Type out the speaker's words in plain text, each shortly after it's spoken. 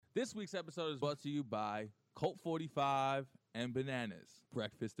This week's episode is brought to you by Colt 45 and Bananas,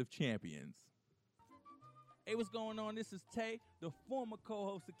 Breakfast of Champions. Hey, what's going on? This is Tay, the former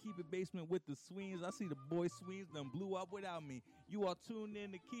co-host of Keep It Basement with the Sweens. I see the boy Sweens done blew up without me. You are tuned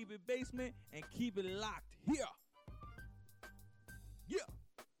in to Keep It Basement and keep it locked here. Yeah.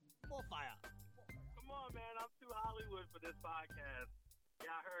 More fire. Come on, man. I'm too Hollywood for this podcast.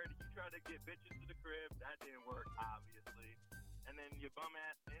 Yeah, I heard you tried to get bitches to the crib. That didn't work, obviously. And then your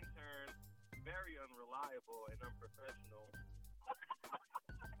bum-ass intern, very unreliable and unprofessional.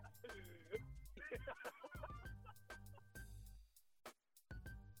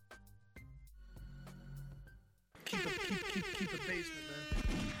 Keep it basement,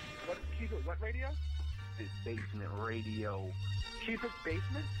 man. Keep it what radio? It's Basement Radio. Keep it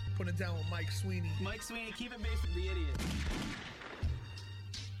Basement? Put it down with Mike Sweeney. Mike Sweeney, Keep It Basement, the idiot.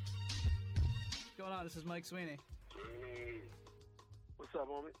 What's going on? This is Mike Sweeney. What's up,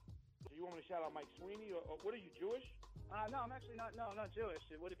 homie? Do you want me to shout out Mike Sweeney, or what are you, Jewish? No, I'm actually not. No, I'm not Jewish.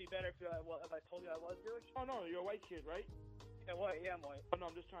 Would it be better if I told you I was Jewish? Oh, no, you're a white kid, right? Yeah, white. Yeah, I'm white. Oh, no,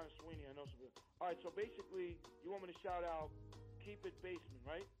 I'm just trying to Sweeney. I know some people. All right, so basically, you want me to shout out Keep It Basement,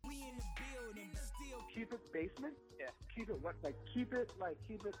 right? We in the building, still. Keep It Basement? Yeah. Keep it what? Keep it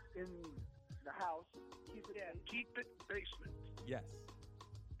in the house. Keep it. Yeah. Keep It Basement. Yes.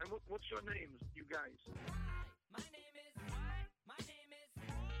 And what's your names, you guys? My name is.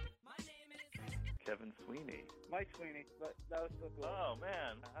 Kevin Sweeney. Mike Sweeney, but that was so cool. Oh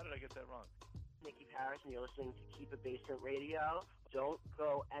man, how did I get that wrong? Nikki Parrish, and you're listening to Keep It Basement Radio. Don't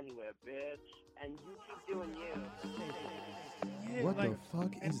go anywhere, bitch. And you keep doing you. What the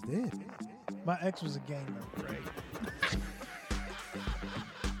fuck is this? My ex was a gang member, right?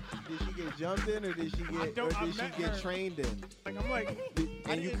 Did she get jumped in, or did she get trained in? Like, I'm like,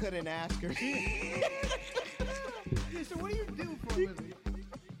 And you couldn't ask her. yeah, so what do you do for a living?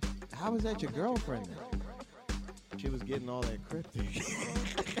 How was that your girlfriend then? She was getting all that cryptic.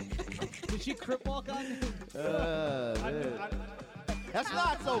 Did she crip walk on you? That's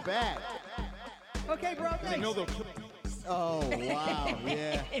not so bad. Okay, bro. Thanks. Oh, wow.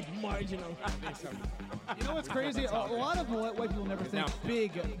 Yeah. Marginal. You know what's crazy? A lot of white people never think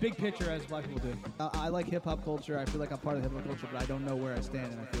big picture as black people do. I like hip hop culture. I feel like I'm part of hip hop culture, but I don't know where I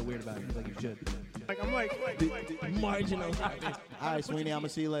stand, and I feel weird about it. I feel like you should. Like, I'm like, Marginal. All right, Sweeney, I'm going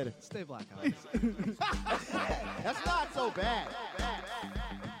to see you later. Stay black, Alex. That's not so bad.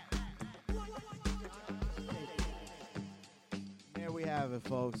 There we have it,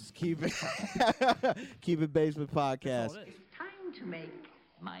 folks. Keep it Basement Podcast. Time to make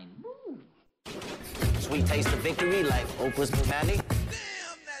my move. Sweet taste of victory like Oprah's Patty.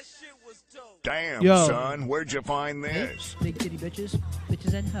 Damn, Yo. son, where'd you find this? Big titty bitches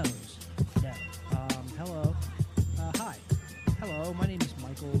and hoes. No. Hello. Hi. Hello, my name is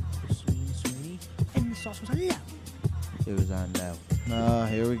Michael Sweeney, and the sauce was on low. It was on now.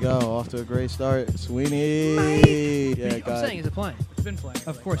 Here we go. Off to a great start. Sweeney. Yeah, I'm saying, is it playing? It's been playing.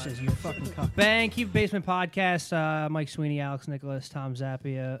 Of course it is, you fucking cuck. Bang, Keep Basement Podcast. Mike Sweeney, Alex Nicholas, Tom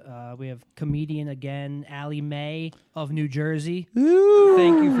Zappia. We have comedian again, Allie Mae of New Jersey. Ooh.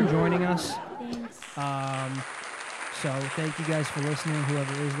 Thank you for joining us. Thanks. So thank you guys for listening,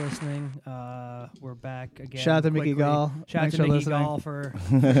 whoever is listening. We're back again. Shout out to Mickey quickly. Gall. Shout out Thanks to for Mickey listening. Gall for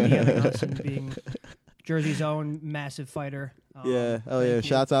DMing us and being Jersey's own massive fighter. Yeah. Oh, thank yeah. you.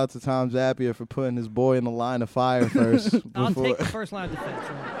 Shouts out to Tom Zappia for putting his boy in the line of fire first. I'll before- take the first line of defense.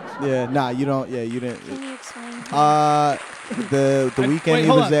 Yeah. Nah, you don't. Yeah, you didn't. Can you explain? The weekend wait, he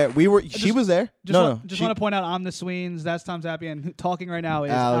hold was on. there. She was there. Just She- want to point out, I'm the Sweens. That's Tom Zappia, and talking right now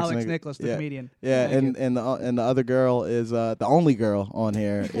is Alex Nicholas, the comedian. Yeah, Thank you. and the other girl is the only girl on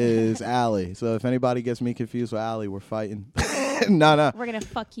here is Allie. So if anybody gets me confused with Allie, we're fighting. No. We're gonna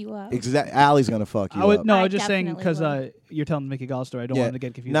fuck you up. Exactly. Allie's gonna fuck you up. I I was just saying definitely because will. you're telling the Mickey Gall story. I don't want him to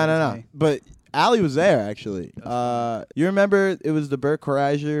get confused. No. Me. But Allie was there actually. You remember it was the Burt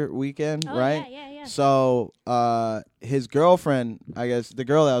Kreischer weekend, Oh, right? yeah. So his girlfriend, I guess the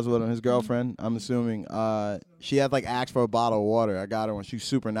girl that was with him, his girlfriend, I'm assuming, she had like asked for a bottle of water. I got her one. She was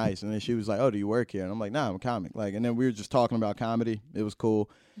super nice, and then she was like, "Oh, do you work here?" And I'm like, "Nah, I'm a comic." Like, and then we were just talking about comedy. It was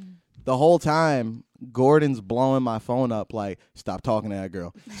cool. The whole time, Gordon's blowing my phone up like, "Stop talking to that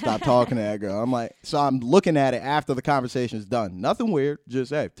girl. Stop talking to that girl." I'm like, so I'm looking at it after the conversation's done. Nothing weird. Just,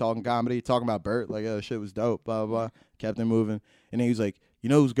 hey, talking comedy, talking about Bert. Like, oh, shit was dope, blah, blah, blah. Kept it moving. And then he was like, "You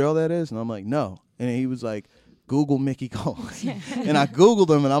know whose girl that is?" And I'm like, "No." And then he was like, "Google Mickey Gall." And I Googled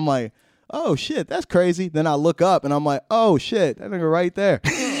him, and I'm like, "Oh, shit, that's crazy." Then I look up, and I'm like, "Oh, shit, that nigga right there."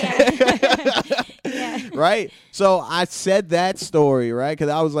 Yeah. right? So I said that story, right? Because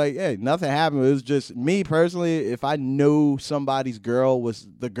I was like, hey, nothing happened. It was just me personally. If I knew somebody's girl was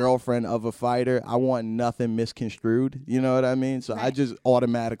the girlfriend of a fighter, I want nothing misconstrued. You know what I mean? So I just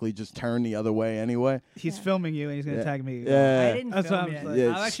automatically just turn the other way anyway. He's filming you and he's gonna tag me. Yeah. I didn't That's film what I'm yet. saying. Yeah,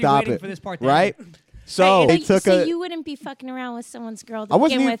 I'm actually stop waiting it. for this part to Right? happen. So they took so a. you wouldn't be fucking around with someone's girl to I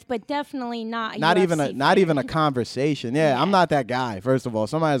wasn't begin even- with, but definitely not. Not even a UFC conversation. Yeah, I'm not that guy. First of all,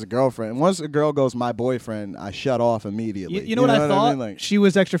 somebody has a girlfriend. Once a girl goes my boyfriend, I shut off immediately. You know what I thought? mean? Like, She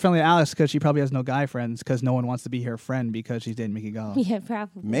was extra friendly to Alex because she probably has no guy friends because no one wants to be her friend because she's dating Mickey Gall. Yeah,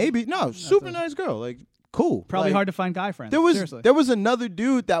 probably. maybe no, super nice girl. Like cool. Probably Like, hard to find guy friends. Seriously. There was another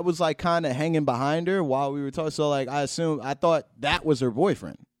dude that was like kind of hanging behind her while we were talking. So like I thought that was her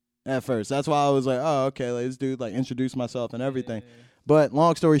boyfriend at first. That's why I was like, oh okay, like, this dude like introduced myself and everything. But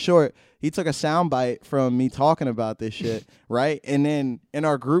long story short, he took a soundbite from me talking about this shit, right? And then in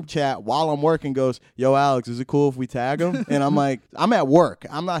our group chat while I'm working goes, yo, Alex, is it cool if we tag him? And I'm like, I'm at work.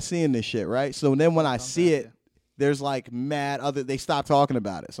 I'm not seeing this shit, right? So then when I see it, there's like they stop talking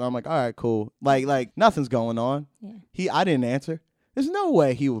about it. So I'm like, all right, cool. Like nothing's going on. Yeah. I didn't answer. There's no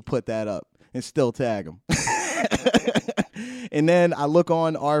way he would put that up and still tag him. And then I look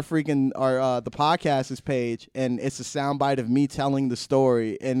on the podcast's page, and it's a soundbite of me telling the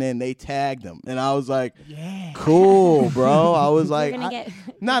story, and then they tagged him, and I was like, cool, bro. I was like,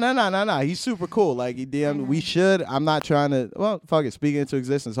 no. He's super cool. Like he DM'd, we should. I'm not trying to. Well, fuck it. Speak it into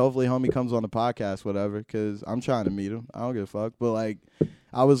existence. Hopefully, homie comes on the podcast, whatever. Because I'm trying to meet him. I don't give a fuck. But like,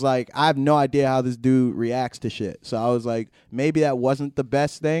 I was like, I have no idea how this dude reacts to shit. So I was like, maybe that wasn't the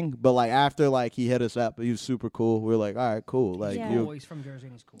best thing. But like after like he hit us up, he was super cool. We are like, all right, cool. Like, He's from Jersey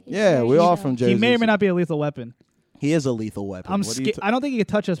and he's cool. Yeah, we're all from Jersey. He may or may not be a lethal weapon. He is a lethal weapon. I'm scared. I don't think he could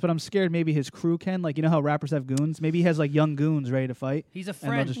touch us, but I'm scared maybe his crew can. Like, you know how rappers have goons? Maybe he has like young goons ready to fight. He's a and they'll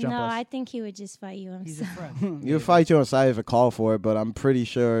friend. just jump No, us. I think he would just fight you. He's a friend. He'll fight you on site if a call for it, but I'm pretty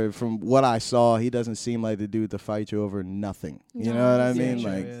sure from what I saw, he doesn't seem like the dude to fight you over nothing. You know what I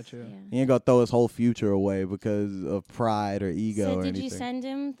mean? True. He ain't gonna throw his whole future away because of pride or ego So or did anything. you send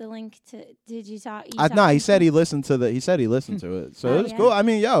him the link to? Did you talk? No, he said he listened to it. So it was cool. I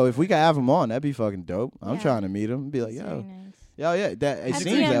mean, yo, if we could have him on, that'd be fucking dope. I'm trying to meet him. Be like, yo. Yeah, it I've seems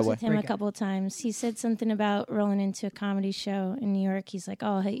that DM'd way. with him a couple of times. He said something about rolling into a comedy show in New York. He's like,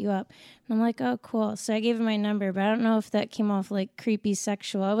 "Oh, I'll hit you up." And I'm like, "Oh, cool." So I gave him my number, but I don't know if that came off like creepy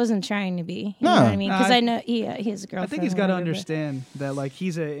sexual. I wasn't trying to be. You know what I mean? Because I know he has a girlfriend. I think he's got to whatever, but- understand that like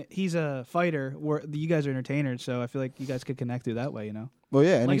he's a fighter. Where you guys are entertainers, so I feel like you guys could connect through that way. You know. Well,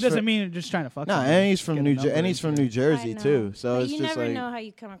 yeah, and like it he's doesn't from- mean you're just trying to fuck. No, someone. and he's Just from get a New number and he's from I New Jersey know. too. So But it's you just never like know how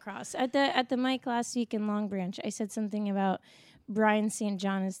you come across. At the mic last week in Long Branch, I said something about Brian St.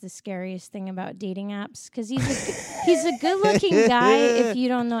 John is the scariest thing about dating apps because he's a good-looking guy. If you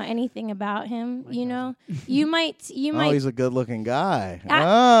don't know anything about him, you know, you might. Oh, he's a good-looking guy.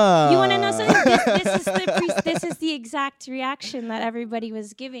 You want to know something? This is the exact reaction that everybody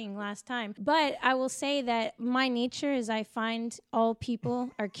was giving last time. But I will say that my nature is I find all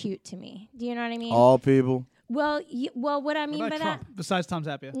people are cute to me. Do you know what I mean? All people. Well, what I mean What by about that. Trump? Besides Tom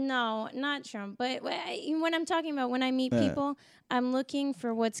Zappia. No, not Trump. But when I'm talking about when I meet Yeah. people, I'm looking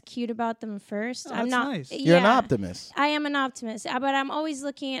for what's cute about them first. Oh, I'm that's not. nice. You're an yeah, optimist. I am an optimist, but I'm always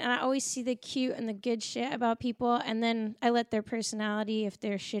looking and I always see the cute and the good shit about people, and then I let their personality. If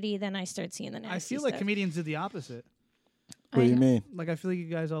they're shitty, then I start seeing the nasty I feel like stuff. comedians do the opposite. What do you mean? Like I feel like you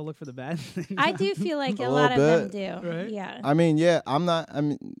guys all look for the bad things. I do feel like a A lot of little them do. Right? Yeah. I mean, yeah, I'm not. I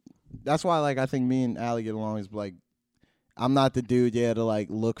mean, that's why like I think me and Allie get along is like. I'm not the dude, to like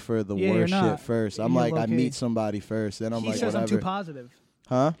look for the Yeah, you're worst shit not. first. I'm You're like, I low-key. meet somebody first, then I'm He like, says whatever. I'm too positive.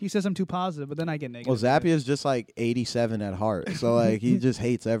 Huh? He says I'm too positive, but then I get negative. Well, Zappia's just like 87 at heart, so like he just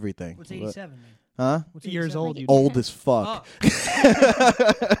hates everything. What's But- 87 mean? Huh? What's Years 87? old. You Old as fuck.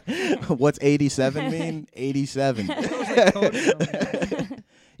 What's 87 mean? 87.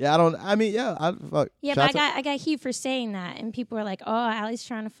 Yeah, I don't. I mean, yeah, I fuck. Yeah, Shout but out I got heat for saying that, and people were like, "Oh, Allie's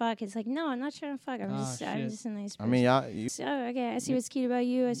trying to fuck." It's like, no, I'm not trying to fuck. I'm just a nice person. I mean, y'all. You, So okay, I see what's cute about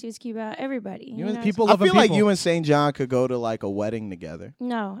you. I see what's cute about everybody. You know? people I love feel people. like you and St. John could go to like a wedding together.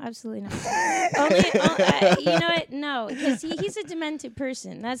 No, absolutely not. You know what? No, because he's a demented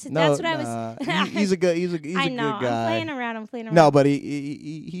person. That's what I was. He's a good. He's a I good know. guy. I'm playing around. I'm playing around. No, but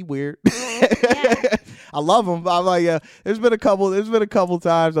he weird. I love him. But I'm like, yeah. There's been a couple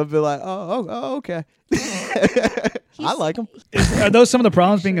times I've been like, oh okay. I like him. Are those some of the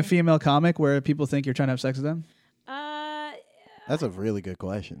problems being a female comic where people think you're trying to have sex with them? That's a really good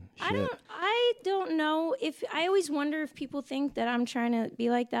question. Shit. don't know if I always wonder if people think that I'm trying to be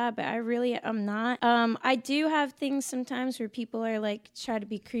like that, but I really am not. I do have things sometimes where people are like try to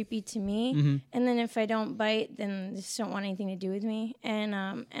be creepy to me, and then if I don't bite, then they just don't want anything to do with me, and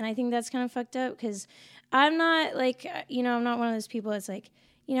I think that's kind of fucked up because I'm not like I'm not one of those people that's like.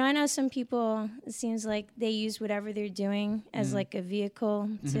 I know some people, it seems like they use whatever they're doing as like a vehicle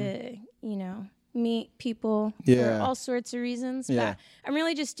to, meet people for all sorts of reasons. Yeah. But I'm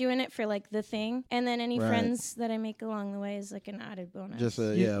really just doing it for like the thing. And then any friends that I make along the way is like an added bonus. Just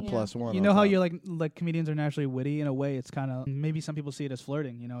a plus one. You know how you're like comedians are naturally witty in a way. It's kind of maybe some people see it as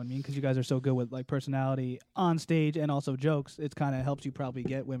flirting. You know what I mean? Because you guys are so good with like personality on stage and also jokes. It kind of helps you probably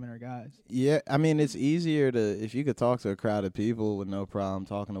get women or guys. Yeah, I mean it's easier to if you could talk to a crowd of people with no problem.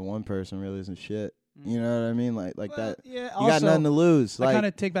 Talking to one person really isn't shit. You know what I mean? Like that. Yeah, you got nothing to lose. I Like, kind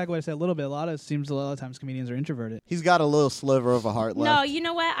of take back what I said a little bit. A lot of times comedians are introverted. he's got a little sliver of a heart left. No, you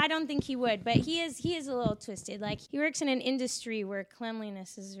know what? I don't think he would, but he is a little twisted. Like he works in an industry where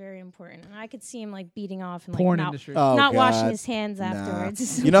cleanliness is very important, and I could see him like beating off and like Porn not, industry. not Oh, washing God. his hands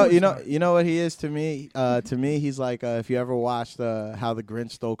afterwards. You know what he is to me. To me, he's like if you ever watched How the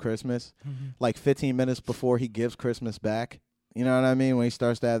Grinch Stole Christmas, like 15 minutes before he gives Christmas back. You know what I mean? When he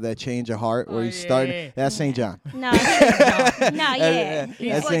starts to have that change of heart, where he's starting. That's St. John. No, yeah.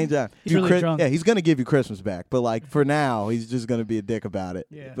 That's St. John. He's really drunk. Yeah, he's gonna give you Christmas back, but like for now, he's just gonna be a dick about it.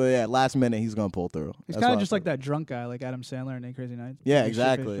 Yeah. But yeah, last minute he's gonna pull through. He's That's kind what of just I like that drunk guy, like Adam Sandler in Eight Crazy Nights. Yeah, Like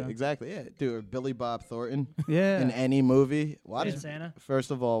exactly, shit-faced exactly. Yeah, dude, or Billy Bob Thornton. Yeah. In any movie, why does Santa?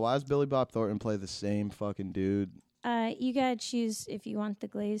 first of all, why does Billy Bob Thornton play the same fucking dude? You gotta choose if you want the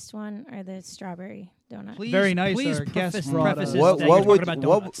glazed one or the strawberry donut. Please, Very nice. Please Our guest preface, brought preface us- this What that what you're would talking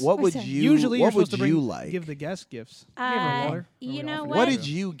about donuts. what would What's that? you Usually you're what would supposed to you like? give the guest gifts. water. You know What did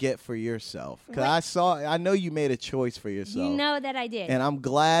you get for yourself? Because I know you made a choice for yourself. You know that I did. And I'm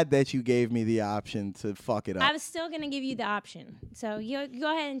glad that you gave me the option to fuck it up. I was still gonna give you the option, so you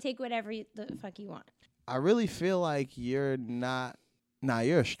go ahead and take whatever the fuck you want. I really feel like you're not. Nah,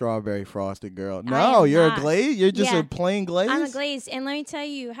 you're a strawberry frosted girl. I No, am you're not. a glaze. You're just Yeah. a plain glaze. I'm a glazed, and let me tell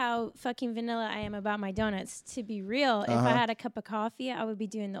you how fucking vanilla I am about my donuts. To be real, if Uh-huh. I had a cup of coffee, I would be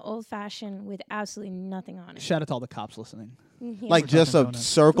doing the old fashioned with absolutely nothing on it. Shout out to all the cops listening. Yeah. Like just a donuts.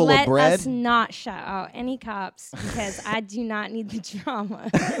 circle Let of bread. us not shout out any cops because I do not need the drama.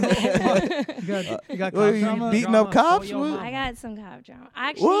 You got What, cop you drama? beating up cops? yo, What? I got some cop drama.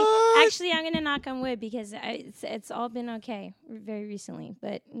 What? Actually, I'm gonna knock on wood because it's all been okay very recently.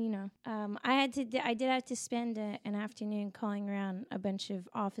 But I did have to spend an afternoon calling around a bunch of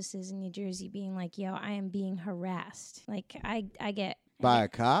offices in New Jersey, being like, "Yo, I am being harassed." Like I get. By a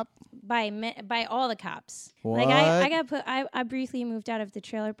cop? By all the cops. What? Like I briefly moved out of the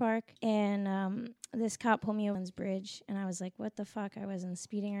trailer park and this cop pulled me over on this bridge and I was like, what the fuck? I wasn't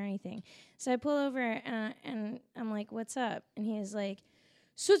speeding or anything. So I pull over and I'm like, what's up? And he was like,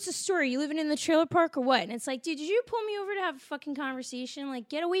 so what's the story? You living in the trailer park or what? And it's like, dude, did you pull me over to have a fucking conversation? Like,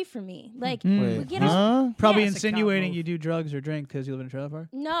 get away from me. Like, Wait, get huh? Probably Yeah. insinuating you do drugs or drink because you live in a trailer park.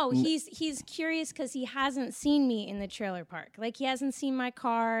 No, he's curious because he hasn't seen me in the trailer park. Like he hasn't seen my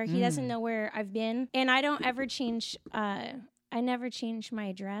car. He doesn't know where I've been, and I don't ever change. I never change my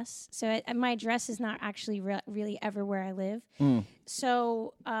address, so my address is not actually really ever where I live.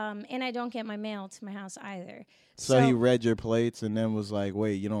 So, and I don't get my mail to my house either. So he read your plates and then was like,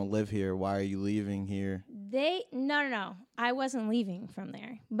 wait, you don't live here. Why are you leaving here? No. I wasn't leaving from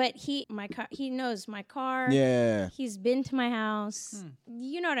there. But he knows my car. Yeah. He's been to my house.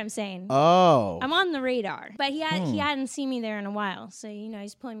 You know what I'm saying? Oh. I'm on the radar. But he hadn't seen me there in a while. So,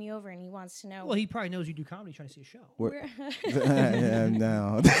 he's pulling me over and he wants to know. Well, he probably knows you do comedy, trying to see a show. Yeah,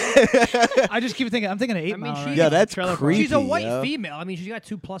 no. I just keep thinking. I'm thinking of 8 I mean, Mile. she- right? Yeah, that's Trailer park. creepy. She's a white yo. female. I mean, she's got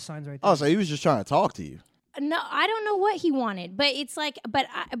 2 plus signs right there. Oh, so he was just trying to talk to you. No, I don't know what he wanted, but it's like, but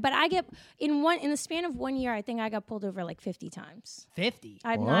I get in the span of 1 year, I think I got pulled over like 50 times. 50.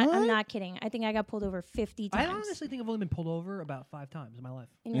 I'm What? not kidding. I think I got pulled over 50 times. I honestly think I've only been pulled over about 5 times in my life.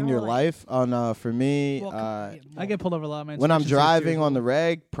 In your life? Oh, no. For me, Well, uh, I get pulled over a lot. My when I'm inspections are driving serious. on the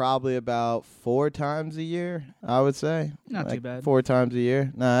reg, probably about 4 times a year, I would say. Not too Like, bad. 4 times a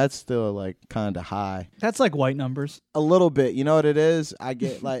year. Nah, that's still like kind of high. That's like white numbers. A little bit. You know what it is? I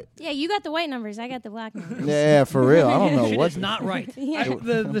get like, Yeah, you got the white numbers. I got the black numbers. yeah, for real. I don't know Shit what. is not right. Yeah.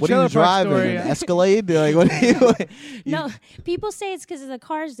 The What are trailer you park driving? story. An Escalade? Like, what are you? No, people say it's because of the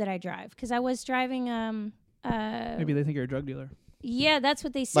cars that I drive. Because I was driving. Maybe they think you're a drug dealer. Yeah, that's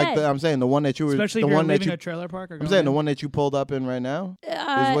what they said. Like I'm saying, the one that you were, Especially the if you're one that leaving you. a trailer park. Or I'm going saying the in. one that you pulled up in right now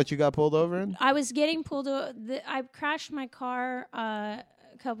is what you got pulled over in. I was getting pulled over. I crashed my car a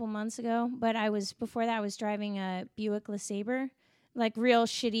couple months ago, but before that I was driving a Buick LeSabre. like real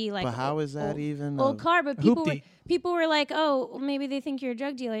shitty, like. But how is that old, even old car? But people were like, oh, maybe they think you're a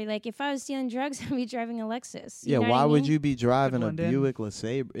drug dealer. Like if I was stealing drugs, I'd be driving a Lexus. You know why what I would mean? you be driving a one, Dan. Buick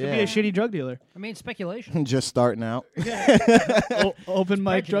LeSabre? Could be a shitty drug dealer. I mean, speculation. Just starting out. Open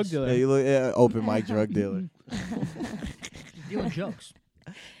mic drug dealer. Yeah, you look, open mic drug dealer. Dealing jokes.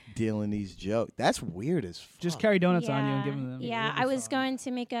 Dealing these jokes. That's weird as fuck. Just carry donuts on you and give them. Yeah, I was going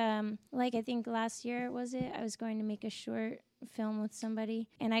to make like I think last year was it? I was going to make a short film with somebody,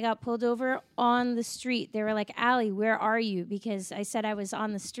 and I got pulled over on the street. They were like, "Allie, where are you?" Because I said I was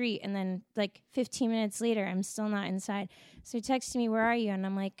on the street, and then like 15 minutes later, I'm still not inside. So he texted me, "Where are you?" And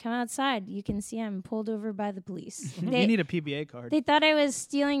I'm like, "Come outside. You can see I'm pulled over by the police." You need a PBA card. They thought I was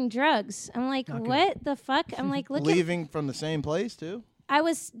stealing drugs. I'm like, "What the fuck?" I'm like, "Look, leaving from the same place too."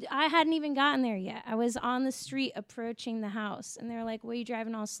 I hadn't even gotten there yet. I was on the street approaching the house, and they were like, "What are you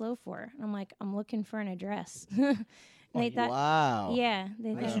driving all slow for?" And I'm like, "I'm looking for an address." They thought, wow. Yeah.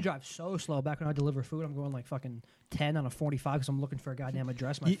 I used to drive so slow back when I deliver food. I'm going like fucking 10 on a 45 because I'm looking for a goddamn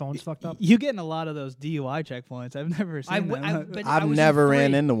address. My phone's fucked up. You getting a lot of those DUI checkpoints. I've never seen them. I've never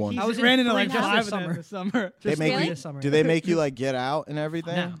ran into one. I ran into like 5 of them this summer. They make you, do they make you like get out and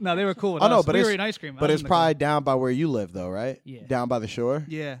everything? No, they were cool with us. us. But we it's, were eating ice cream. But it's probably down by where you live though, right? Yeah. Down by the shore?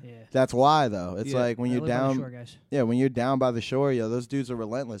 Yeah. That's why though. It's like when you're down. Shore, guys. Yeah, when you're down by the shore, those dudes are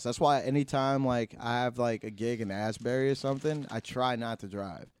relentless. That's why anytime like I have like a gig in Asbury or something, I try not to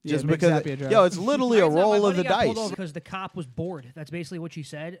drive. Just because it's literally a roll of the dice. Because the cop was bored. That's basically what she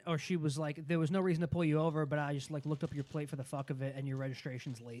said. Or she was like, there was no reason to pull you over, but I just like looked up your plate for the fuck of it, and your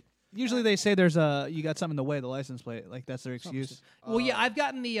registration's late. Usually they say there's you got something in the way, the license plate. Like that's their excuse. Well, yeah, I've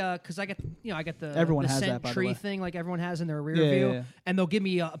gotten the because I got the everyone the has scent that, by the tree way. thing like everyone has in their rear Yeah, view, yeah. and they'll give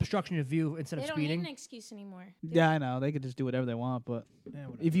me obstruction of view instead They of don't speeding. need an excuse anymore. Yeah, I know. They could just do whatever they want, but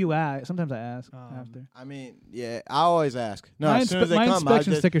whatever. if you ask, sometimes I ask after. I mean, yeah, I always ask. No, My as soon as they my come,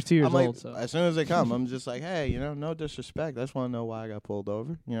 inspection sticker's 2 years I'm like, old. So. As soon as they come, I'm just like, hey, no disrespect. I just want to know why I got pulled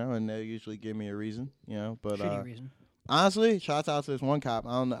over, and they usually give me a reason, but Shitty reason. honestly, shouts out to this one cop.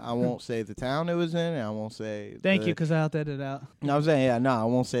 I won't say the town it was in, and I won't say. Thank you, because I outdid it out. No, I'm saying, I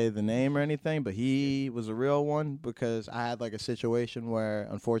won't say the name or anything, but he was a real one because I had like a situation where,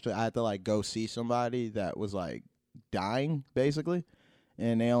 unfortunately, I had to like go see somebody that was like dying, basically,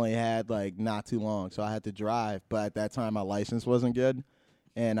 and they only had like not too long, so I had to drive. But at that time, my license wasn't good,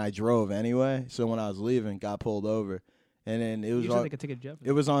 and I drove anyway. So when I was leaving, got pulled over. And then it was usually they could take a jail.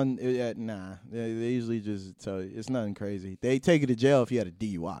 It was on. Nah, they usually just tell you it's nothing crazy. They take you to jail if you had a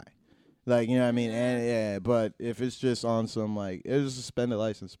DUI, like you know what I mean. And but if it's just on some like it was a suspended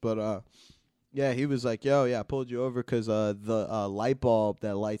license. But yeah, he was like, "Yo, I pulled you over because the light bulb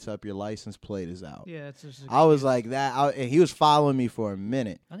that lights up your license plate is out." Yeah, it's just. I was like that, and he was following me for a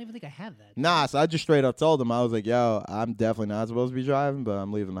minute. I don't even think I have that. Nah, so I just straight up told him, I was like, "Yo, I'm definitely not supposed to be driving, but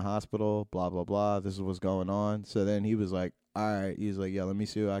I'm leaving the hospital. Blah blah blah. This is what's going on." So then he was like, all right, he's like, yeah, let me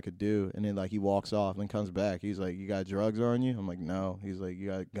see what I could do. And then, like, he walks off and comes back. He's like, you got drugs on you? I'm like, no. He's like, you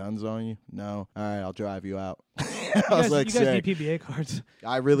got guns on you? No. All right, I'll drive you out. I was like, you guys need PBA cards.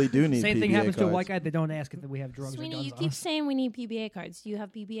 I really do need Same PBA thing happens cards. to a white guy. They don't ask if we have drugs Sweeney, or guns you on keep us. saying we need PBA cards. Do you have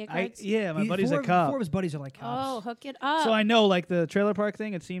PBA cards? Yeah, my buddy's a cop. 4 of his buddies are like cops. Oh, hook it up. So I know, like, the trailer park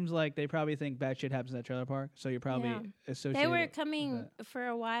thing, it seems like they probably think bad shit happens at that trailer park. So you're probably associated. They were with coming for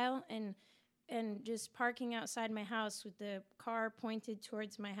a while and just parking outside my house with the car pointed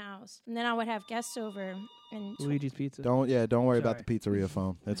towards my house. And then I would have guests over and Luigi's Pizza. Don't worry about the pizzeria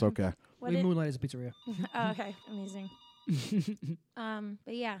phone. It's okay. We moonlight as a pizzeria. Oh, okay, amazing.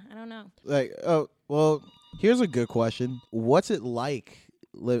 But yeah, I don't know. Like, oh, well, here's a good question. What's it like?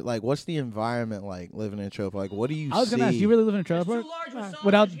 Like, what's the environment like living in a trailer park? Like, what do you see? I was going to ask, do you really live in a trailer park?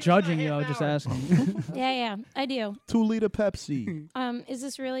 Without judging you, I was just asking. Yeah, I do. 2-liter Pepsi. Is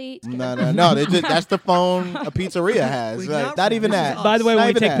this really? No. That's the phone a pizzeria has. Like, not even that. By the way, when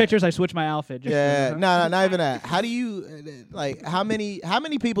we take that. pictures, I switch my outfit. Just Yeah, no, not even that. How do you like? How many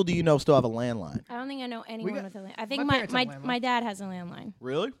people do you know still have a landline? I don't think I know anyone with a landline. I my think parents have a landline. my dad has a landline.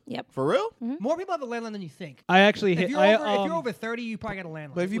 Really? Yep. For real? More people have a landline than you think. I actually If hit. you're over 30, you probably got a landline.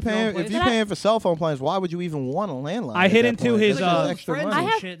 But if you're With your own paying place. for cell phone plans, why would you even want a landline? I at hit that into point? his, That's just Like, extra friends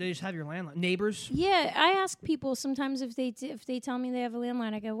money. and shit, they just have your landline. Neighbors. Yeah, I ask people sometimes if they tell me they have a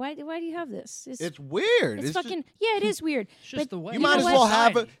landline. I go, why do you have this? It's weird. It's just- fucking yeah, it is weird. It's just but the way. You know might as what?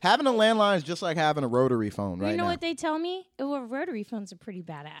 well having a landline is just like having a rotary phone right You know now. what they tell me? Well, rotary phones are pretty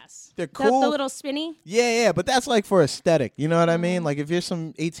badass. They're The cool. little spinny. Yeah, but that's like for aesthetic. You know what I mean? Like if you're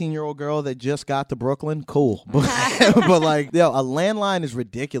some 18-year-old girl that just got to Brooklyn, cool. But like, a landline is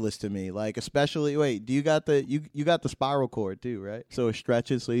ridiculous to me. Like especially, you got the spiral cord too, right? So it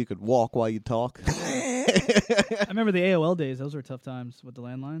stretches so you could walk while you talk. I remember the AOL days. Those were tough times with the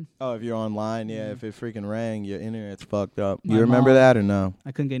landline. Oh, if you're online, yeah. If it freaking rang, your internet's fucked up. My You remember mom- that or no?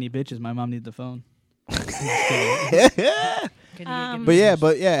 I couldn't get any bitches. My mom needed the phone.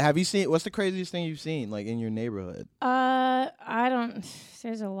 But yeah. Have you seen? What's the craziest thing you've seen, like in your neighborhood? I don't.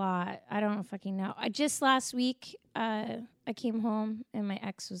 There's a lot. I don't fucking know. Just last week, I came home and my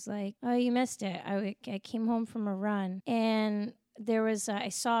ex was like, "Oh, you missed it." I came home from a run and there was I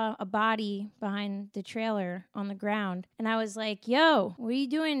saw a body behind the trailer on the ground, and I was like, "Yo, what are you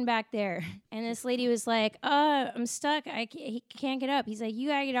doing back there?" And this lady was like, I'm stuck. He can't get up." He's like, "You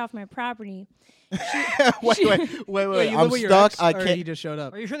gotta get off my property." Wait. You I'm live with your stuck. ex, I or can't. he just showed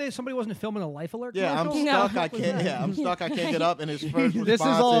up. Are you sure that somebody wasn't filming a Life Alert Yeah, I'm commercial? stuck. I What was can't. that? Yeah, I'm stuck. I can't get up. And his first response This is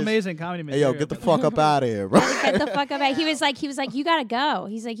all amazing comedy Hey, yo, material. get the fuck up out of here, bro. Get the fuck up. He was like, "You gotta go."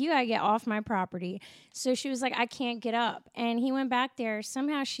 He's like, "You gotta get off my property." So she was like, "I can't get up." And he went back there.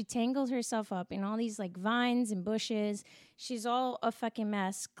 Somehow she tangled herself up in all these like vines and bushes. She's all a fucking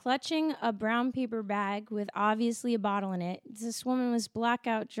mess, clutching a brown paper bag with obviously a bottle in it. This woman was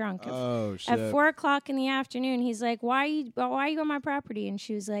blackout drunk. Oh shit. At 4:00 in the afternoon, he's like, why are you on my property?" And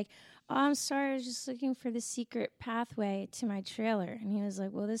she was like, "Oh, I'm sorry, I was just looking for the secret pathway to my trailer." And he was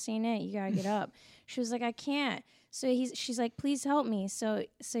like, "Well, this ain't it. You gotta get up." She was like, "I can't." So she's like, "Please help me." So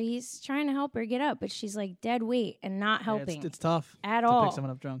he's trying to help her get up, but she's like dead weight and not Yeah, helping. it's tough at to all. pick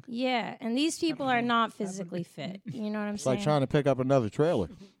someone up drunk. Yeah, and these people are not physically fit. You know what I'm It's saying? like trying to pick up another trailer.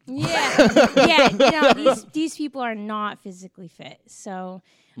 Yeah, these people are not physically fit. So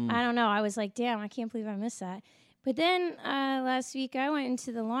I don't know. I was like, damn, I can't believe I missed that. But then last week I went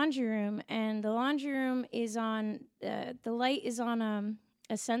into the laundry room, and the laundry room is on the light is on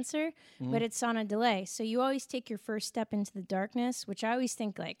a sensor, but it's on a delay. So you always take your first step into the darkness, which I always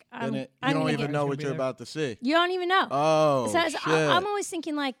think like You I'm don't gonna even get- know what you're about to see. You don't even know. Oh, So shit. I'm always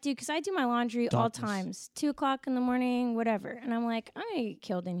thinking like, dude, because I do my laundry all Darkness. times, 2:00 in the morning, whatever, and I'm like, I'm gonna get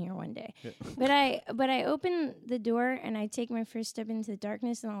killed in here one day. But I open the door and I take my first step into the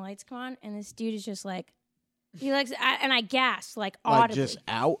darkness, and the lights come on, and this dude is just like, and I gasped like Like audibly. just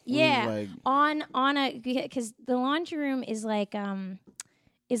out? Yeah, Like, on a because the laundry room is like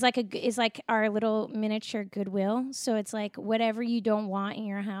is like our little miniature Goodwill. So it's like whatever you don't want in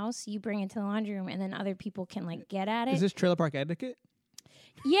your house, you bring it to the laundry room, and then other people can like get at it. Is this trailer park etiquette?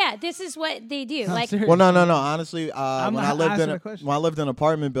 Yeah, this is what they do. I'm Like, serious. well, no. Honestly, when not I lived asking in a question. when I lived in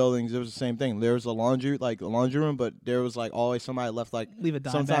apartment buildings, it was the same thing. There was a laundry room, but there was like always somebody left like Leave a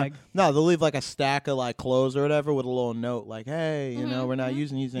dime sometime- bag. No, they'll leave like a stack of like clothes or whatever with a little note like, "Hey, you know, we're not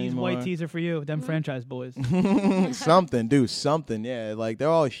using these These anymore." white tees are for you. Them franchise boys. Something, do something. Yeah, like they're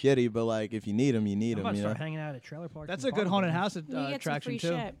all shitty, but like if you need them, you need I'm them. about to You know. start hanging out at trailer parks. That's and a good haunted apartment house you get some attraction free too.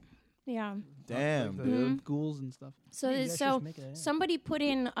 shit. Yeah. Damn, The dude. ghouls and stuff. So Yeah, you guys so should make it, yeah. somebody put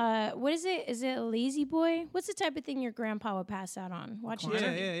in what is it? Is it a lazy boy? What's the type of thing your grandpa would pass out on? Watching Yeah,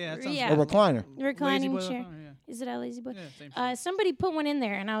 TV? yeah. That sounds Yeah. A recliner. Reclining Lazy boy chair. recliner, yeah. Is it a lazy boy? Yeah, same shit. Somebody put one in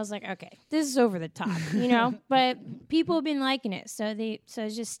there, and I was like, okay, this is over the top, you know. But people have been liking it, so it's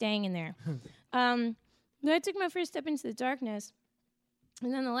just staying in there. But I took my first step into the darkness,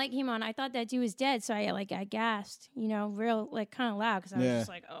 and then the light came on. I thought that dude was dead, so I gasped, you know, real like kind of loud because I was Yeah. just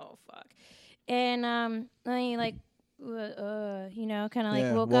like, oh fuck. And then he like, you know, kind of like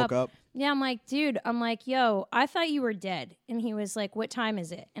Yeah, woke up. Yeah, I'm like, dude, yo, I thought you were dead. And he was like, what time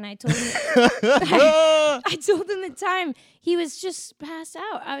is it? And I told him, I told him the time. He was just passed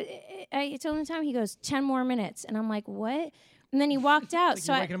out. I told him the time. He goes, 10 more minutes. And I'm like, what? And then he walked out. Like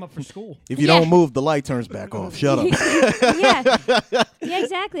so you're waking him up for school. If you Yeah. don't move, the light turns back off. Shut up. yeah,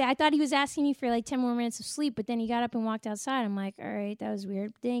 exactly. I thought he was asking me for like 10 more minutes of sleep, but then he got up and walked outside. I'm like, all right, that was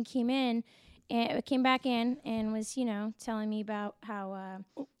weird. Then he came back in and was, you know, telling me about how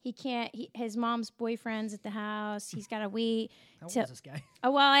his mom's boyfriend's at the house. He's got to wait. How old is this guy?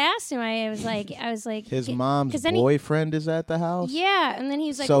 Oh, well, I asked him. I was like, His mom's 'cause then he- boyfriend is at the house. Yeah, and then he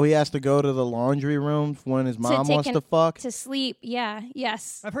was like, So he has to go to the laundry room when his mom take wants an- to fuck. to sleep. Yeah,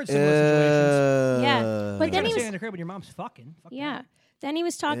 yes, I've heard similar situations. yeah. But You then gotta he stay was, in the crib when your mom's fucking. Fuck yeah. that. Then he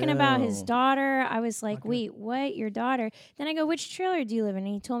was talking about his Ew. daughter. I was like, wait, what? Your daughter? Then I go, which trailer do you live in?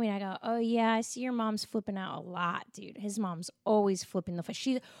 And he told me, I go, oh, yeah, I see your mom's flipping out a lot, dude. His mom's always flipping the fuck.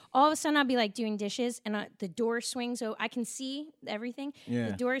 All of a sudden, I'll be like doing dishes, and the door swings. I can see everything. Yeah.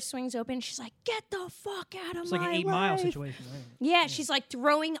 The door swings open. She's like, get the fuck out of It's my like an 8 life. Mile situation, right? Yeah, she's like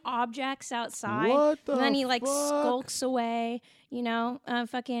throwing objects outside. What the and then he like fuck? skulks away, you know,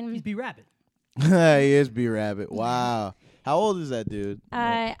 fucking. He's B Rabbit. He is B Rabbit. Wow. How old is that dude?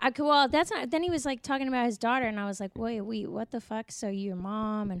 Well, that's not. Then he was like talking about his daughter, and I was like, wait, what the fuck? So your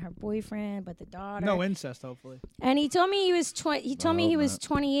mom and her boyfriend, but the daughter. No incest, hopefully. And he told me he was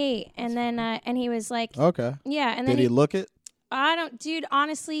 28, and then and he was like, Okay. yeah, and then Did he look it? I don't, dude.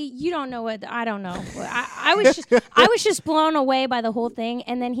 Honestly, you don't know what I don't know. I was just blown away by the whole thing.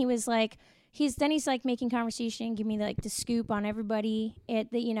 And then he was like, he's like making conversation, give me like the scoop on everybody.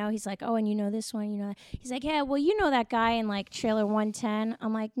 He's like, oh, and you know this one, you know that. He's like, yeah, well, you know that guy in like trailer 110.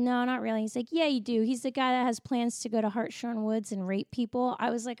 I'm like, no, not really. He's like, yeah, you do. He's the guy that has plans to go to Hartshorn Woods and rape people. I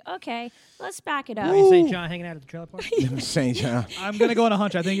was like, okay, let's back it up. Are you St. John hanging out at the trailer park? St. John. I'm gonna go on a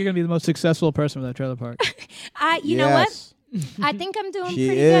hunch. I think you're gonna be the most successful person with that trailer park. You know what? I think I'm doing She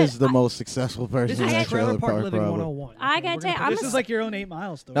pretty is good. the most successful person in that trailer park, living probably. 101. I gotta tell you, This is like your own 8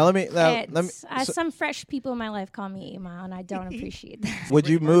 Mile story. Now let me. Some fresh people in my life call me 8 Mile, and I don't appreciate that. Would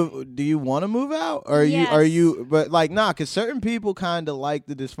you move? Do you want to move out? Or are you? But like, nah, because certain people kind of like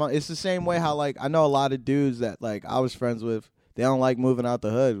the dysfunction. It's the same way how like I know a lot of dudes that like I was friends with. They don't like moving out the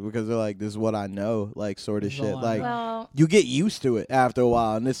hood because they're like, this is what I know, like sort of shit. Like you get used to it after a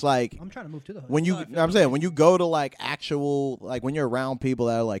while, and it's like I'm trying to move to the hood. when I'm saying when you go to like actual like when you're around people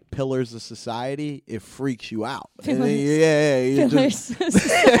that are like pillars of society, it freaks you out. And then, Pillars.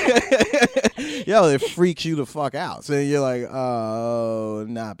 Yo, it freaks you the fuck out. So you're like, oh,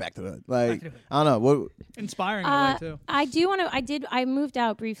 nah, back to the hood. Like I don't know what. Inspiring in a way too. I do want to. I moved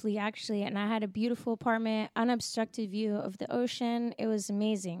out briefly actually, and I had a beautiful apartment, unobstructed view of the ocean. It was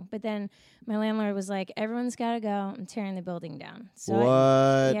amazing. But then my landlord was like, "Everyone's got to go. I'm tearing the building down." So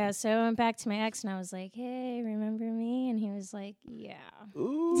what? So I went back to my ex, and I was like, "Hey, remember me?" And he was like, "Yeah."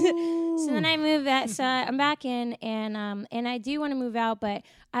 So then I moved back. So I'm back in, and I do want to move out, but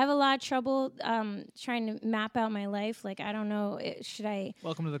I have a lot of trouble trying to map out my life. Like I don't know, should I?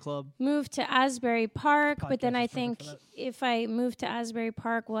 Welcome to the club. Move to Asbury Park, but then I think if I move to Asbury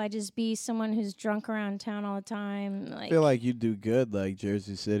Park, will I just be someone who's drunk around town all the time? Like, I feel like you do good, like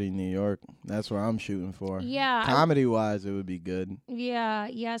Jersey City, New York. That's where I'm shooting for. Yeah, comedy-wise, it would be good. Yeah,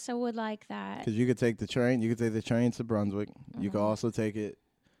 yes, I would like that. Because you could take the train. You could take the train to Brunswick. You could also take it,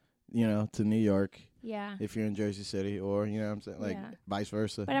 to New York. Yeah. If you're in Jersey City, or you know what I'm saying, like vice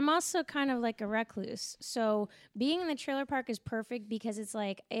versa. But I'm also kind of like a recluse. So being in the trailer park is perfect because it's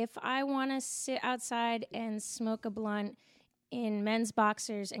like if I want to sit outside and smoke a blunt in men's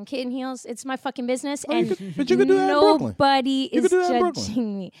boxers and kitten heels, it's my fucking business. Oh, and but you could do that in Brooklyn. Nobody is do that in Brooklyn.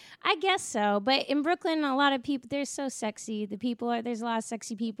 judging me. I guess so. But in Brooklyn, a lot of people, they're so sexy. There's a lot of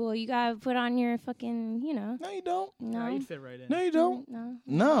sexy people. You got to put on your fucking, No, you don't. No, you'd fit right in. No, you don't.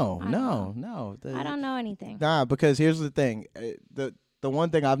 No. I don't know anything. Nah, because here's the thing. The one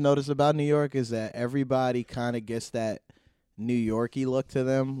thing I've noticed about New York is that everybody kind of gets that New Yorkie look to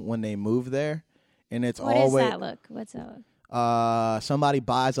them when they move there. And it's always... What is that look? What's that look? Somebody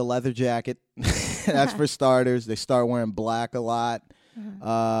buys a leather jacket. That's for starters. They start wearing black a lot.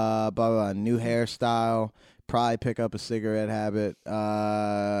 New hairstyle. Probably pick up a cigarette habit.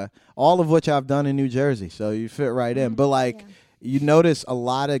 All of which I've done in New Jersey. So you fit right in. But you notice a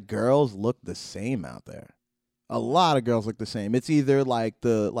lot of girls look the same out there. A lot of girls look the same. It's either like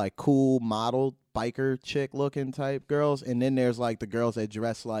the cool model biker chick looking type girls, and then there's like the girls that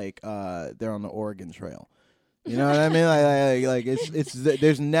dress like they're on the Oregon Trail. You know what I mean? Like it's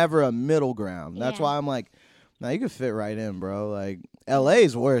there's never a middle ground. That's why I'm like, nah, you could fit right in, bro. Like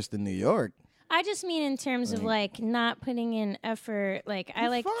LA's worse than New York. I just mean in terms of like not putting in effort. Like I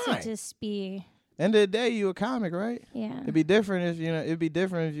like to just be. End of the day, you a comic, right? Yeah. It'd be different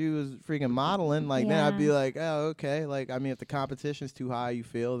if you was freaking modeling. Like then I'd be like, oh, okay. Like I mean, if the competition's too high, you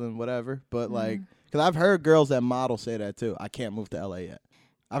feel then whatever. But like, because I've heard girls that model say that too. I can't move to LA yet.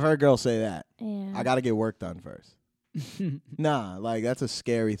 I've heard girls say that. Yeah. I got to get work done first. Nah, like that's a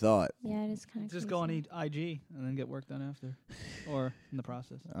scary thought. Yeah, it is kind of just go on IG and then get work done after, or in the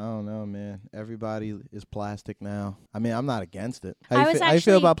process. I don't know, man. Everybody is plastic now. I mean, I'm not against it. How you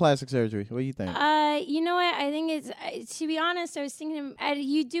feel about plastic surgery? What do you think? You know what? I think it's to be honest. I was thinking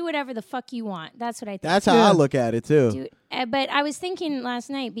you do whatever the fuck you want. That's what I think. That's how I look at it too. Dude, but I was thinking last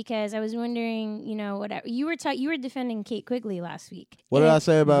night because I was wondering, whatever you were you were defending Kate Quigley last week. What did I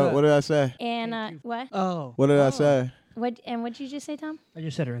say about? What did I say? And what? Oh, what did I say? What'd you just say, Tom? I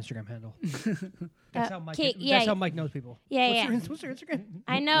just said her Instagram handle. That's how Mike. Kate, that's how Mike knows people. Yeah, What's her Instagram?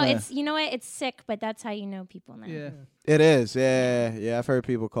 I know it's you know what? It's sick, but that's how you know people now. Yeah. It is, yeah. I've heard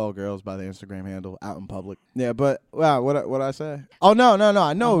people call girls by the Instagram handle out in public. Yeah, but wow, what I say? Oh no,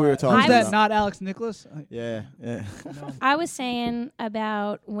 I know what we were talking Who's about. that? Not Alex Nicholas? Yeah. I was saying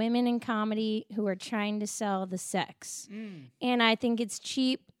about women in comedy who are trying to sell the sex. And I think it's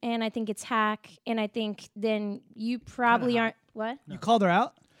cheap, and I think it's hack, and I think then you probably aren't. What? You called her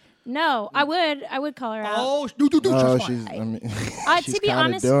out? No, I would call her out. Oh, she's. I mean, she's to be kinda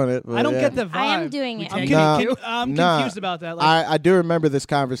honest, doing it. But I don't yeah. get the vibe. I am doing it. I'm confused about that. Like, I do remember this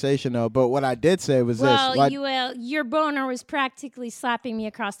conversation though, but what I did say was Well, this. Like, your boner was practically slapping me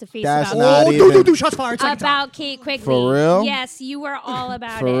across the face That's about, not even. shots fired. about Kate Quigley. For real? Yes, you were all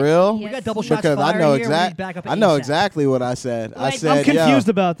about it. For real? Yes. We got double shots Because I fired know here. We back up I know ASAP. exactly what I said. I Like, said, I'm confused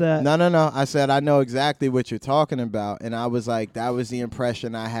yo, about that. No. I said I know exactly what you're talking about, and I was like, that was the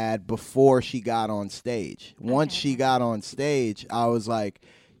impression I had before she got on stage. Once she got on stage, I was like,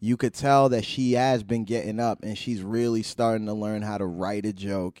 you could tell that she has been getting up, and she's really starting to learn how to write a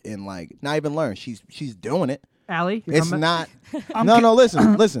joke, and like not even learn. She's doing it. Allie, you're It's coming- not. No.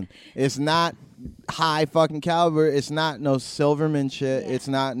 Listen. It's not high fucking caliber. It's not no Silverman shit. Yeah. It's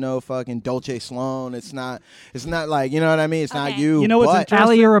not no fucking Dolce Sloan. It's not like, you know what I mean. It's not Okay. you. You know what's but interesting?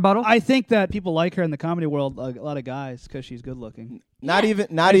 Allie, your rebuttal? I think that people like her in the comedy world, a lot of guys, because she's good looking. not Yeah. even.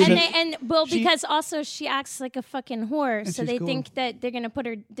 Because also she acts like a fucking whore, And so she's they cool. think that they're gonna put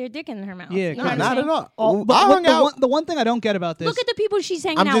their dick in her mouth. Yeah, You know what I'm not saying? at all. Oh, I but hung out. the one thing I don't get about this. Look at the people she's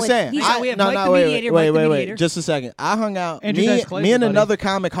hanging I'm out just with. saying. These I- are- we have no, Mike no, the wait, mediator, wait, Mike the wait, mediator. Just a second. I hung out. Andrew Dice Clay, Me and buddy. another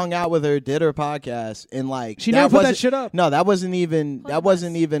comic hung out with her. Did her podcast, and like She never put that wasn't- shit up. No, that wasn't even. What That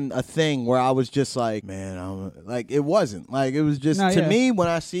wasn't even a thing where I was just like, man, like it wasn't. Like it was just No, to yeah. me when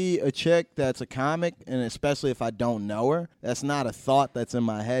I see a chick that's a comic, and especially if I don't know her, that's not a thought that's in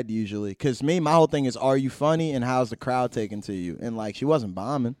my head usually. Because me, my whole thing is, are you funny, and how's the crowd taking to you? And like she wasn't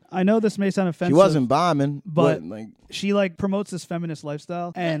bombing. I know this may sound offensive. She wasn't bombing, but like. she like promotes this feminist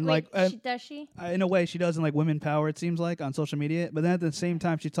lifestyle, and Wait, like does she? in a way she does in like women power. It seems like on social media, but then at the same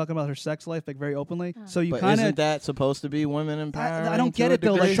time she's talking about her sex life like very openly. So you But kind isn't of. that supposed to be women empowering? I don't to get a it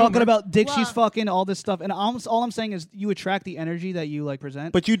though. Like degree? talking about dick, she's Well- fucking all this stuff, and all I'm saying is you attract the energy that you like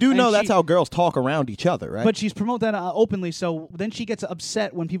present. But you do And know that's she- how girls talk around each other, right? But she's promoting that openly, so then she gets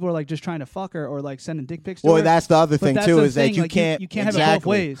upset when people are like just trying to fuck her or like sending dick pics to well, her. that's the other But thing that's too the is that thing, you like, can't you can't have exactly. it both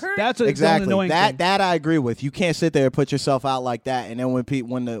ways. Her- That's what Exactly. the annoying thing. That I agree with. You can't sit there and put yourself out like that, and then when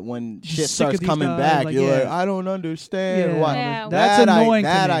shit sick starts of these coming guys, back, like, you're yeah. like, I don't understand Yeah. why. Yeah. That's annoying to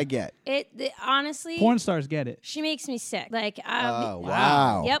That me. I get. Honestly, Porn stars get it. she makes me sick. Like, Oh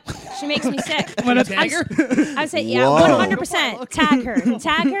wow. Yep, she makes me sick. When a I say, yeah, Whoa. 100%. Tag her. People are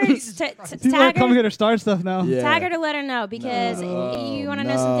Tag coming her. here to start stuff now. Yeah. Tag her to let her know because you want to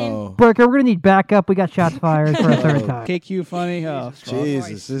know something. Breaker, we're gonna need backup. We got shots fired for a third time. KQ funny. Oh, fuck.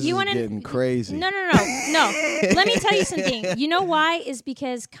 Jesus, this You is wanna- getting crazy. No. Let me tell you something. You know why? Is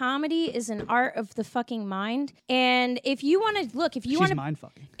because comedy is an art of the fucking mind. And if you want to look, if you She's want to, mind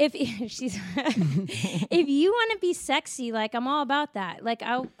fucking. if she's, if you want to be sexy, like I'm all about that. Like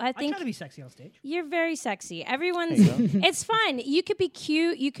I I think try to be sexy on stage. you're very sexy. Everyone's. It's fine. You could be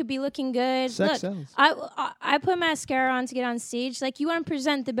cute. You could be looking good. Sex Look, sells. I put mascara on to get on stage. Like you want to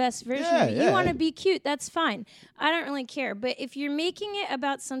present the best version Yeah, of you. yeah. You want to be cute. That's fine. I don't really care. But if you're making it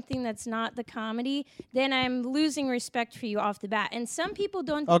about something that's not the comedy, then I'm losing respect for you off the bat. And some people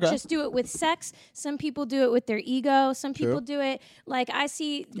don't Okay. just do it with sex. Some people do it with their ego. Some True. people do it like I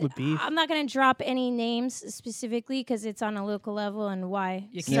see. With beef. I'm not going to drop any names specifically because it's on a local level and why.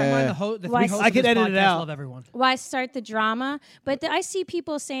 You keep Yeah. in mind the Why- three hosts I of could this edit it podcast out. love everyone. Why start the drama? But I see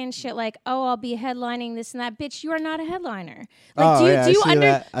people saying shit like, "Oh, I'll be headlining this and that." Bitch, you are not a headliner. Like, Oh, yeah, I see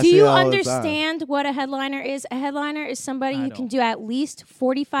that. I do see you that all the time. understand what a headliner is? A headliner is somebody who can do at least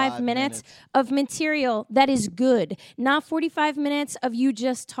 45 5 minutes of material that is good, not 45 minutes of you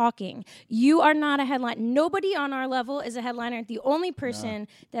just talking. You are not a headliner. Nobody on our level is a headliner. The only person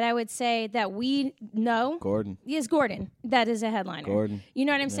that I would say that we know Gordon. is Gordon. That is a headliner. Gordon. You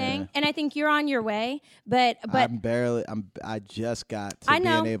know what I'm saying? And I think you're on your way, but I just got to I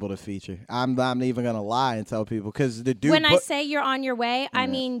know. being able to feature. I'm not even gonna lie and tell people because the dude. when I say you're on your way, I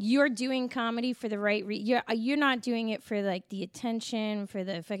mean you're doing comedy for the right you're not doing it for like the attention, for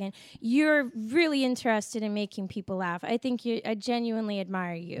the fucking. You're really interested in making people laugh. I think I genuinely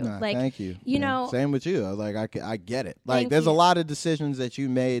admire you. Nah, like, thank you. You know, same with you. Like I get it. Like Thank there's a you. lot of decisions that you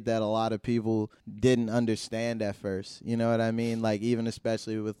made that a lot of people didn't understand at first. You know what I mean? Like even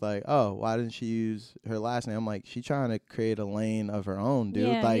especially with like, oh, why didn't she use her last name? I'm like, she trying to create a lane of her own, dude.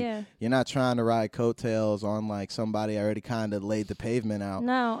 Yeah, like yeah. you're not trying to ride coattails on like somebody already kind of laid the pavement out.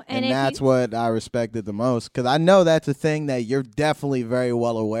 No, And if that's you, what I respected the most because I know that's a thing that you're definitely very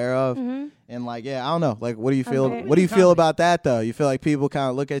well aware of. Mhm. And like, yeah, I don't know. Like, what do you feel? Okay. What do you feel about that though? You feel like people kind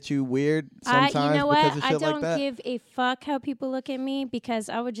of look at you weird sometimes you know because what? of I shit don't like that? give a fuck how people look at me because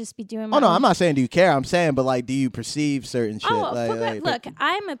I would just be doing my Oh no, own I'm not saying do you care. I'm saying, but like, do you perceive certain shit? Oh, like, look,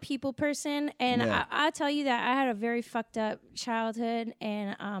 I'm a people person, and Yeah. I tell you that I had a very fucked up childhood,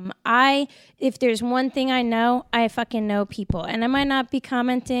 and if there's one thing I know, I fucking know people, and I might not be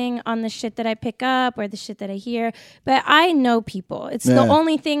commenting on the shit that I pick up or the shit that I hear, but I know people. It's the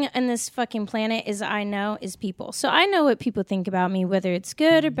only thing in this fucking planet I know is people. So I know what people think about me, whether it's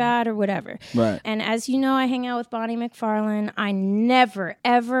good or bad or whatever. Right. And as you know, I hang out with Bonnie McFarlane. I never,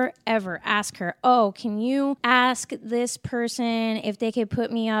 ever, ever ask her, oh, can you ask this person if they could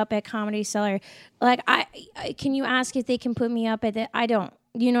put me up at Comedy Cellar? Like, can you ask if they can put me up at that? I don't.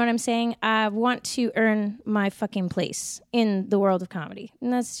 You know what I'm saying? I want to earn my fucking place in the world of comedy.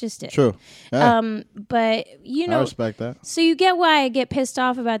 And that's just it. True. Yeah. But, you know. I respect that. So you get why I get pissed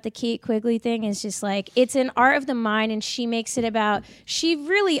off about the Kate Quigley thing. It's just like, it's an art of the mind, and she makes it about, she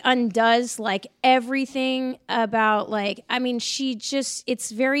really undoes like everything about like, I mean,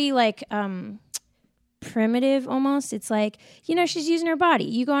 it's very like, primitive almost. It's like, you know, she's using her body.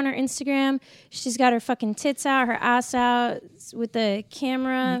 You go on her Instagram, she's got her fucking tits out, her ass out with the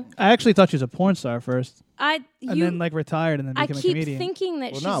camera. I actually thought she was a porn star first. And then like retired and then I became a keep comedian. thinking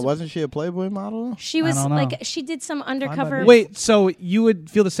that Well, she's no, wasn't she a Playboy model? she was I don't know. like, she did some undercover. Wait, so you would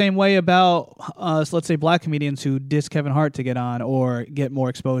feel the same way about let's say black comedians who diss Kevin Hart to get on or get more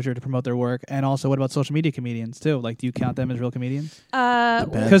exposure to promote their work, and also what about social media comedians too? Like, do you count them as real comedians?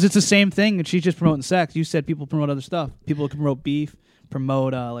 Because it's the same thing, and she's just promoting sex. You said people promote other stuff. People can promote beef,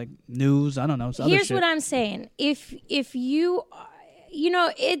 promote like news. I don't know. Here's what I'm saying: if you, you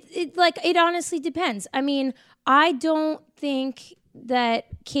know, it honestly depends. I mean, I don't think that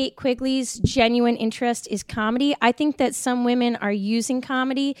Kate Quigley's genuine interest is comedy. I think that some women are using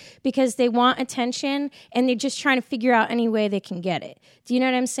comedy because they want attention and they're just trying to figure out any way they can get it. Do you know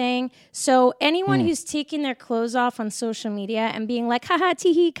what I'm saying? So anyone who's taking their clothes off on social media and being like, haha,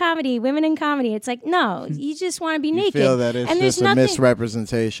 tee comedy, women in comedy. It's like, no, you just want to be You naked. feel that it's and just there's a nothing,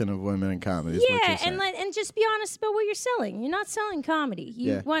 misrepresentation of women in comedy. is what yeah, you're saying. and just be honest about what you're selling. You're not selling comedy.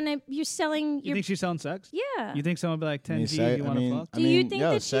 You're selling You think she's selling sex? Yeah. You think someone would be like 10 G? You want to fuck? Do you think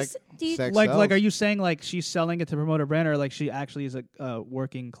that she's like? Are you saying like she's selling it to promote her brand, or like she actually is a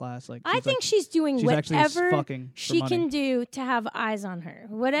working class? Like I think she's doing she's actually whatever fucking for she money. can do to have eyes on her.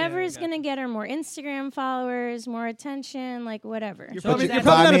 Whatever is going to get her more Instagram followers, more attention, like whatever. You're probably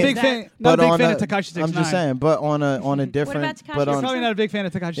not a big fan. Not a big fan of Tekashi 6ix9ine. I'm just saying, but on a different. What about but Tekashi? on, You're probably not a big fan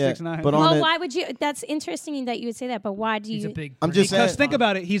of Tekashi 6ix9ine. But well, why would you? That's interesting that you would say that, but why do you? I'm just because saying. think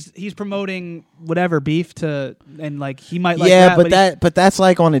about it. He's promoting whatever beef to, and like he might like yeah, that, but that's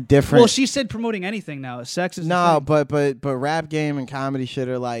like on a different. Well, she said promoting anything now. Sex is no, the thing. but rap game and comedy shit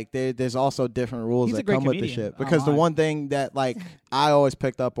are like there's also different rules He's a that great come with the comedian. shit. Because the Online. one thing that like I always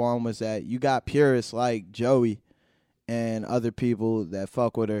picked up on was that you got purists like Joey and other people that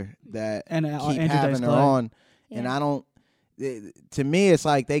fuck with her that And, keep Andrew having Dice her Clay. on, and I don't. To me, it's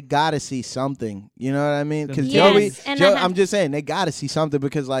like they gotta see something. You know what I mean? Because Yes, and I'm just saying they gotta see something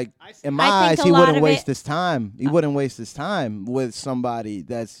because, like, in my I think eyes, a he lot wouldn't of waste it- his time. He wouldn't waste his time with somebody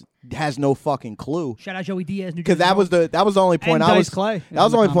that's has no fucking clue. Shout out Joey Diaz, New Because Jersey that was the only point And I Dice was Clay that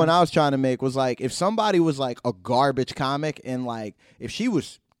was the in only the point I comments. was trying to make was like if somebody was like a garbage comic and like if she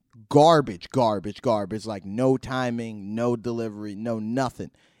was garbage, like no timing, no delivery, no nothing,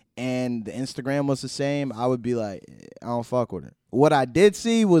 and the Instagram was the same, I would be like, I don't fuck with her. What I did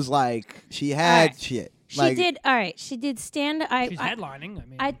see was like she had Alright. shit. She Like, did all right. She did stand. She's headlining. I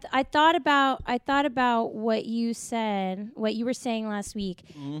mean, I thought about what you said, what you were saying last week,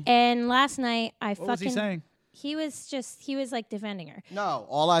 and last night I What fucking. was he saying? He was like defending her. No,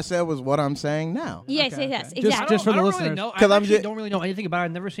 all I said was what I'm saying now. Yes, Okay, yes, okay. exactly. Just for I the don't listeners. really know. 'Cause I I'm actually ju- don't really know anything about her.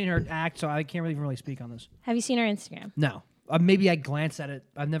 I've never seen her act, so I can't really speak on this. Have you seen her Instagram? No. Maybe I glanced at it.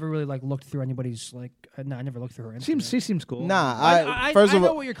 I've never really like looked through anybody's like. No, I never looked through her Instagram. She seems cool. Nah, I first of know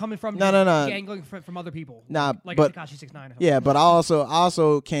all, where you're coming from. No, just no, no. Jangling from other people. Nah, like but Tekashi 6ix9ine. yeah, but I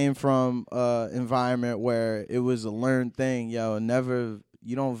also came from an environment where it was a learned thing. Yo,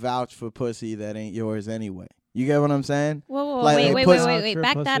 you don't vouch for pussy that ain't yours anyway. You get what I'm saying? Whoa, Like, wait, pussy- wait,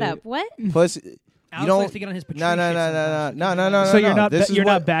 back that up. What? Pussy. Alex You don't. likes to get on his No, Patrice no, shit no, sometimes. no. So you're not This is you're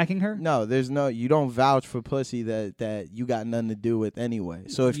what- not backing her? No, there's no. You don't vouch for pussy that you got nothing to do with anyway.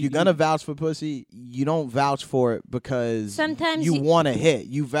 So if you're gonna vouch for pussy, you don't vouch for it because Sometimes you you- want to hit.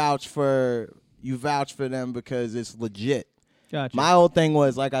 You vouch for them because it's legit. Gotcha. My whole thing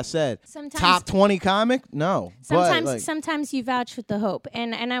was, like I said, Sometimes- top 20 comic? No. Sometimes, but, like, sometimes you vouch with the hope,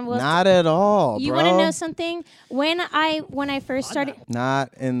 and I will. not at all, You bro. want to know something? When I first started,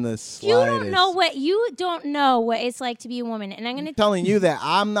 Not in the slightest. you don't know what it's like to be a woman, and I'm gonna telling you that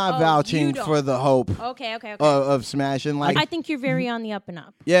I'm not Oh, vouching you don't. for the hope Okay. of smashing. Like, I think you're very on the up and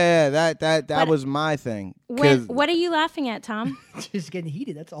up. yeah, that But was my thing. What are you laughing at, Tom? Just getting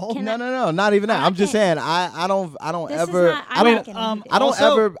heated. That's all. No, not even that. I'm just saying I don't This is ever not- I I'm don't not getting heated. I don't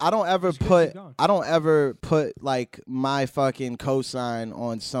Also- ever I don't ever put like my fucking cosign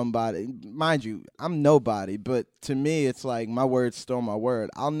on somebody. Mind you, I'm nobody, but to me it's like my word's still my word.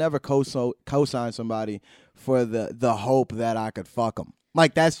 I'll never cosign somebody for the hope that I could fuck them.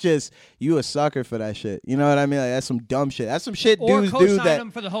 Like, that's just, you a sucker for that shit. You know what I mean? Like, that's some dumb shit. That's some shit Or dudes do co-sign that.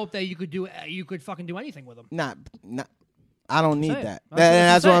 them for the hope that you could fucking do anything with them. Not. I don't need saying. that. That's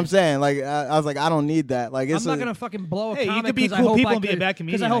That's what what I'm I'm saying. Like, I was like, I don't need that. Like, it's I'm not gonna fucking blow a Hey, you comic could be 'cause cool I hope people I and be a could- bad 'cause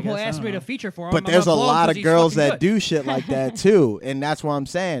comedian, I hope I he'll guess. I ask don't me know. to feature for him. But I'm there's a gonna blow him lot 'cause of he's girls fucking that good. do shit like that too, and that's what I'm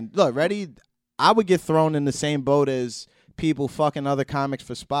saying. Look, ready? I would get thrown in the same boat as people fucking other comics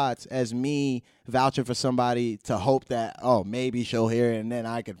for spots as me vouching for somebody to hope that, oh, maybe she'll hear it and then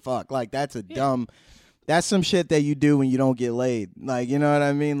I can fuck. Like, that's a dumb. That's some shit that you do when you don't get laid. Like, you know what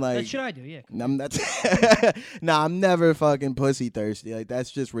I mean? Like, That shit I do, yeah. I'm not. Nah, I'm never fucking pussy thirsty. Like,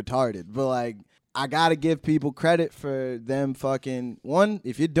 that's just retarded. But like, I gotta give people credit for them fucking. One,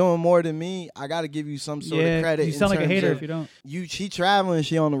 if you're doing more than me, I gotta give you some sort of credit. You in sound like a terms hater of if you don't. She traveling,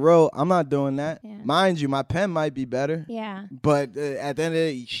 she on the road. I'm not doing that. Yeah. Mind you, my pen might be better. Yeah. But at the end of the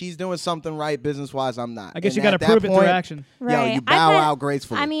day, she's doing something right business wise. I'm not. I guess And you got to at that prove it through point, action. Yo, Right. you bow I've had- out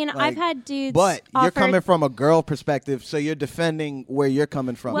gracefully. I mean, Like, I've had dudes. but you're offer- coming from a girl perspective, so you're defending where you're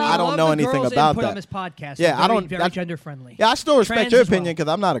coming from. Well, I don't know anything about input that. on this podcast. Yeah, Very, I don't. very that- gender friendly. Yeah, I still respect Trans your as well. opinion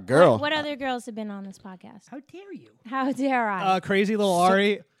because I'm not a girl. What other girls have been on this podcast? How dare you? How dare I? Crazy little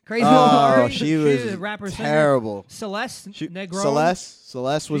Ari. Crazy little Ari. she was a rapper singer. terrible. Celeste Negron.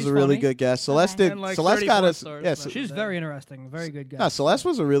 Celeste was She's a really funny. good guest. Celeste Okay. did. And like Celeste 30 got porn us. stars, Yes. but- She's very interesting. Very good guy. No, Celeste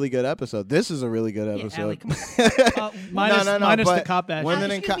was a really good episode. This is a really good Yeah, episode. Allie, come on. Minus, no, minus the but cop badge. women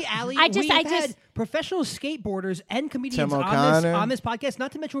in Excuse co- me, Allie. I just- we have I just- had professional skateboarders and comedians Tim O'Connor. on this podcast.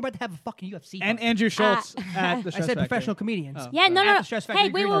 Not to mention we're about to have a fucking UFC. And fight. Andrew Schultz at the I Stress said Factory. professional comedians. Oh. yeah, no, At no. the Stress Factory Hey,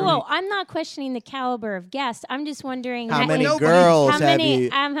 wait, Green whoa, Room. whoa! I'm not questioning the caliber of guest. I'm just wondering How many Nobody- girls how have many, you?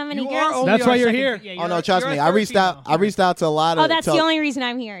 how many You are girls? only That's our why you're second- here. yeah, Oh you're- no, trust you're me. a I third reached out. female. I reached out to a lot of. Oh, that's the only reason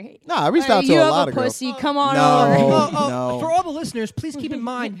I'm here. No, I reached out to you a have lot a of girls. pussy. Come on No. over. No. For all the listeners, please keep in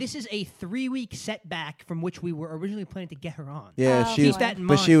mind this is a 3-week setback from which we were originally planning to get her on. Yeah, Oh, she boy. was. Keep that in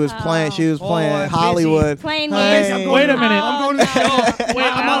But mind. she was playing. She was Oh, playing I'm busy. Hollywood. Playing Hey. games. I'm going Wait to a minute. I'm going to the show. Wait,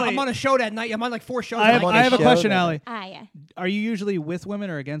 I'm on a show that night. I'm on like 4 shows. I have, that on night. I have a show question, that- Allie. Yeah. Are you usually with women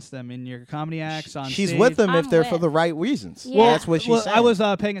or against them in your comedy acts on She's stage? with them if I'm they're for with. the right reasons. Yeah. That's what she well, said. I was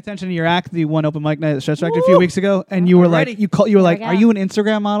paying attention to your act, the one open mic night at the Stress Factory a few weeks ago, and you were Already? like, you were like, There we "Are go. you an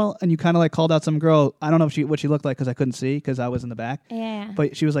Instagram model?" And you kind of like called out some girl. I don't know what she looked like because I couldn't see because I was in the back. Yeah.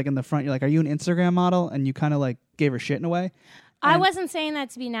 But she was like in the front. You're like, "Are you an Instagram model?" And you kind of like gave her shit in a way. I And- wasn't saying that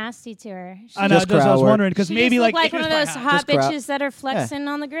to be nasty to her. She I know. Just that's what I crowd was work. wondering because she maybe just like looked like one of those hot Just crowd. bitches that are flexing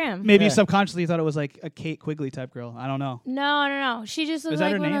on the gram. maybe Yeah. subconsciously you thought it was like a Kate Quigley type girl. I don't know. No. She just looked that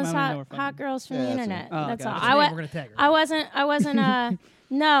like her one name? of those I don't even know her hot girls from Yeah, the that's internet. Oh, That's okay. all. What's her name? We're gonna tag her. I wasn't.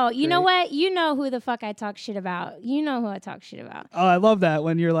 No, you know what? You know who the fuck I talk shit about. You know who I talk shit about. Oh, I love that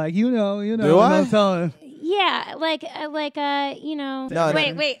when you're like, you know. Do and I? I'm telling. Yeah, No,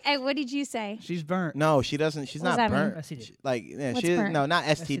 wait. What did you say? She's burnt. No, she doesn't. She's What does not that mean? burnt. STD. She- like, yeah, What's she burnt? no, not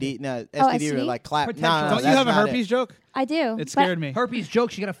STD. No, Oh, STD or STD? like clap. Potential. No, Don't you that's have a not herpes it. joke? I do. It scared me. Herpes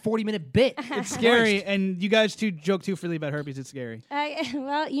joke. She got a 40-minute bit. It's scary, and you guys two joke too freely about herpes. It's scary.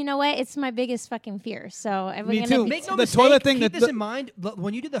 Well, you know what? It's my biggest fucking fear. So Me too. Make no The mistake, toilet thing, Keep the- this in mind.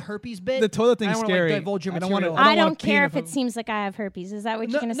 When you do the herpes bit, The toilet thing's I don't wanna, scary. Like, divulge your I don't wanna- material. I wanna don't pee care in if a- it seems like I have herpes. Is that what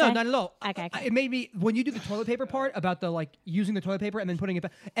No, you're gonna say? no, not at all. Okay. It made me when you do the toilet paper part about the like using the toilet paper and then putting it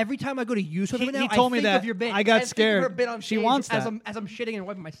back. Every time I go to use toilet paper now, he told I me think that. of your bit. I got think of her scared. bit on She stage wants as that. I'm shitting and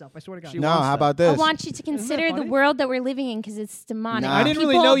wiping myself. I swear to God. No, wants how that. about I this? want you to consider the funny? world that we're living in because it's demonic. Nah. I didn't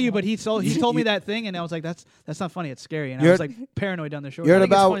really People- know you, but he told me that thing, and I was like, that's not funny. It's scary, and I You're- was like paranoid down the shore. You heard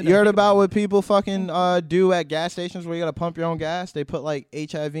think it's about funny that you I heard think about what people fucking do at gas stations where you gotta pump your own gas? They put like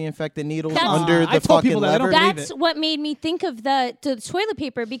HIV infected needles That's- under I the told fucking people that. I don't lever. believe That's it. what made me think of the toilet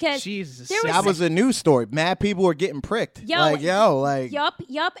paper because Jesus, there That was a news story. Mad people were getting pricked. Like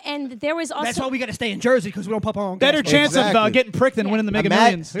yup, and there was also That's why we got to stay in Jersey because we don't pump our own. better gas. chance of Exactly. getting pricked than Yeah. winning the Mega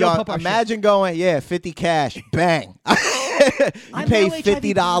Millions. We don't pump our shit. Imagine going, 50 cash, bang. I'm pay HIV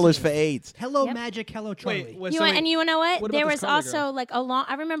 $50 positive. for AIDS. Hello, Yep. Magic. Hello, Charlie. Wait, You so want, and you know what? what about There this was Carly also girl? like a long.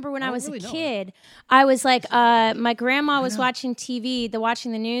 I remember when I don't was really a know her. kid, I was like, my grandma was watching TV,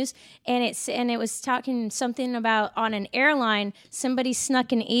 watching the news, and it was talking something about on an airline somebody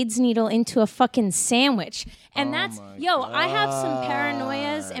snuck an AIDS needle into a fucking sandwich, and that's I have some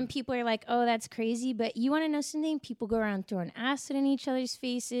paranoias, and people are like, oh, that's crazy, but you want to know something? People go around throwing acid in each other's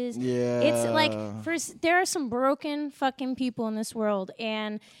faces. Yeah. It's like there are some broken fucking people in this world,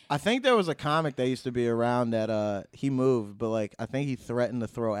 and I think there was a comic that used to be around that he moved, but like I think he threatened to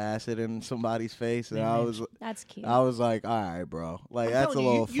throw acid in somebody's face, and that's cute. I was like, all right, bro, like I'm that's a telling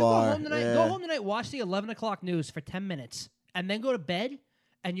you, little you far. go home tonight. Yeah. Go home tonight. Watch the 11 o'clock news for 10 minutes, and then go to bed,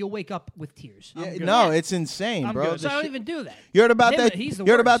 and you'll wake up with tears. Yeah, no, it's insane, I'm bro. good. So I don't even do that. You heard about Him, that? he's the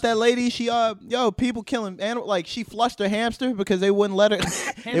You heard about worst. that lady? She people killing animal. Like she flushed her hamster because they wouldn't let her.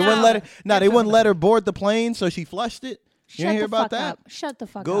 they No. wouldn't let her. No, they Hamster- wouldn't let her board the plane, so she flushed it. You Shut didn't the hear about fuck that? up. Shut the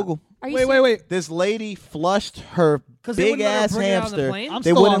fuck Google. up. Are you Wait, serious? wait. This lady flushed her 'Cause they big wouldn't let her ass bring it on the hamster. plane? I'm They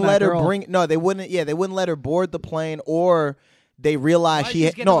still wouldn't on let that her girl. bring. No, they wouldn't. Yeah, they wouldn't let her board the plane, or they realized Why'd she she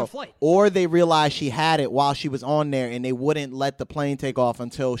had get another no, flight? or they realized she had it while she was on there, and they wouldn't let the plane take off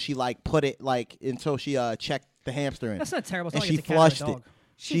until she put it until she checked the hamster in. That's not terrible. It's and not she like it's a cat or a flushed it. dog.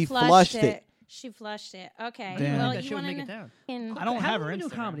 She flushed it. She flushed it. Okay. Damn. Well, that you shit would want make to it down. I don't How have long her you do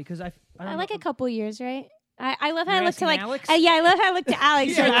Instagram. comedy because I I like a couple years, right? I love how You're I look to asking like Alex? yeah, I love how I look to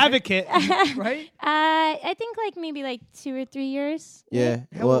Alex. You're an like, advocate. right. I think like maybe like 2 or 3 years. Yeah.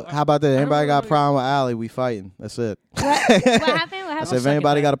 Well, how about that? Anybody got a problem with Allie? We fighting. That's it. What happened? What I happened? said, if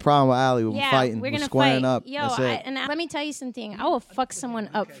anybody got a problem with Allie, we're Yeah, fighting. we're gonna squaring fight. up. Yo, That's it. let me tell you something. I will fuck someone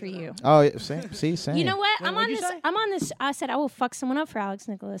up for you. Oh, yeah, same. Same. You know what? Wait, I'm on what'd you this. say? I'm on this. I said I will fuck someone up for Alex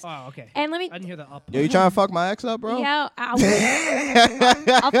Nicholas. Oh, okay. And let me. I didn't hear the up. Yo, you trying to fuck my ex up, bro? Yeah, I'll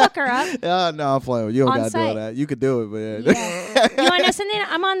fuck her up. No, I'm playing with you. You don't On gotta do all site. that. You could do it, but Yeah. You want to know something?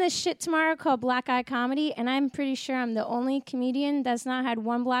 I'm on this shit tomorrow called Black Eye Comedy, and I'm pretty sure I'm the only comedian that's not had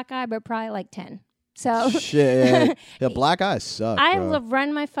one black eye, but probably like 10. So shit. Yeah. Yeah, black eyes suck. I bro.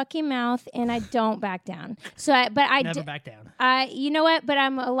 run my fucking mouth and I don't back down. So, I Never back down. you know what? But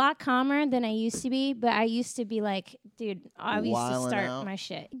I'm a lot calmer than I used to be. But I used to be like, dude, I used to Wildin' start out. my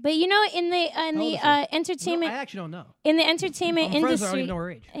shit. But you know, in the old is she? entertainment, No, I actually don't know. in the entertainment I'm friends, but I don't industry, even know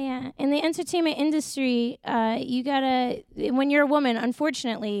her age. yeah, in the entertainment industry, you gotta when you're a woman,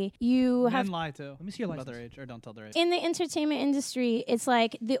 unfortunately, you have. Men lie too. Let me see your about license. their age, or don't tell their age. In the entertainment industry, it's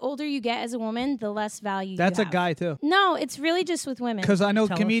like the older you get as a woman, the less value. That's you a have. guy too. No, it's really just with women. Because I know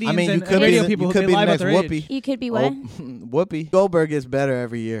Tell us. comedians I mean, you and could radio be people you who could be lie the about next their Whoopi. age. You could be what? Whoopi Goldberg gets better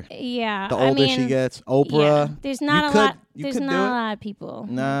every year. Yeah, The I older mean, she gets, Oprah. Yeah, there's not you a could- lot. you There's could do not it. a lot of people.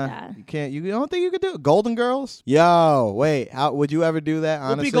 Nah, like that. you can't. You don't think you could do it? Golden Girls? Yo, wait. How would you ever do that?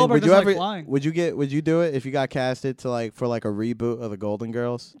 Honestly, Goldberg would you doesn't like ever? flying. Would you do it if you got casted to for a reboot of the Golden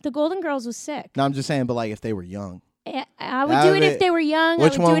Girls? The Golden Girls was sick. No, I'm just saying, but if they were young. I would Out do of it if it, they were young.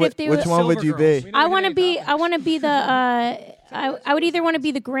 Which I would one? do it if they Which were. one would you Silver be? I want to be. I want to be the. I would either want to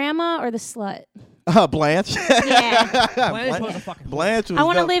be the grandma or the slut. Blanche. Yeah. Blanche was a fucking. Blanche was. I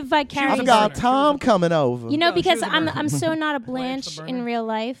want to dope. live I vicariously. forgot Tom coming over. You know, No, she because was a I'm burner. I'm so not a Blanche the Blanche in burner. real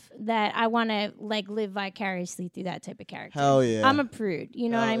life that I want to live vicariously through that type of character. Hell yeah. I'm a prude. You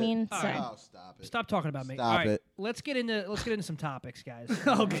know what I mean? All So. right. Oh, stop it. Stop talking about me. Stop All right, it. Let's get into some topics, guys.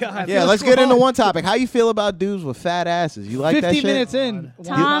 Oh God. Yeah, let's get into one topic. How you feel about dudes with fat asses? You like that 50 shit? minutes in.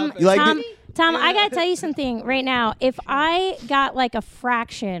 Tom, You like Tom, it? Tom, I gotta tell you something right now. If I got a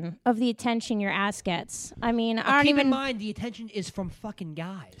fraction of the attention your ass gets, I mean, I don't Keep even. in mind, the attention is from fucking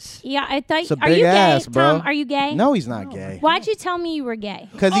guys. Yeah, I thought. It's a Are big you gay, ass, bro. Tom? Are you gay? No, he's not gay. Why'd you tell me you were gay?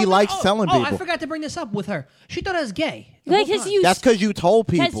 Because he likes telling Oh, I people. forgot to bring this up with her. She thought I was gay. the whole Because time. you. That's because you told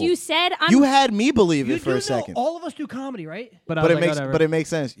people. Because you said I'm. You had me believe You it for do a know second. all of us do comedy, right? But I But was it like, makes whatever. it makes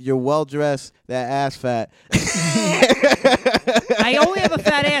sense. You're well dressed, that ass fat. I only have a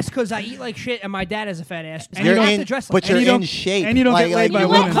fat ass because I eat like shit, and my dad has a fat ass. And You're you have in, to dress but like you're you don't- in shape. and you don't get laid by You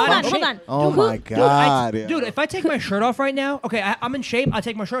know women. what? Hold on, I'm hold in on. Oh Who- my god. Dude, if I take my shirt off right now, okay, I'm in shape. I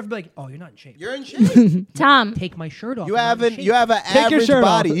take my shirt off and be like, oh, you're not in shape. You're in shape. Tom. Take my shirt off. You I'm not in haven't. shape. You have an your average shirt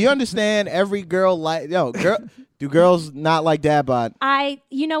off. body. You understand? Every girl girl. Do girls not like dad bod?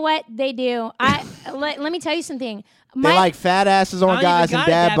 You know what? They do. Let me tell you something. They like fat asses I on don't guys even and got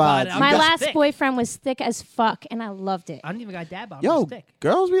a dad dad bod. bods. I'm my just last thick. boyfriend was thick as fuck, and I loved it. I don't even got dad bod. Yo, I'm thick.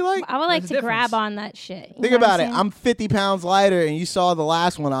 girls be like. I would like There's to a grab difference. on that shit. You Think know what about it. saying? I'm 50 pounds lighter, and you saw the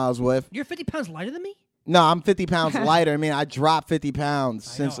last one I was with. You're 50 pounds lighter than me? No, I'm 50 pounds lighter. I mean, I dropped 50 pounds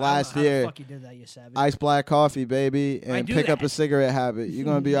since last How year. the fuck you did that, you savage. Ice black coffee, baby, and do pick up that. a cigarette habit. You're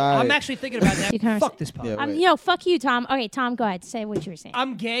gonna be all right. I'm actually thinking about that. You kinda Fuck this podcast. Yeah, wait. Yo, fuck you, Tom. Okay, Tom, go ahead. Say what you were saying.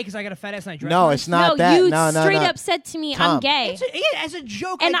 I'm gay because I got a fat ass and I dress No, nice. it's not no, that. you No, straight no. up said to me, Tom. I'm gay. As a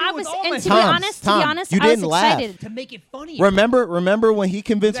joke, And I, do I it with was, all and my to be Tom, honest, Tom, you I was didn't laugh. excited. to make it funny. Remember when he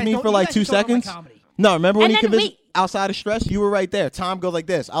convinced You guys me don't- for you like guys 2 don't know my seconds? comedy. No, remember when And he then convinced wait. outside of stress? You were right there. Tom go like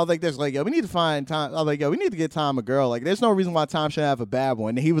this. I was like this, like, yo, we need to find Tom. I was like, yo, we need to get Tom a girl. Like, there's no reason why Tom should have a bad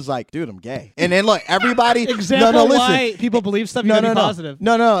one. And he was like, dude, I'm gay. And then look, everybody. Example no, listen. why people believe stuff. You gotta be positive.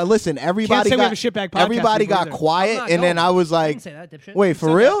 No, listen. Everybody say we got, have a shitbag podcast everybody before got either. quiet, I'm not and then going. I was I like, didn't say that, dipshit. wait, You for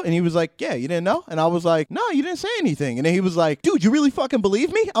said real? that. And he was like, yeah, you didn't know? And I was like, no, you didn't say anything. And then he was like, dude, you really fucking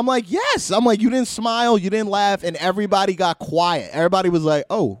believe me? I'm like, yes. I'm like, you didn't smile, you didn't laugh, and everybody got quiet. Everybody was like,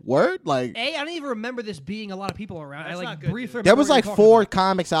 oh, word? Like, I don't even remember this being a lot of people around. I like briefly. there was remember like what you were 4 talking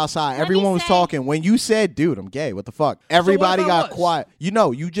comics outside. Let me Everyone was say- talking. When you said, dude, I'm gay, what the fuck? Everybody I got was? quiet. You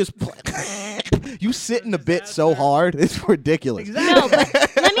know, you just you sit in the bit so hard. It's ridiculous. about. No, but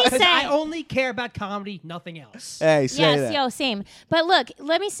let me 'Cause say. I only care about comedy, nothing else. Hey, say Yes, that. yo, same. But look,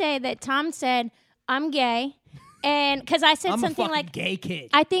 let me say that Tom said, I'm gay. And because I said I'm a something fucking like, gay kid.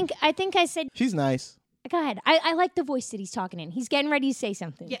 I think I said, She's nice. go ahead. I like the voice that he's talking in. He's getting ready to say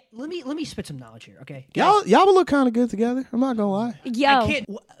something. Yeah, let me spit some knowledge here, okay? Y'all would look kind of good together. I'm not gonna lie. Yo. I can't.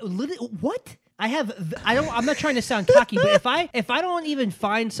 What? I'm not trying to sound cocky, but if I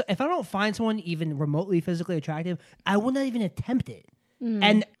don't find someone even remotely physically attractive, I will not even attempt it.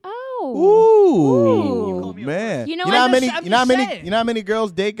 And Ooh, man. You know how what? many? I'm You know how just many? saying. You know how many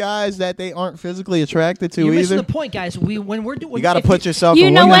girls date guys that they aren't physically attracted to you're either? missing the point, guys. When we're doing, You got to if put yourself. You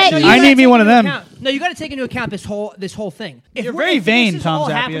in know women's what? shoes. You I gotta need me take one of into them. account- No, you got to take into account this whole thing. You're very vain, this is Tom all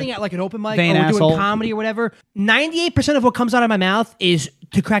Zappia. happening at like an open mic Vain or we're asshole. doing comedy or whatever. 98% of what comes out of my mouth is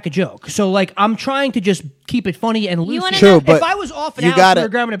to crack a joke. So like I'm trying to just keep it funny and loose. wanna True, know- but if I was off and you out, gotta- we were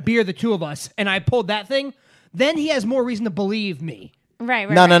grabbing a beer, the two of us, and I pulled that thing, then he has more reason to believe me. Right.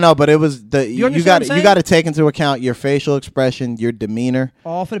 No. But it was the you understand what got I'm saying? you got to take into account your facial expression, your demeanor.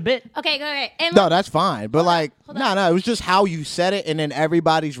 All for the bit. Okay, go ahead. And No, that's fine. But like, hold no, it was just how you said it, and then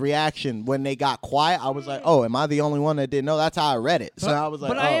everybody's reaction when they got quiet. I was like, oh, am I the only one that didn't know? That's how I read it. So I was like,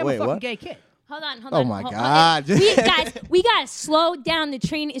 but I oh, am wait, a fucking what? gay kid. Hold on. Oh my hold God. Guys, we gotta slow down. The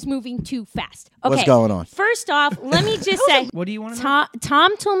train is moving too fast. Okay. What's going on? First off, let me just say. What do you want to know?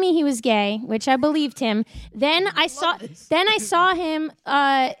 Tom told me he was gay, which I believed him. Then I saw him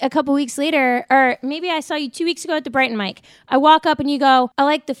a couple weeks later, or maybe I saw you 2 weeks ago at the Brighton mic. I walk up and you go, I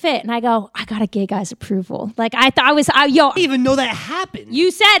like the fit, and I go, I got a gay guy's approval. Like I thought I was, I didn't even know that happened.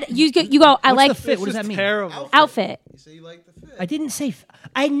 You said you go. I What's like the fit? What does that mean? Terrible. outfit. I didn't say.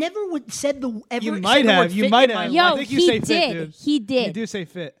 I never said the. Ever You said might the word have. You fit might in my have. Yo, I think you he say did. fit, dude. He did. You do say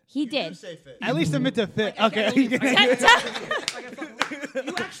fit. He did. At least admit to fit. Okay. You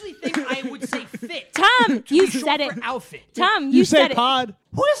actually think I would say fit? Tom, you Short said it. for outfit. Tom, You say said it. pod.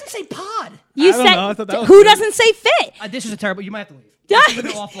 Who doesn't say pod? You I don't said know. I thought that was who good. doesn't say fit? This is a terrible. You might have to leave. Tom, This is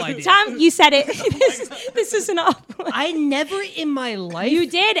an awful idea. Tom, you said it. this is an awful. I never in my life. You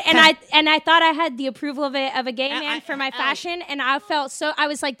did, and I thought I had the approval of a gay man for my Allie. fashion, and I felt so. I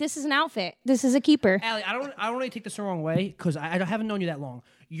was like, this is an outfit. This is a keeper. Allie, I don't really take this the wrong way because I haven't known you that long.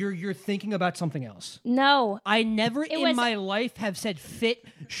 You're thinking about something else. No, I never in was- my life have said fit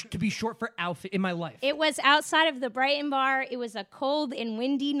to be short for outfit in my life. it was outside of the Brighton bar. It was a cold and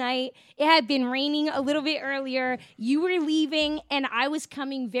windy night. It had been raining a little bit earlier. You were leaving, and I was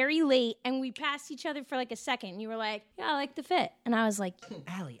coming very late, and we passed each other for like a second. You were like, yeah, I like the fit. And I was like,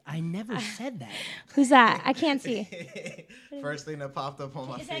 Allie, I never said that. who's that? I can't see. First thing that popped up on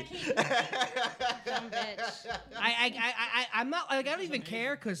my Is that feed. Kate? Dumb bitch. I'm not like I don't even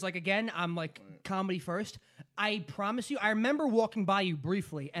care because like again I'm like comedy first. I promise you. I remember walking by you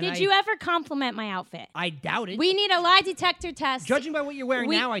briefly, and Did you ever compliment my outfit? I doubt it. We need a lie detector test. Judging by what you're wearing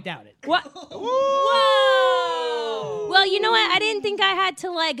We- now, I doubt it. What? Whoa! Well, you know what? I didn't think I had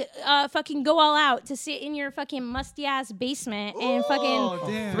to like fucking go all out to sit in your fucking musty ass basement and fucking. Oh,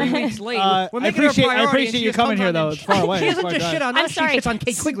 damn. 3 weeks late. I We're making it a appreciate priority, and she you just coming comes here on though. and It's far away. She It's doesn't far just drive. shit on I'm us. sorry. She shits on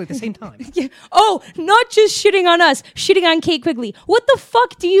Kate Quigley at the same time. Oh, not just shitting on us, shitting on Kate Quigley. What the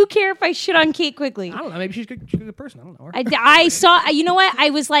fuck do you care if I shit on Kate Quigley? I don't know. Maybe she's a good person. I don't know her. I saw. You know what? I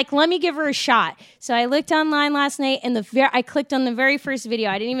was like, let me give her a shot. So I looked online last night, and I clicked on the very first video.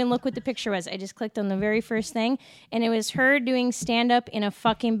 I didn't even look what the picture was. I just clicked on the very first thing, and it was her doing stand up in a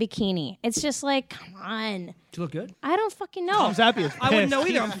fucking bikini. It's just like, come on. Do you look good? I don't fucking know. Tom Zappia is pissed. I wouldn't know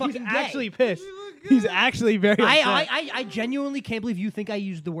either. I'm He's fucking gay. actually pissed. He's actually very upset. I genuinely can't believe you think I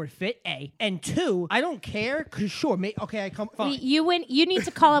used the word fit, A. And 2, I don't care, because sure, okay, I come, fine. You need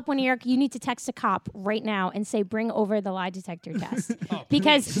to call up you need to text a cop right now and say, bring over the lie detector test.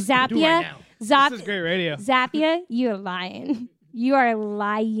 Because Do it right Zappia, now. This is great radio. Zappia, you're lying. You are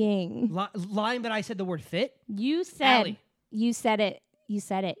lying. Lying that I said the word fit? You said Allie. You said it. You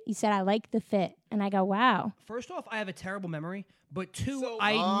said I like the fit. And I go, wow. First off, I have a terrible memory. But 2, you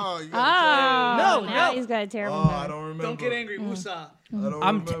now no. he's got a terrible memory. I don't remember. Don't get angry, Musa. I don't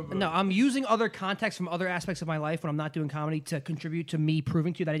remember. I'm using other context from other aspects of my life when I'm not doing comedy to contribute to me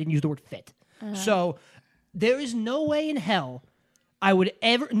proving to you that I didn't use the word fit. So there is no way in hell I would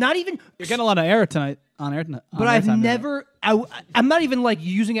ever, not even. You're getting a lot of air tonight. On air tonight. But I've never, I'm not even like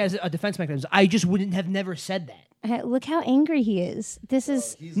using it as a defense mechanism. I just wouldn't have never said that. Look how angry he is. This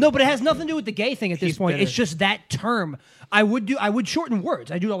is No, but it has nothing to do with the gay thing at this point. bitter. It's just that term. I would shorten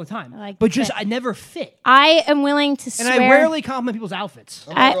words. I do it all the time. like but just fit. I never fit. I am willing to And swear. I rarely compliment people's outfits.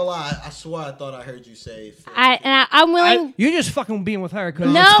 I'm not gonna lie. I swear I thought I heard you say fit. I'm willing. You're just fucking being with her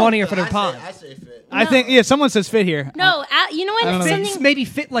because No. it's funnier for the pod. I say fit. I think, someone says fit here. No, you know what? don't know. Something. Maybe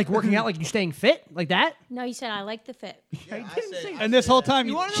fit like working out, like you staying fit, like that. No, you said I like the fit. Yeah, And this whole time,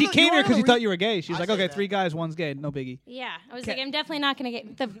 You wanna know she the- came you here wanna because she know thought you were gay. She was I like, say okay, that. 3 guys, one's gay. No biggie. Yeah, I was like, I'm definitely not gonna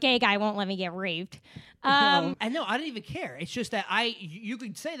get the gay guy won't let me get raped. And no, I didn't even care. It's just that you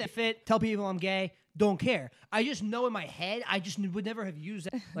could say that fit, tell people I'm gay, don't care. I just know in my head, I just would never have used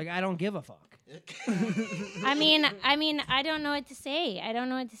it. Like I don't give a fuck. I mean, I don't know what to say. I don't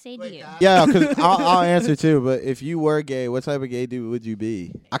know what to say to you. Yeah, because I'll answer too. But if you were gay, what type of gay dude would you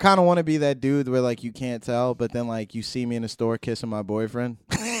be? I kind of want to be that dude where like you can't tell, but then like you see me in the store kissing my boyfriend,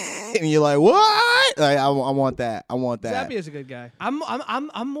 and you're like, what? Like I want that. I want that. Zappy is a good guy.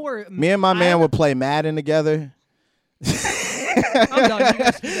 I'm more. Me and my man would play Madden together. I'm done. You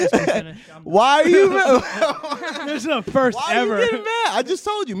guys can finish. Why are you? This is the first Why ever. are you getting mad? I just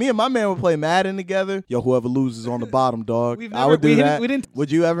told you. Me and my man would play Madden together. Yo, whoever loses on the bottom, dog. We've I never- would do we didn't- that. we didn't-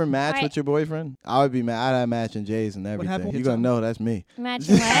 Would you ever match Right. with your boyfriend? I would be mad. I'd have matching J's and everything. happened? You're gonna know that's me.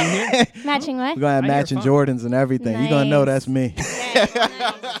 Matching what? Matching what? We're gonna have I hear matching fun. Jordans and everything. You're gonna know Nice. that's me.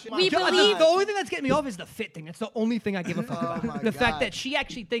 We The believe. only thing that's getting me off is the fit thing. That's the only thing I give a fuck about. my The fact God. that she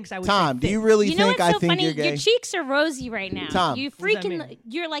actually thinks I would. Tom, say do fit. you really You know think what's I so think funny? you're gay? Your cheeks are rosy right now. Tom. You What does that freaking. mean?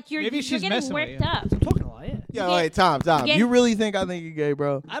 You're like you're Maybe you're she's getting messing with worked you. up. I'm talking a lot. Yeah. Yo, wait, Tom, get- you really think I think you're gay,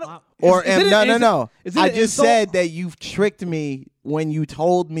 bro? I don't. Or is it no. is it I an just insult? said that you've tricked me when you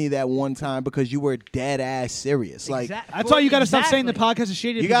told me that one time because you were dead ass serious. Like That's why you got to stop saying the Exactly. podcast is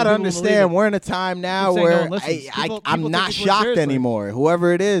shady. you got to understand, we're in a time now Keep saying no where one listens. People I'm take not this word shocked seriously. anymore.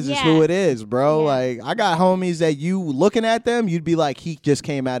 Whoever it is Yeah. who it is, bro. Yeah. Like I got homies that you looking at them, you'd be like, he just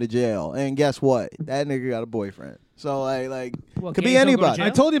came out of jail, and guess what? That nigga got a boyfriend. So like What, could be gays don't go to anybody. jail? I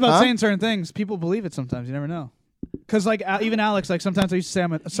told you about Huh? saying certain things. People believe it sometimes. You never know. Because like even Alex, like sometimes I used to say,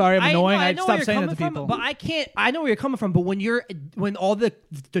 "I'm sorry, I'm annoying." I I'd know where stop you're saying it coming to from, people. but I can't. I know where you're coming from, but when all the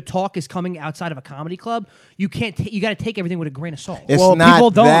talk is coming outside of a comedy club, you can't. You got to take everything with a grain of salt. It's Well, not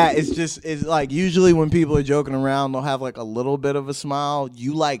people don't. that. It's like usually when people are joking around, they'll have like a little bit of a smile.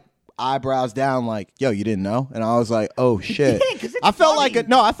 You like eyebrows down, like, yo, you didn't know? And I was like, oh shit. Yeah, 'cause it's I felt funny.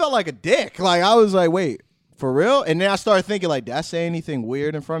 I felt like a dick. Like I was like, wait, for real? And then I started thinking, like, did I say anything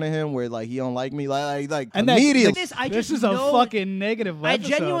weird in front of him where like he don't like me? Like And that- immediately. This is a fucking negative. I episode.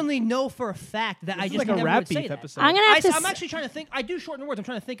 genuinely know for a fact that I This is just like a never rap would say beef that. episode. I'm gonna have to. I'm actually trying to think. I do shorten words. I'm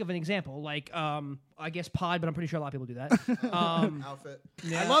trying to think of an example, like I guess pod, but I'm pretty sure a lot of people do that. Outfit.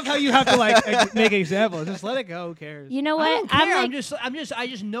 I love how you have to like make examples. Just let it go. Who cares? You know I what? don't care. I'm like, I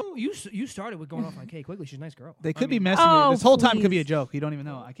just know you started with going off on Kay Quigley. She's a nice girl. They could I be mean, messing with Oh, you. This whole time could be please. a joke. You don't even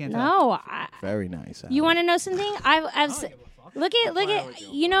know. I can't tell. no. Very nice. You want to know something? Look at.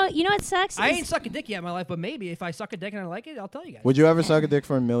 You know what sucks? I is- ain't sucked a dick yet in my life, but maybe if I suck a dick and I like it, I'll tell you guys. Would you ever suck a dick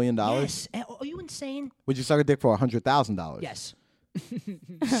for $1 million? Yes. Are you insane? Would you suck a dick for $100,000? Yes.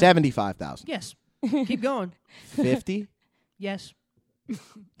 75,000. Yes. Keep going. 50? Yes.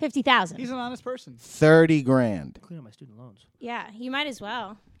 50,000. He's an honest person. 30 grand. Clean up my student loans. Yeah, you might as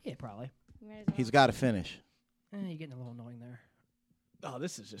well. Yeah, probably. You might as well. He's got to finish. You're getting a little annoying there. Oh,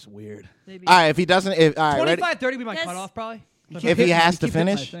 this is just weird. Maybe. All right, if he doesn't, all right, ready? 25, 30 would be my That's- cutoff, probably. If he has to keep hitting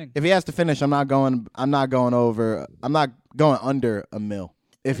my finish, thing. if he has to finish, I'm not going under $1 million.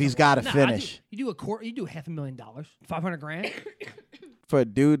 If he's got to Nah, finish. You do $500,000, $500,000. For a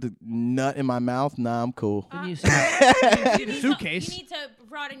dude to nut in my mouth, nah, I'm cool. You need You need suitcase. To, you need to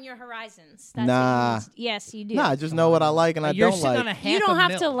broaden your horizons. That's Nah. what you need. Yes, you do. Nah, I just know what I like and I You're don't sitting like. on a half You don't a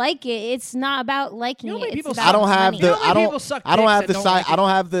have mil. to like it. It's not about liking You know how many it. It's people about I don't have money. the You know how I many don't people suck I don't dicks have the that don't side like I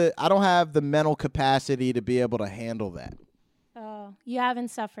it? don't have the mental capacity to be able to handle that. Oh, you haven't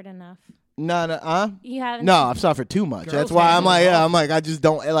suffered enough. No, You haven't? No, I've suffered too much. Girls That's why hate I'm it. like, I just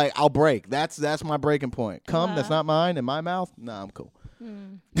don't like. I'll break. That's my breaking point. Cum that's not mine in my mouth. Nah, I'm cool.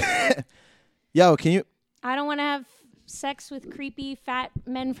 Yo, can you? I don't want to have sex with creepy fat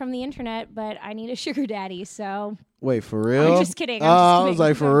men from the internet, but I need a sugar daddy. So Wait, for real? I'm just kidding. I was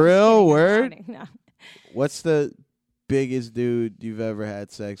like, for real? Word? No. What's the biggest dude you've ever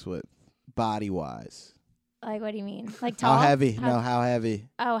had sex with, body wise? Like, what do you mean? Like tall? How heavy? No, how heavy?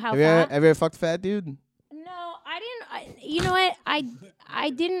 Oh, how Have you ever, fat? have you ever fucked a fat dude? No, I didn't. You know what? I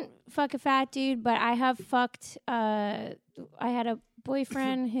didn't fuck a fat dude, but I have fucked. I had a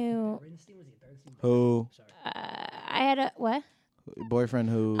boyfriend who. Who? I had a what? Boyfriend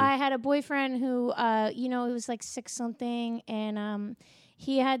who? I had a boyfriend who, he was like 6 something, and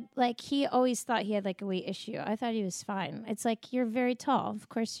he had he always thought he had like a weight issue. I thought he was fine. It's like, you're very tall. Of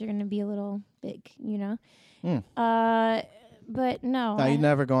course, you're gonna be a little big, you know. But no. No, you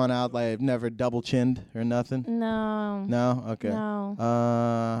never gone out like never double chinned or nothing. No. No. Okay.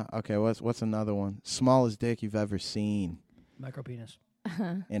 No. Okay. What's another one? Smallest dick you've ever seen. Micro penis.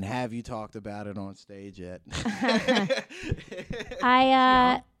 And have you talked about it on stage yet?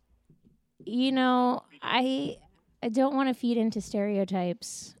 I don't want to feed into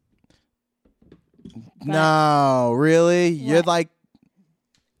stereotypes. No, really? You're What? like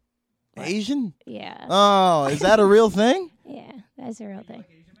Asian? Yeah. Oh, is that a real thing? Yeah, that's a real thing.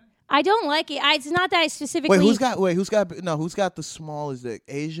 I don't like it. It's not that I specifically. Who's got the smallest dick?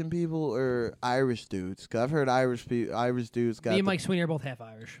 Asian people or Irish dudes? Because I've heard Irish dudes got. Me and the- Mike Sweeney are both half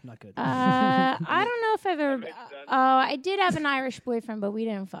Irish. Not good. I don't know if I've ever. I did have an Irish boyfriend, but we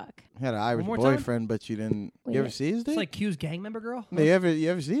didn't fuck. You had an Irish more time? boyfriend, but you didn't. We You ever did. see his dick? It's like Q's gang member girl. No, you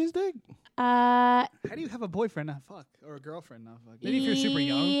ever see his dick? How do you have a boyfriend not fuck or a girlfriend not fuck? Maybe if you're super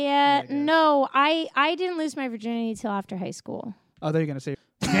young. Yeah, I guess. no, I didn't lose my virginity till after high school. Oh, they're gonna say.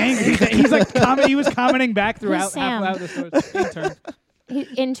 Dang, he's like he was commenting back throughout Sam? halfway out the story.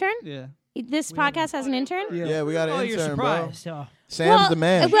 Intern. Intern? Yeah. This podcast has an intern? Yeah, we got an Oh, you're intern, bro. surprised. Oh. Sam's the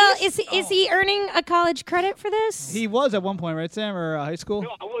man. Well, is he earning a college credit for this? He was at one point, right, Sam, or high school? No,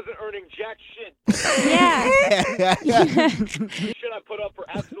 I wasn't earning jack shit. Yeah. Shit I put up for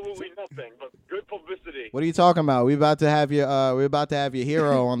absolutely nothing, but good publicity. What are you talking about? We're about to have your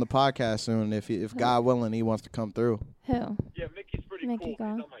hero on the podcast soon. If God willing, he wants to come through. Who? Yeah, Mickey's pretty Mickey cool.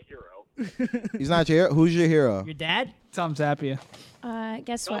 Gall. He's not my hero. He's not your hero. Who's your hero? Your dad? Tom Zappia.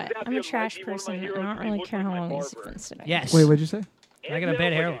 Guess Tom what? Zappia I'm a might trash be one of my person. heroes, I don't but he really looks care like how my long he's barber. been today. Yes. Wait, what'd you say? I got a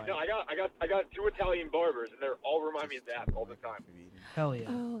bad hairline. No, I got 2 Italian barbers, and they're all remind me of that all the time. Hell yeah.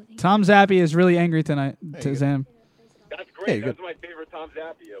 Oh, Tom Zappia is really angry tonight to Sam. That's Yeah, great. you're That's good. my favorite Tom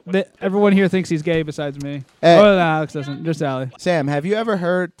Zappia. But Everyone here thinks he's gay besides me. Hey. Oh, no, Alex doesn't. Just Allie. Sam, have you ever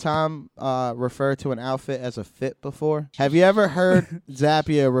heard Tom refer to an outfit as a fit before? Have you ever heard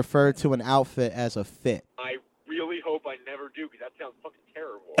Zappia refer to an outfit as a fit? I really hope I never do, because that sounds fucking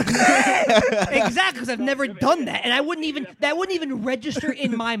terrible. Exactly, because I've never done that, and that wouldn't even register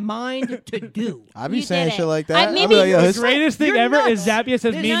in my mind to do. I be You saying did shit it. like that. I'll Maybe- be like, yo, The his- greatest thing You're ever is nuts. Zappia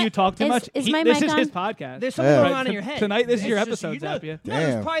says There's me and not- you talk too is- much. is my This mic is on? his podcast. There's something Yeah. going on in your head. Tonight, this is your It's just- episode, you know- Zappia. No, it's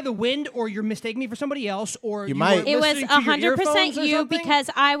Damn. probably the wind, or you're mistaking me for somebody else, or You you might. were It was listening to your 100% earphones or you, something. because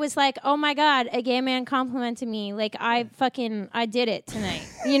I was like, oh my God, a gay man complimented me. Like, I did it tonight.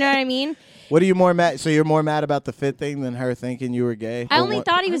 You know what I mean? What are you more mad? So you're more mad about the fit thing than her thinking you were gay? I For only what-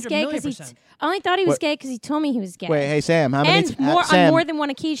 thought he was 100 gay million because percent. I only thought he was What- gay because he told me he was gay. Wait, hey Sam, how many? And on Sam, more than one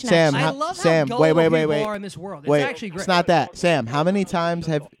occasion. Sam, actually. I how- love how Sam, gullible wait, people are in this world. It's Wait, actually great. it's not that. Sam, how many times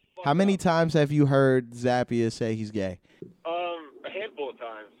have you heard Zappia say he's gay? A handful of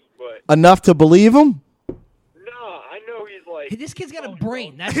times, but Enough to believe him? no, I know he's like. Hey, this kid's got a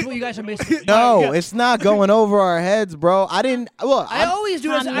brain. That's what you guys are missing. No, it's not going over our heads, bro. I didn't. Look, I always do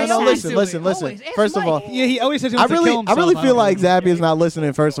this. No, I no, always listen. do it. Always. Ask First of all, Mike. Yeah, he always says he I wants to kill really himself. feel don't like know. Zappia's not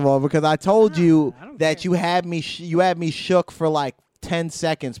listening. First of all, because I told you that you had me shook for like 10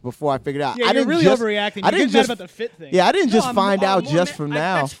 seconds before I figured out. Yeah, I you're didn't really just, overreacting. I You didn't get mad just about the fit thing. Yeah, I didn't No, just I'm find out more just mad- from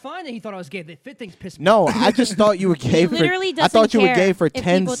now. That's fine that he thought I was gay. The fit thing's pissed me No, off. I just thought you were gay for. literally I doesn't thought you were care gay for if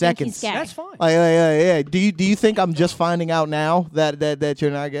 10 people think he's seconds. gay. That's fine. Yeah. Do you think I'm just finding out now that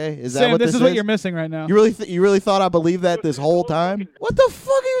you're not gay? Is that Sam, what this this is what you're missing right now. You really thought I believed that this whole time? What the fuck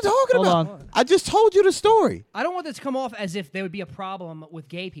are you talking Hold about? on. I just told you the story. I don't want this to come off as if there would be a problem with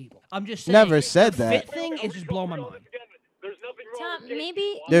gay people. I'm just saying. Never said the that. fit thing is just blowing my mind. There's nothing wrong Tom, with gay maybe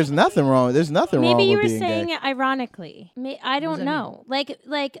people. There's nothing wrong. There's nothing wrong maybe you with were being saying gay. it ironically. I does don't that know. Like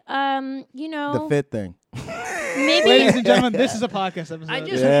you know. The fit thing. Maybe. Ladies and gentlemen, this is a podcast episode. I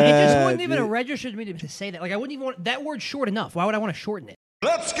just, it Yeah, just wouldn't even dude. register to me to say that. Like, I wouldn't even want that word short enough. Why would I want to shorten it?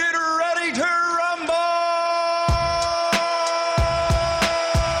 Let's get ready to rumble!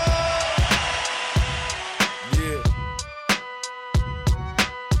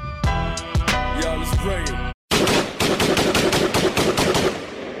 Demonstrate.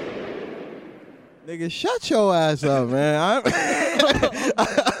 Nigga, shut your ass up, man.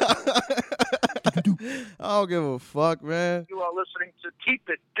 I don't give a fuck, man. You are listening to Keep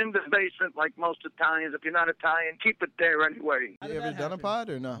It in the Basement like most Italians. If you're not Italian, keep it there anyway. You ever done a pod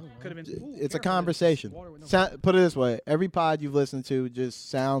or no? Could have been. It's a conversation. Put it this way. Every pod you've listened to just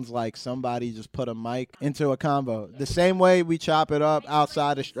sounds like somebody just put a mic into a convo. The same way we chop it up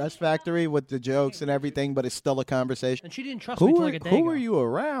outside the Stress Factory with the jokes and everything, but it's still a conversation. And she didn't trust me until like a day ago. Who are you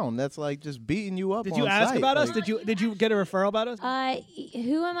around that's like just beating you up Did on you ask site? about us? Like, Did you get a referral about us?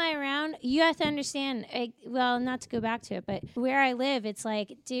 Who am I around? You have to understand. Well, not to go back to it, but where I live, it's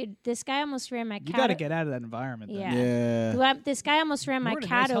like, dude, this guy almost ran my cat. You got to get out of that environment. Then. Yeah. Yeah. Well, this guy almost ran my We're in a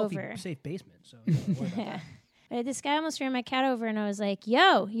cat nice, healthy, over. safe basement, so you don't worry about that. But this guy almost ran my cat over, and I was like,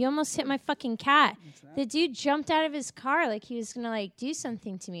 "Yo, you almost hit my fucking cat." The dude jumped out of his car like he was gonna like do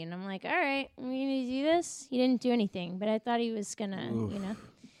something to me, and I'm like, "All right, we're gonna do this." He didn't do anything, but I thought he was gonna, you know.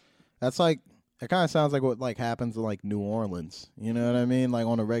 That's like, it kind of sounds like what like happens in like New Orleans. You know what I mean? Like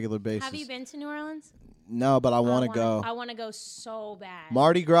on a regular basis. Have you been to New Orleans? No, but I want to go. I want to go so bad.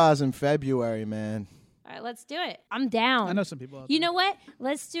 Mardi Gras in February, man. All right, let's do it. I'm down. I know some people. You know what?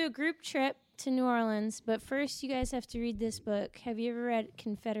 Let's do a group trip to New Orleans. But first, you guys have to read this book. Have you ever read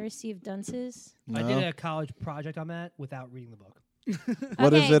Confederacy of Dunces? No. I did a college project on that without reading the book.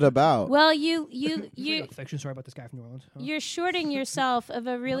 What is Okay. it about? Well, you A fiction story about this guy from New Orleans. Huh? you're shorting yourself of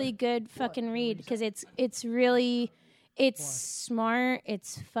a really good fucking read because it's really smart,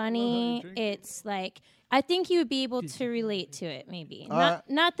 it's funny, it's like I think you would be able to relate to it maybe.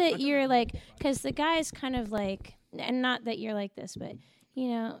 Not that you're like, because the guy is kind of like, and not that you're like this, but you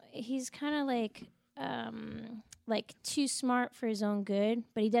know, he's kind of like too smart for his own good,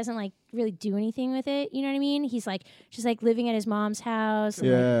 but he doesn't like really do anything with it. You know what I mean? He's like just like living at his mom's house. And,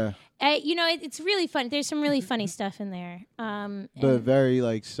 Yeah. like, you know, it's really fun. There's some really funny stuff in there. But very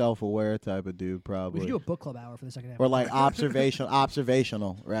like self-aware type of dude, We probably. should do a book club hour for the second half. Or like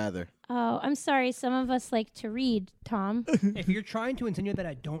observational rather. Oh, I'm sorry. Some of us like to read, Tom. If you're trying to insinuate that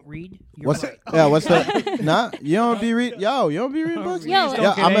I don't read, you're What's right. yeah? What's the? Nah, you don't be read. Yo, you don't be reading books. Yo,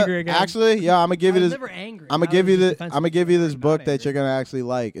 Don't get I'm angry again. actually. Yeah, I'm gonna give you I'm this. never angry. I'm I gonna give was you just the. defensive. I'm gonna give you this Not book that angry. you're gonna actually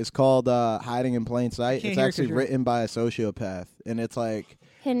like. It's called Hiding in Plain Sight. Can't It's hear 'cause actually you're- written by a sociopath, and it's like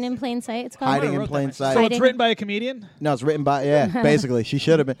Hidden in plain sight. It's called. hiding in wrote that plain myself. sight. So it's Hiding- written by a comedian. No, it's written by basically. She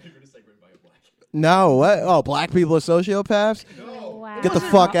should have been. No, what? Oh, black people are sociopaths? Wow. Get the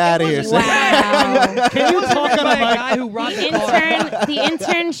fuck out of here. Wow. Can you talk on By a a mic? guy who robbed the a car.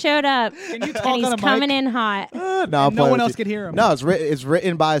 intern showed up. Can you talk And he's on a coming mic? in hot. No, I'm No playing one with else you. could hear him. No, it's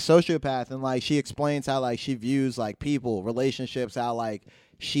written by a sociopath, and like she explains how like she views like people, relationships, how like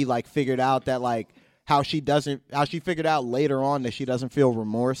she like figured out that like how she figured out later on that she doesn't feel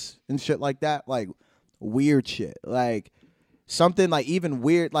remorse and shit like that, like weird shit, like something like even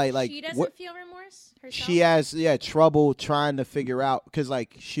weird, like She doesn't what feel remorse herself. she has trouble trying to figure out because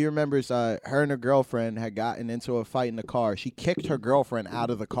like she remembers her and her girlfriend had gotten into a fight in the car. She kicked her girlfriend out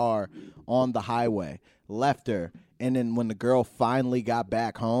of the car on the highway, left her, and then when the girl finally got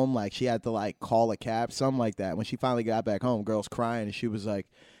back home, like she had to like call a cab, something like that. When she finally got back home, girl's crying and she was like,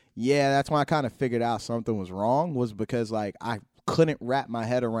 yeah, that's when I kind of figured out something was wrong, was because like I couldn't wrap my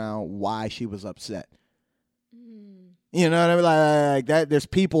head around why she was upset. You know what I mean? Like that. There's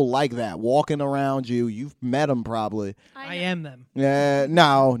people like that walking around you. You've met them probably. I am them. Yeah.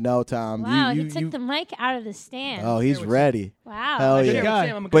 No, Tom. Wow, You, he took the mic out of the stand. Oh, he's ready. Wow. Hell I share yeah. with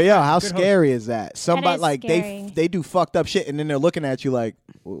Sam, I'm a But good yo, host, how good host. scary is that? Somebody is like scary. they do fucked up shit, and then they're looking at you like,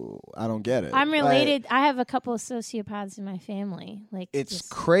 "Ooh, I don't get it. I'm Like, related. I have a couple of sociopaths in my family. Like it's just-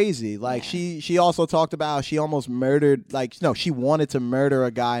 crazy. Like she also talked about how she almost murdered. Like no, she wanted to murder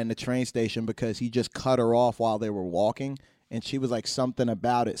a guy in the train station because he just cut her off while they were walking. And she was like, something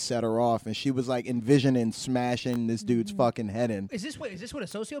about it set her off, and she was like envisioning smashing this dude's fucking head in. Is this what a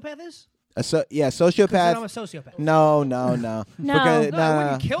sociopath is? Yeah, 'Cause then sociopath. I'm a sociopath. No. No. Because, No, I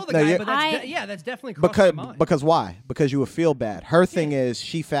wouldn't kill the guy, you're- but that's definitely crossed because my mind. because why? Because you would feel bad. Her thing is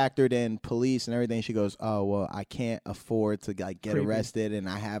she factored in police and everything. She goes, oh well, I can't afford to like get Creepy. arrested, and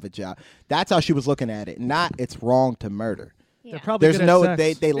I have a job. That's how she was looking at it. Not it's wrong to murder. Yeah. They're probably There's good no at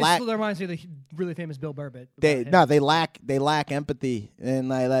sex. they This lack reminds me of the really famous Bill Burr bit. they about him. they lack empathy, and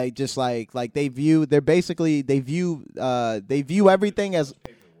like just like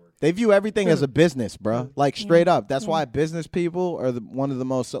they view everything as a business, bro. Like straight up. That's why business people are one of the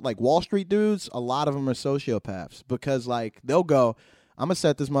most like Wall Street dudes. A lot of them are sociopaths because like they'll go, I'm gonna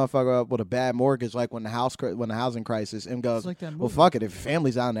set this motherfucker up with a bad mortgage, like when the housing crisis, and goes, It's like that well, movie. fuck it. If your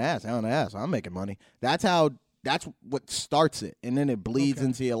family's on the ass, I'm making money. That's how that's what starts it, and then it bleeds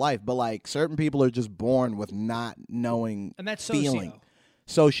into your life. But like certain people are just born with not knowing And that's feeling. socio.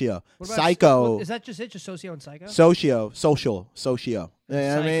 Socio, What about psycho. Is that just it? Just socio and psycho? Socio.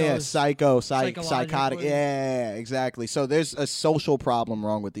 Yeah, I mean, yeah, psychotic. psychologically? Yeah, exactly. So there's a social problem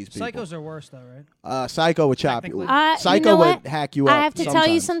wrong with these people. Psychos are worse though, right? Psycho would chop you. Technically. Psycho you know would what? hack you up. I have to tell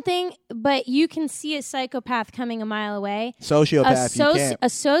you sometimes. something, but you can see a psychopath coming a mile away. Sociopath, you can't. A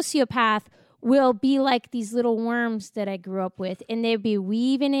sociopath will be like these little worms that I grew up with, and they'd be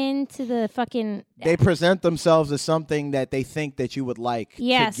weaving into the fucking. They present themselves as something that they think that you would like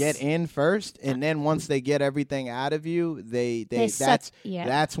Yes. to get in first, and then once they get everything out of you, they suck- yeah.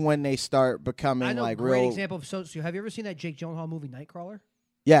 that's when they start becoming I know like a great real. example of socio. Have you ever seen that Jake Gyllenhaal movie Nightcrawler?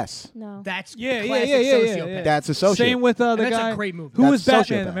 Yes, No. That's Yeah, classic yeah. sociopath. that's a social. Same with the And that's guy. a great movie. Who was That's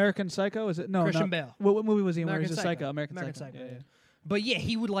Batman? sociopath. American Psycho? Is it no? Christian not- Bale. What movie was he in? Where American he's a Psycho. psycho? American Psycho. Psycho. Yeah, yeah. But yeah,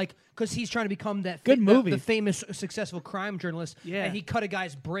 he would like because he's trying to become that Good movie. the famous successful crime journalist. Yeah. and he cut a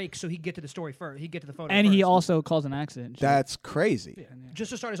guy's break so he'd get to the story first. He'd get to the photo, And he first. also caused an accident. and shit. That's crazy. just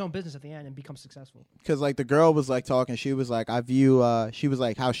to start his own business at the end and become successful. Because like the girl was like talking, she was like, I view. She was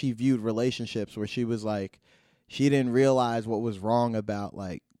like how she viewed relationships, where she was like, she didn't realize what was wrong about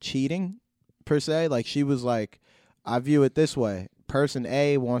like cheating, per se. Like she was like, I view it this way: person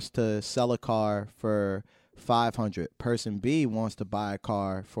A wants to sell a car for 500. Person B wants to buy a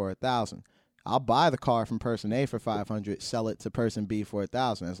car for 1,000. I'll buy the car from person A for 500, sell it to person B for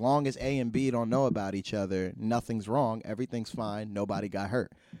 1,000. As long as A and B don't know about each other, nothing's wrong, everything's fine, nobody got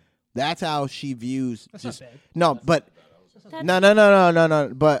hurt. That's how she views. That's just, not bad. No, but That's-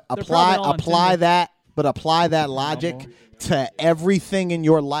 no. But They're probably all on apply Tinder. that. But apply that logic to everything in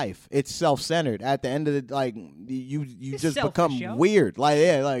your life. It's self-centered. At the end of the like, you He's just selfish, become yo. weird.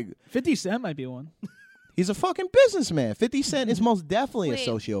 Like 50 Cent might be one. he's a fucking businessman. 50 Cent is most definitely Wait. a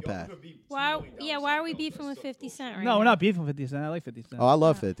sociopath. Why are we beefing with 50 Cent right No, now? we're not beefing 50 Cent. I like 50 Cent. Oh, I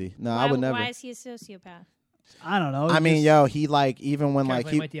love 50. No, I would never. Why is he a sociopath? I don't know. I mean, Just- yo, he like even when Kinda like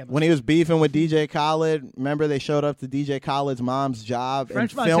like he Mike Diablo. when he was beefing with DJ Khaled. Remember they showed up to DJ Khaled's mom's job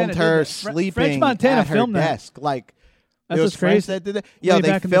French and Montana filmed did her that. sleeping French Montana at her filmed that. desk. Like That's it was what's French crazy. that did that. Yo, Way they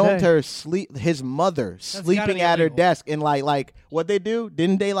back in the filmed day. her sleep. His mother gotta sleeping be at her illegal. desk, and like what they do?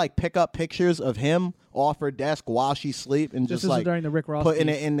 Didn't they like pick up pictures of him off her desk while she sleep and This just is like during the Rick Ross putting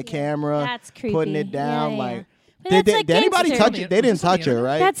beef. it in the camera, That's creepy. putting it down Yeah, like. yeah. But Did, that's like did anybody gangster. touch it? They didn't touch her,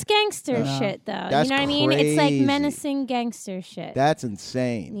 right? That's gangster No. shit, though. That's you know what I mean? It's like crazy. menacing gangster shit. That's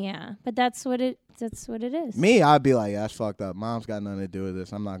insane. Yeah, but that's what it is. Me, I'd be like, yeah, that's fucked up. Mom's got nothing to do with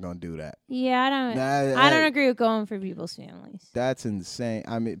this. I'm not gonna do that. Yeah, I That- don't agree with going for people's families. That's insane.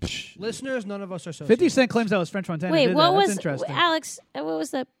 I mean, Listeners, none of us are sociopaths. 50 Cent claims that was French Montana. Wait, did what that. was That's interesting. Alex? What was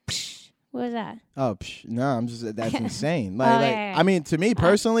the? What was that? no, I'm just that's insane. Like, Oh, like yeah. I mean, to me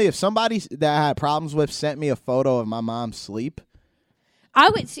personally, if somebody that I had problems with sent me a photo of my mom's sleep, I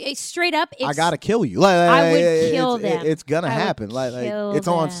would straight up. I gotta kill you. Like, I would it's- kill it's- them. It's gonna I would happen. Like kill it's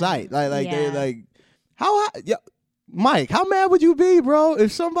on them. site. Like they Yeah. like how. Yeah, Mike, how mad would you be, bro,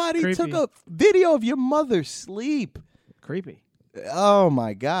 if somebody Creepy. took a video of your mother's sleep? Creepy. Oh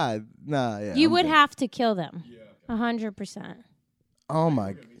my god, nah. Yeah, You I'm would good. have to kill them. 100%. Oh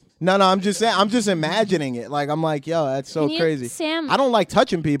my. No, I'm just saying. I'm just imagining it. Like I'm like, yo, that's so Can you- crazy. Sam- I don't like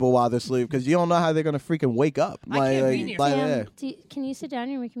touching people while they're asleep because you don't know how they're gonna freaking wake up. I can't be near like, Sam, yeah. can you sit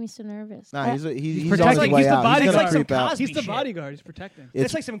down? You're making me so nervous. Nah, he's on his protecting- way he's the out. He's bodyguard. gonna It's like creep some out. Cosby He's the shit. bodyguard. He's protecting.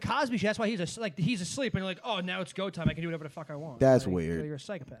 It's like some Cosby shit. That's why he's asleep and you're like, oh, now it's go time. I can do whatever the fuck I want. That's Like, weird. so you're a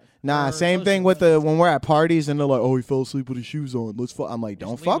psychopath. Nah, Or same thing sociopath. with when we're at parties and they're like, oh, he fell asleep with his shoes on. Let's fuck. I'm like,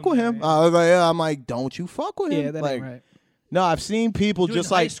 don't leave fuck him with there, him. yeah. I was like, yeah. I'm like, don't you fuck with him. Yeah, that like, ain't right. No, I've seen people Dude,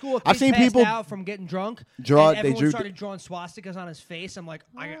 just in high like school, a I've kid seen passed people out from getting drunk. draw. And They everyone drew. started drawing swastikas on his face. I'm like,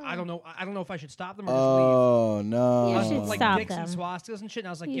 I don't know. I don't know if I should stop them or Oh no. You should just leave. stop Like dicks and them. swastikas and shit. And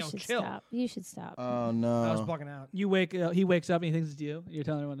I was like, You yo, should chill. stop. You should stop. Oh I was no. bugging out. He wakes up and he thinks it's you. You're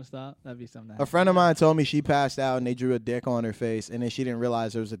telling everyone to stop. That'd be something. A friend of mine told me she passed out and they drew a dick on her face, and then she didn't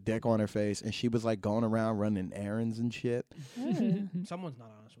realize there was a dick on her face, and she was like going around running errands and shit. Someone's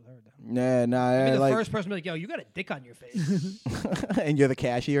not honest with her. Though. Nah, I'd be the like, first person to be like, yo, you got a dick on your face. and you're the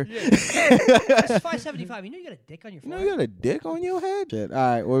cashier. That's $5.75. You know you got a dick on your You face. know you got a dick on your head. Shit. All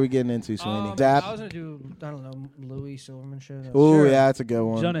right, what are we getting into, Sweeney? I Zap. was gonna do, I don't know, Louis Silverman shit. Ooh, yeah, that's a good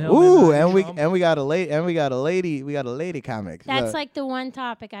one. Jonah Hill, Ooh, Midnight and we got a lady comic. That's like the one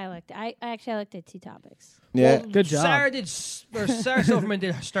topic I looked at. I looked at two topics. yeah. Good job. Sarah Silverman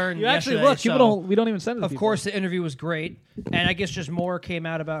did Stern. You actually yesterday, look. People so don't. We don't even send it. To Of people. course, the interview was great, and I guess just more came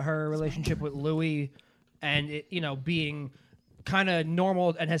out about her relationship with Louis, and it, being kind of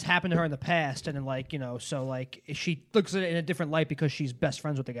normal and has happened to her in the past, and then so she looks at it in a different light because she's best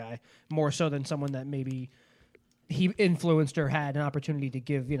friends with the guy more so than someone that maybe he influenced or had an opportunity to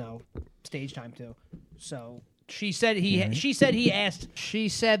give, stage time to. So she said she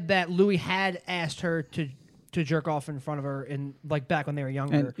said that Louis had asked her to jerk off in front of her in like back when they were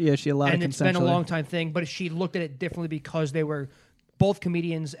younger. And, she allowed it and it's been a consensually. long time thing, but she looked at it differently because they were both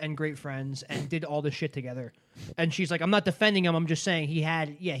comedians and great friends and did all this shit together. And she's like, I'm not defending him. I'm just saying he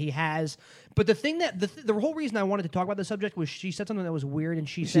has. But the thing that the whole reason I wanted to talk about the subject was she said something that was weird, and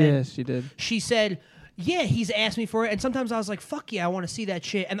she said, yes, she did. She said, yeah, he's asked me for it, and sometimes I was like, fuck yeah, I want to see that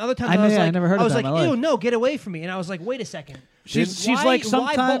shit. And other times I never heard I of was that like, in my ew, life. no, get away from me. And I was like, wait a second. She's Why- like why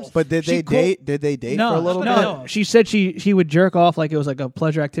sometimes. both? But did they date? Did they date for a little no. bit? She said she would jerk off like it was like a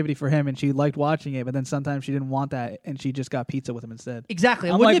pleasure activity for him, and she liked watching it. But then sometimes she didn't want that, and she just got pizza with him instead. Exactly.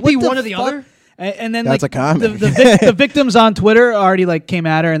 I'm Wouldn't like, it be what the one or the fuck? other? And then That's like a comic. the victims on Twitter already like came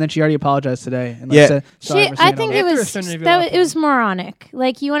at her, and then she already apologized today. And, like, Yeah. said, sorry for I saying think all it that. was it was moronic.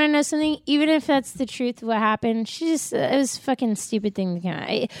 Like, you want to know something? Even if that's the truth of what happened, it was a fucking stupid thing to come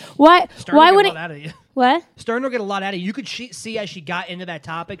out. Why Stern why will would get it? a lot out of you. What? Stern will get a lot out of you. You could see as she got into that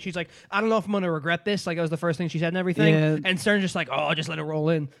topic, she's like, I don't know if I'm going to regret this. Like, it was the first thing she said and everything. Yeah. And Stern's just like, oh, I'll just let it roll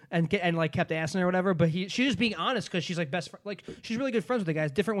in and like kept asking her or whatever. But she's just being honest because she's like like she's really good friends with the guy.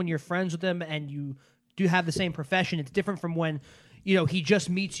 It's different when you're friends with them and you do have the same profession. It's different from when he just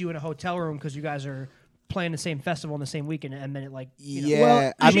meets you in a hotel room because you guys are playing the same festival in the same weekend, and then it like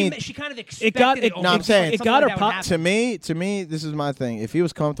Yeah, I mean, she kind of expected No, I'm saying it got her pop. To me, this is my thing. If he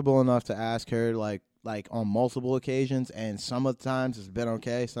was comfortable enough to ask her like on multiple occasions, and some of the times it's been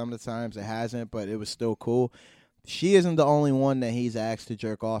okay, some of the times it hasn't, but it was still cool. She isn't the only one that he's asked to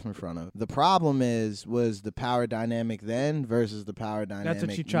jerk off in front of. The problem was the power dynamic then versus the power dynamic That's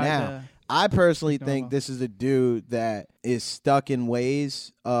what she tried now. to I personally think this is a dude that is stuck in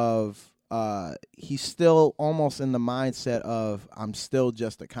ways of he's still almost in the mindset of I'm still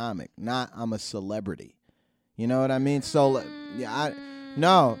just a comic, not I'm a celebrity. You know what I mean? So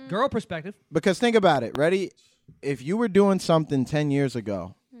no. Girl perspective. Because think about it. Ready? If you were doing something 10 years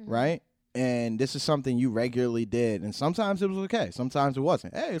ago, right? And this is something you regularly did, and sometimes it was okay, sometimes it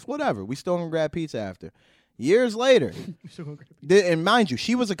wasn't. Hey, it's whatever. We still gonna grab pizza after. Years later, and mind you,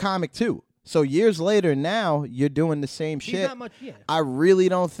 she was a comic too. So years later, now you're doing the same shit. Not much, yeah. I really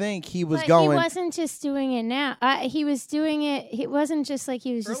don't think he was But going. he wasn't just doing it now. He was doing it. It wasn't just like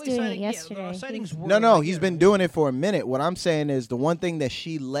he was just doing it yesterday. No, he's been doing it for a minute. What I'm saying is the one thing that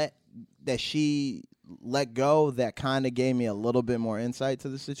she let go that kind of gave me a little bit more insight to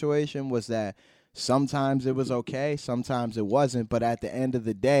the situation was that sometimes it was okay, sometimes it wasn't, but at the end of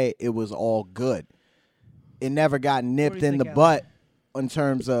the day, it was all good. It never got nipped in the butt in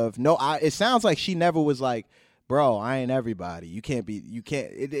terms of it sounds like she never was like, bro, I ain't everybody. You can't.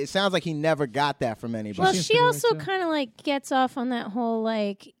 It sounds like he never got that from anybody. Well, she also kind of like gets off on that whole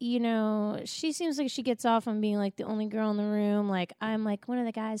like, she seems like she gets off on being like the only girl in the room. Like, I'm like one of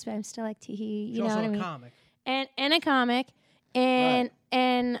the guys, but I'm still like teehee. You She's know also what I a mean? comic. And a comic, and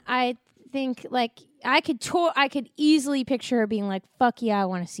I think like I could easily picture her being like, "Fuck yeah, I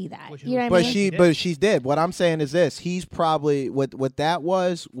want to see that." You know what I mean? But she did. What I'm saying is this: he's probably what that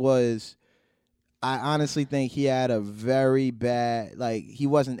was. I honestly think he had a very bad, like, he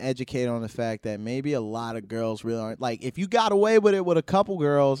wasn't educated on the fact that maybe a lot of girls really aren't. Like, if you got away with it with a couple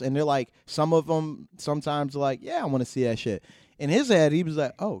girls, and they're like, some of them sometimes are like, yeah, I want to see that shit. In his head, he was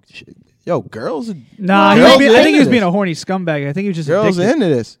like, oh, shit. Yo, girls. Nah, I think he was being a horny scumbag. I think he was just girls addicted.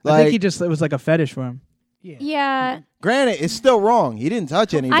 into this. I think Like, it was like a fetish for him. Yeah. Granted, it's still wrong. He didn't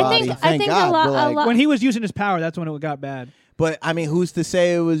touch anybody. Thank God. But like, when he was using his power, that's when it got bad. But I mean, who's to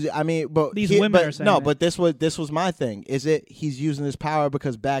say it was? I mean, but These women but, are saying no. that. But this was my thing. Is it he's using his power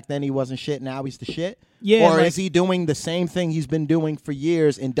because back then he wasn't shit, now he's the shit? Yeah, Or like- is he doing the same thing he's been doing for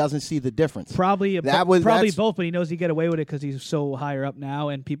years and doesn't see the difference? Probably that's- both, but he knows he get away with it because he's so higher up now,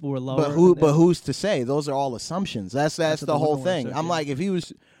 and people were lower. But who's to say? Those are all assumptions. That's what the the whole women thing. wanna I'm say, like, if he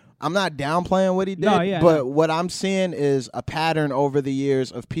was. I'm not downplaying what he did, No, yeah, but no. what I'm seeing is a pattern over the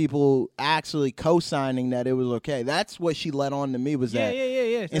years of people actually co-signing that it was okay. That's what she let on to me was that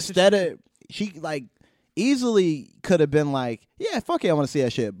yeah. That's instead of she like easily could have been like, yeah, fuck it, I want to see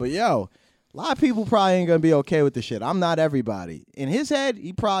that shit. But yo, a lot of people probably ain't gonna be okay with the shit. I'm not everybody. In his head,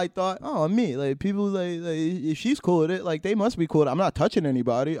 he probably thought, oh, me, like people like if she's cool with it, like they must be cool with it. I'm not touching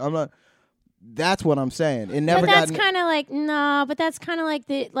anybody. I'm not. That's what I'm saying. It never But that's got. kind of like but that's kind of like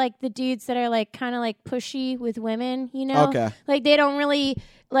the dudes that are like kind of like pushy with women, you know? Okay. Like they don't really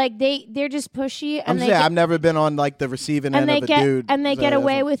Like they're just pushy, and I'm saying I've never been on like the receiving end of a dude. And they get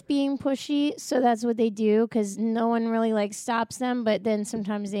away with being pushy, so that's what they do because no one really like stops them. But then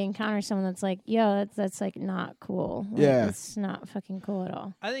sometimes they encounter someone that's like, "Yo, that's like not cool. Like, Yeah, it's not fucking cool at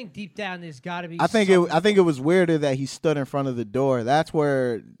all." I think deep down there's got to be. I think it was weirder that he stood in front of the door. That's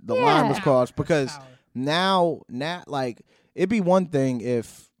where the line was crossed because now like it'd be one thing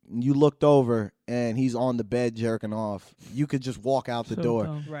if you looked over and he's on the bed jerking off. You could just walk out the door.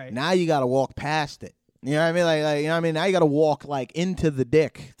 dumb. Right. Now you got to walk past it. You know what I mean? Like you know what I mean? Now you got to walk like into the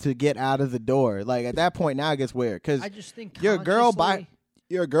dick to get out of the door. Like at that point, now it gets weird because I just think you're a girl by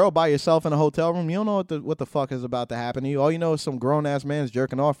yourself in a hotel room. You don't know what the fuck is about to happen to you. All you know is some grown ass man's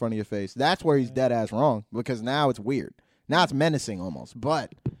jerking off in front of your face. That's where he's dead ass wrong because now it's weird. Now it's menacing almost.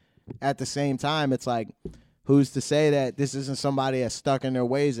 But at the same time, it's like, who's to say that this isn't somebody that's stuck in their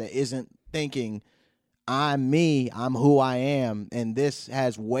ways that isn't thinking, I'm me, I'm who I am, and this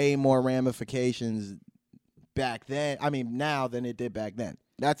has way more ramifications back then. I mean, now than it did back then.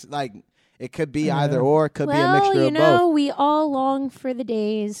 That's like, it could be either or, it could be a mixture of both. We all long for the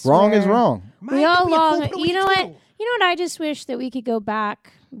days. Wrong is wrong. We all long. You know what? I just wish that we could go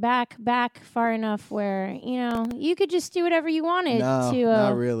back far enough where you could just do whatever you wanted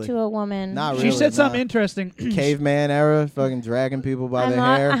to a woman. Not really. She said something interesting. Caveman era, fucking dragging people by their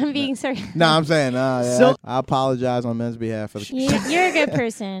hair. I'm being sorry. No, I'm saying I apologize on men's behalf. You're a good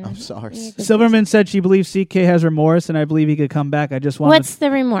person. I'm sorry. Silverman said she believes CK has remorse, and I believe he could come back. I just want. What's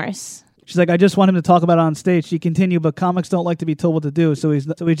the remorse? She's like, I just want him to talk about it on stage. She continued, but comics don't like to be told what to do, so he's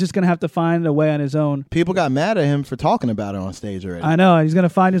just gonna have to find a way on his own. People got mad at him for talking about it on stage already. I know he's gonna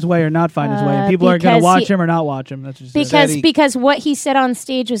find his way or not find his way, and people are gonna watch him or not watch him. That's just because what he said on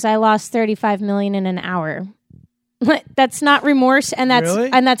stage was, "I lost $35 million in an hour." That's not remorse, and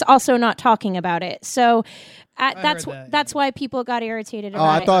that's also not talking about it. So. That's why people got irritated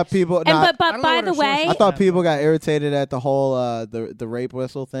about it. I thought people. But by the way, I thought people got irritated at the whole the rape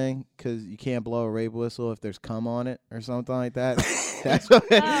whistle thing because you can't blow a rape whistle if there's cum on it or something like that. That's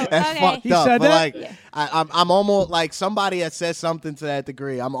fucked up. Said but that? like, I'm almost like somebody that says something to that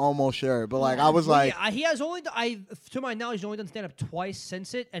degree. I'm almost sure, but like I was like, he has only to my knowledge, he's only done stand up twice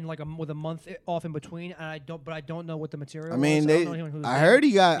since it, and like with a month off in between. And I don't know what the material. I mean, was. I heard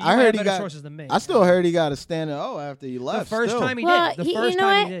he got. Sources than me. I still heard he got a stand. After you left, the first time he did. The first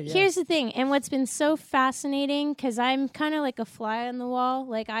time he did. Yeah. Here's the thing, and what's been so fascinating because I'm kind of like a fly on the wall.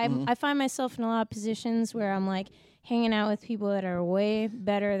 Like I find myself in a lot of positions where I'm like hanging out with people that are way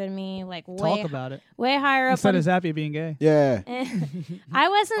better than me, like way higher up. Instead of Zappia being gay. Yeah. I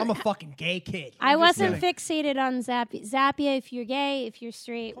wasn't. I'm a fucking gay kid. I wasn't fixated on Zappia. Zappia, if you're gay, if you're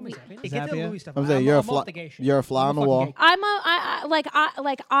straight. Get the Louis stuff. I'm saying you're a fly on the wall.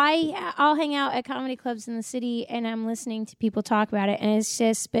 I'll hang out at comedy clubs in the city and I'm listening to people talk about it, and it's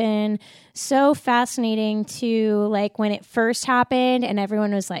just been so fascinating to like when it first happened and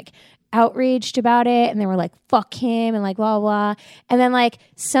everyone was like outraged about it and they were like fuck him and like blah blah, and then like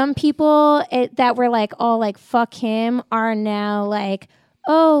some people that were like all like fuck him are now like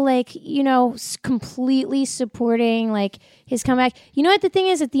completely supporting like his comeback. You know what the thing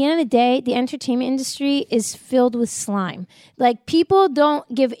is? At the end of the day, the entertainment industry is filled with slime. Like people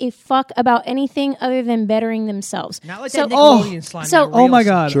don't give a fuck about anything other than bettering themselves. Not like that Nickelodeon slime. Oh my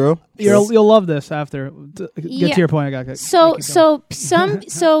god, true. You'll love this after. Get to your point. I got. So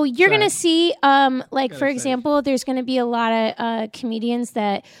you're gonna see for example, there's gonna be a lot of comedians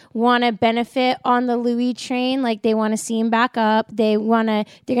that want to benefit on the Louis train. Like they want to see him back up. They're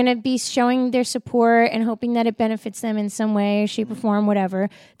gonna be showing their support and hoping that it benefits them in some way, shape, or form, whatever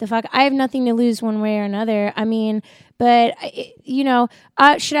the fuck. I have nothing to lose one way or another. I mean, but am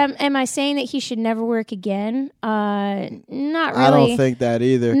I saying that he should never work again? Not really. I don't think that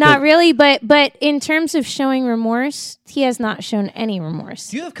either. Not really, but in terms of showing remorse, he has not shown any remorse.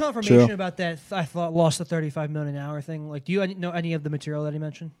 Do you have confirmation about that? I thought lost the $35 million an hour thing. Like, do you know any of the material that he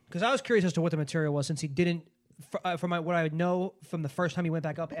mentioned? Because I was curious as to what the material was, since he didn't. From what I know from the first time he went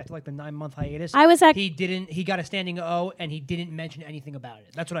back up after like the 9-month hiatus, he got a standing O and he didn't mention anything about it.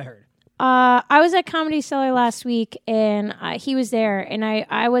 That's what I heard. I was at Comedy Cellar last week and he was there, and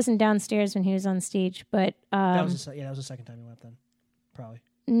I wasn't downstairs when he was on stage, but that was the second time he went then, probably.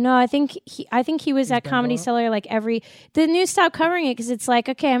 No, I think he was at Comedy Cellar like the news stopped covering it because it's like,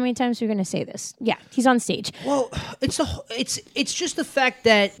 okay, how many times are we going to say this? Yeah, he's on stage. Well, it's just the fact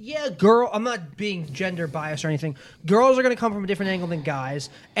that I'm not being gender biased or anything. Girls are going to come from a different angle than guys,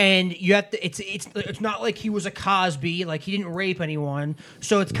 and you have to. It's not like he was a Cosby, like he didn't rape anyone.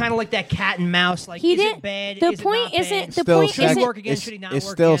 So it's kind of like that cat and mouse. Like, is it bad? The point isn't. It's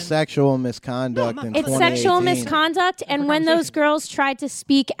still sexual misconduct. It's sexual misconduct, and when those girls tried to speak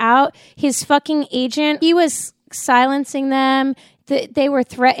speak out. His fucking agent, he was silencing them. They were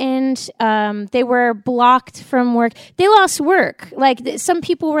threatened. They were blocked from work. They lost work. Like some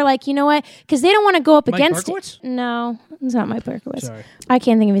people were like, you know what? Because they don't want to go up Mike against Berkowitz? it. No, it's not Mike Berkowitz. Sorry. I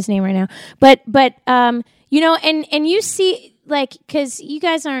can't think of his name right now. But you know, and you see, like, because you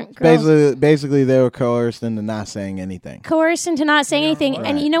guys aren't girls. Basically, they were coerced into not saying anything. Coerced into not saying anything. Right.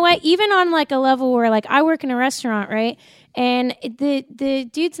 And you know what? Even on like a level where like I work in a restaurant, right? And the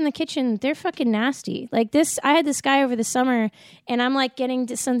dudes in the kitchen, they're fucking nasty. Like this, I had this guy over the summer, and I'm like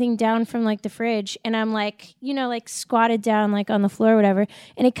getting something down from like the fridge, and I'm like, you know, like squatted down like on the floor or whatever.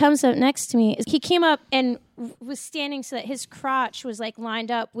 And he comes up next to me. He came up and was standing so that his crotch was like lined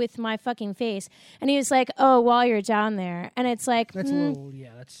up with my fucking face, and he was like, "Oh, while you're down there," and it's like That's a little,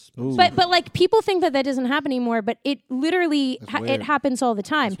 yeah, that's. But like people think that doesn't happen anymore, but it literally it happens all the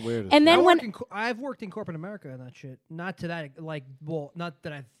time. And then I've worked in corporate America and that shit. Not to that, like, well, not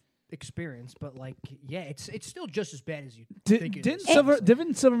that I've experienced, but like, yeah, it's still just as bad as you think it is.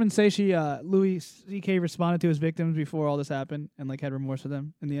 Didn't Silverman say Louis C.K. responded to his victims before all this happened and like had remorse for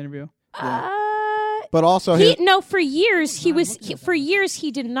them in the interview? But also, for years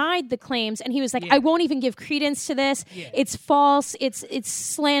he denied the claims, and he was like, I won't even give credence to this. Yeah. It's false. It's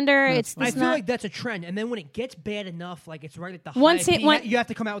slander. I feel like that's a trend, and then when it gets bad enough, like it's right at the Once height, you have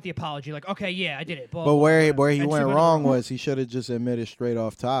to come out with the apology, like, okay, yeah, I did it. But where he went wrong was he should have just admitted straight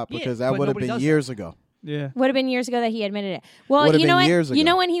off top, because that would have been years ago. Yeah, would have been years ago that he admitted it. Well, you know what? You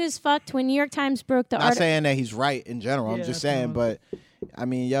know when he was fucked, when New York Times broke the article. Not saying that he's right in general. I'm just saying, but. I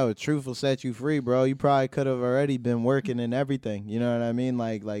mean, yo, truth will set you free, bro. You probably could have already been working and everything. You know what I mean?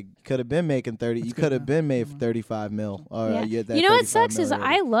 Like could have been making 30. You could have been made for 35 mil. Or you know what sucks is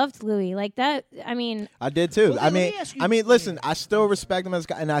I loved Louis like that. I mean, I did too. Well, I mean, listen, I still respect him as a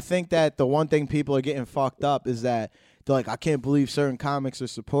guy, and I think that the one thing people are getting fucked up is that they're like, I can't believe certain comics are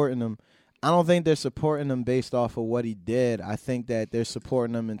supporting him. I don't think they're supporting him based off of what he did. I think that they're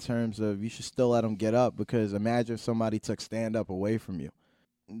supporting him in terms of you should still let him get up, because imagine if somebody took stand up away from you.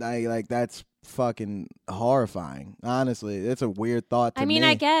 Like that's fucking horrifying. Honestly, it's a weird thought to me. I mean,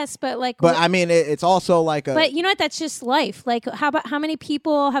 I guess, but like, but I mean, it's also like a. But you know what? That's just life. Like, how many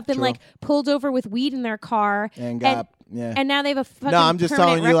people have been like pulled over with weed in their car and got. And now they have a fucking No, I'm just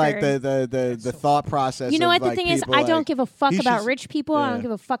telling you, like, record. the thought process. You know of, what? The like, thing is, I don't give a fuck about rich people. I don't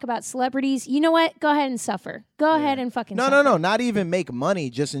give a fuck about celebrities. You know what? Go ahead and suffer. Go ahead and fucking suffer. No. Not even make money.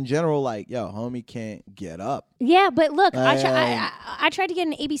 Just in general, like, yo, homie can't get up. Yeah, but look, I tried to get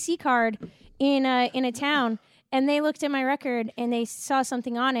an ABC card in a town. And they looked at my record and they saw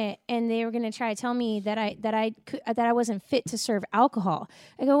something on it, and they were going to try to tell me that I wasn't fit to serve alcohol.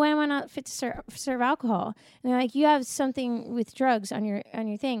 I go, why am I not fit to serve alcohol? And they're like, you have something with drugs on your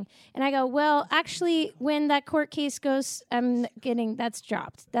thing. And I go, well, actually, when that court case goes, that's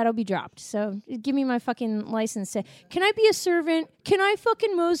dropped. That'll be dropped. So give me my fucking license. Can I be a servant? Can I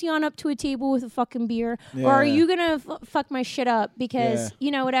fucking mosey on up to a table with a fucking beer? Yeah. Or are you going to fuck my shit up because,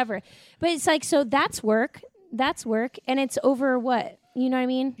 whatever. But it's like, so that's work. That's work, and it's over what? You know what I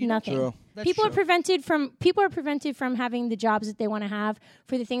mean? Nothing. True. People are prevented from having the jobs that they want to have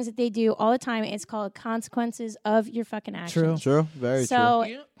for the things that they do all the time. It's called consequences of your fucking actions. True. Very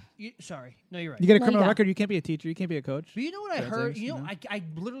true. Sorry. No, you're right. You get a criminal record, you can't be a teacher, you can't be a coach. But you know what I heard? I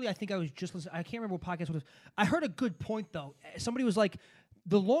literally, I think I was just listening. I can't remember what podcast it was. I heard a good point, though. Somebody was like,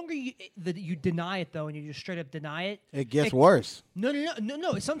 the longer you deny it, though, and you just straight up deny it, it gets worse. No.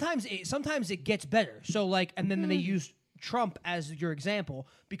 Sometimes it gets better. So like, and then they use Trump as your example,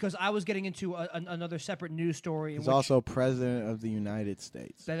 because I was getting into another separate news story. He's also president of the United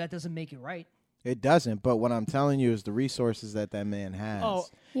States. That doesn't make it right. It doesn't. But what I'm telling you is the resources that man has. Oh,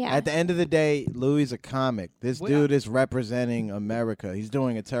 yeah. At the end of the day, Louis is a comic. This dude is representing America. He's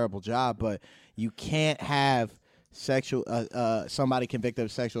doing a terrible job, but you can't have somebody convicted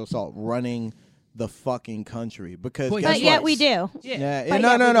of sexual assault running the fucking country, because but yet we do. Yeah.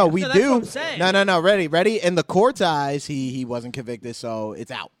 No, we do. No. Ready. In the court's eyes, he wasn't convicted, so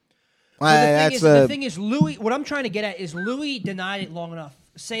it's out. The thing is, Louis. What I'm trying to get at is Louis denied it long enough.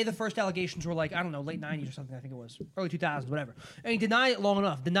 Say the first allegations were like, I don't know, late 90s or something. I think it was early 2000s, whatever. And he denied it long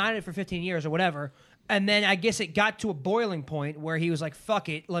enough. Denied it for 15 years or whatever. And then I guess it got to a boiling point where he was like, fuck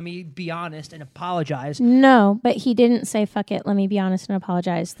it, let me be honest and apologize. No, but he didn't say, fuck it, let me be honest and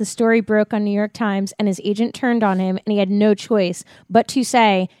apologize. The story broke on New York Times, and his agent turned on him, and he had no choice but to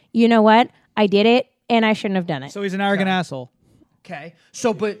say, you know what, I did it, and I shouldn't have done it. So he's an arrogant asshole. Okay.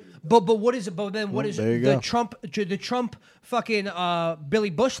 So, but what is it? But then what is the Trump fucking Billy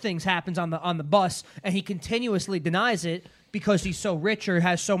Bush things happens on the bus, and he continuously denies it. because he's so rich or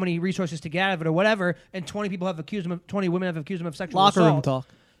has so many resources to get out of it or whatever, and 20 people have accused him of 20 women have accused him of sexual Locker assault. room talk.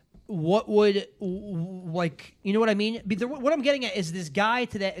 What would like you know what I mean? What I'm getting at is this guy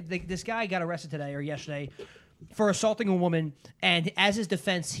today. This guy got arrested today or yesterday for assaulting a woman, and as his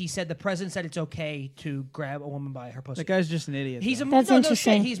defense, he said the president said it's okay to grab a woman by her pussy. That guy's just an idiot. He's though. a That's no,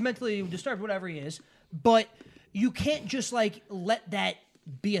 interesting. No shit. He's mentally disturbed, whatever he is. But you can't just like let that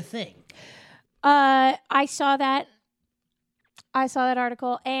be a thing. I saw that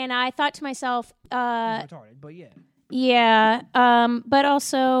article, and I thought to myself, He's retarded, but yeah. yeah. But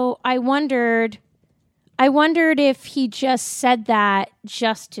also, I wondered if he just said that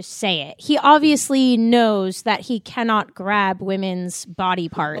just to say it. He obviously knows that he cannot grab women's body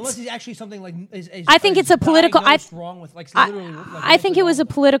parts. Unless he's actually something like. I think it's a political. Wrong with, like, literally, I think it was a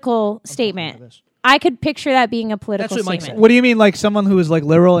political statement. I could picture that being a political That's what Mike statement. said. What do you mean, like someone who is like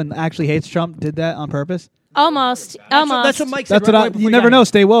liberal and actually hates Trump did that on purpose? Almost. That's what Mike said. That's what right before you he never got know. here.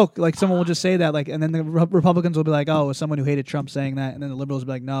 Stay woke. Like someone will just say that, like, and then the Republicans will be like, "Oh, it was someone who hated Trump saying that," and then the liberals will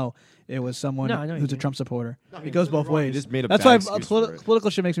be like, "No, it was someone No, I know what who's you a mean. Trump supporter." No, It goes both ways. Just made a That's bad why excuse for it.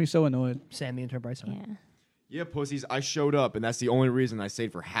 political shit makes me so annoyed. Sam, the intern, Bryce. Yeah. Yeah, pussies. I showed up, and that's the only reason I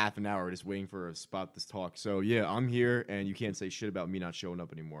stayed for half an hour just waiting for a spot to talk. So yeah, I'm here, and you can't say shit about me not showing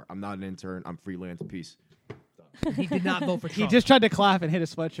up anymore. I'm not an intern. I'm freelance. Peace. He did not vote for He Trump. just tried to clap and hit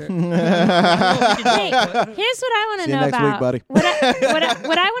his sweatshirt. Hey, here's what I want to See you know next about. week, buddy. What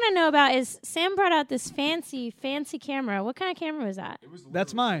I want to know about is Sam brought out this fancy camera. What kind of camera was that?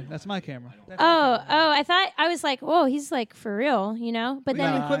 That's mine. That's my camera. I was like, whoa, he's like for real, you know. But We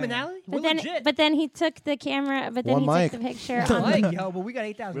got then, equipment alley? We're legit. but then he took the camera. But then One he mic. took the picture. Like, yo, but we got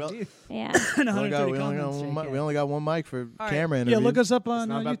 8,000 views. Yeah. We only got one mic for camera Yeah, interviews. look us up It's on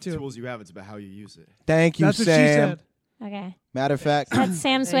not about the YouTube. tools you have. It's about how you use it. Thank you, That's what she Sam. said. Okay. Matter of fact, That's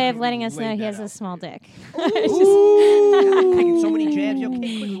Sam's way of letting us know he has a small dick. Taking so many jabs. Yo, Kate,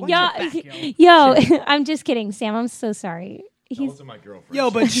 quickly, watch your back, yo, I'm just kidding, Sam. I'm so sorry. He's Those are my girlfriends. Yo,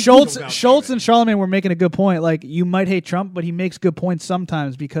 but Schultz Schultz and Charlemagne were making a good point. Like, you might hate Trump, but he makes good points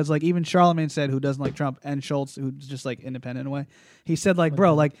sometimes because, like, even Charlemagne said who doesn't like Trump, and Schultz, who's just like independent in a way, he said, like,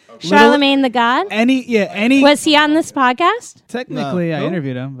 bro, like Charlemagne the God. Any Was he on this podcast? technically, I No.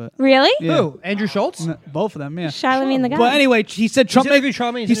 interviewed him, but Really? Yeah. Who? Andrew Schultz? Both of them, yeah. Charlemagne the God. But anyway, he said Trump. interviewed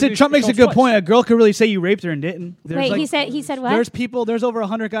Charlemagne, He he's said interviewed Trump makes a Schultz good twice. point. A girl could really say you raped her and didn't. There's Wait, like, he said what? There's over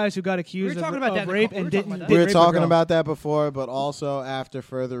 100 guys who got accused talking of about that in the rape call. We and were talking didn't. about we were rape a talking girl. about that before, but also after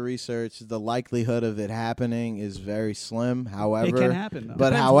further research, the likelihood of it happening is very slim. However, It can happen, though. But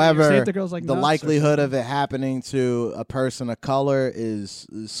Depends. Say however, if the girl's, like, the nuts or likelihood of it happening to a person of color is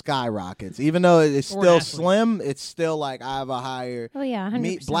skyrockets. Even though it's Or an still athlete. slim, it's still like I have a higher. Oh yeah,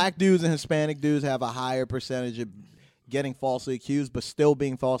 100%. Black dudes and Hispanic dudes have a higher percentage of getting falsely accused, but still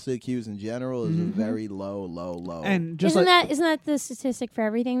being falsely accused in general is a very low. And just isn't like, that the statistic for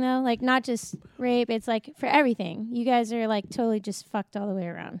everything though? Like not just rape, it's like for everything. You guys are like totally just fucked all the way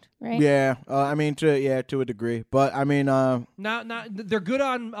around, right? Yeah, I mean, to a degree, but I mean, Not. They're good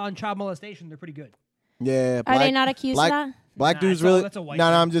on child molestation. They're pretty good. yeah. Are they not accused of that? Black Nah, dudes it's all- really. that's a white No,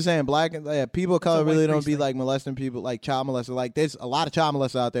 thing. I'm just saying, people of color white really don't priest be thing. like molesting people, like child molesters. Like there's a lot of child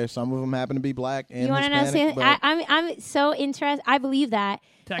molesters out there. Some of them happen to be black and You want to know Hispanic. something? but I'm so interested. I believe that.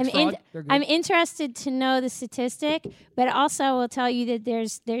 Tax fraud, they're good. I'm interested to know the statistic, but also I will tell you that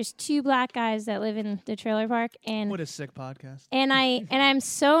there's 2 black guys that live in the trailer park, and what a sick podcast. I'm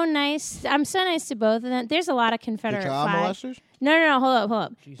so nice. I'm so nice to both of them. There's a lot of the Confederate child flags. molesters. No, hold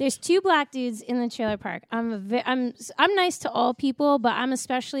up. There's 2 black dudes in the trailer park. I'm nice to all people, but I'm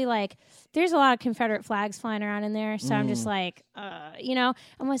especially like there's a lot of Confederate flags flying around in there, so I'm just like, I'm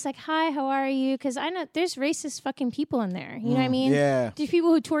always like, hi, how are you? Because I know there's racist fucking people in there. You know what I mean? Yeah. There's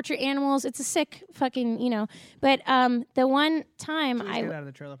people who torture animals. It's a sick fucking, But the one time Please get out of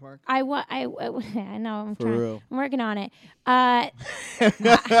the trailer park. I know I'm For trying. real. I'm working on it.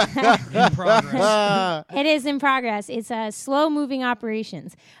 In progress. It is in progress. It's slow moving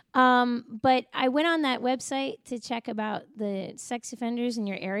operations. But I went on that website to check about the sex offenders in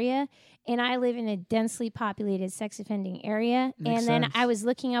your area, and I live in a densely populated sex offending area. Makes and then sense. I was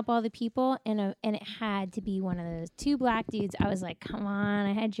looking up all the people, and it had to be one of those 2 black dudes. I was like, come on,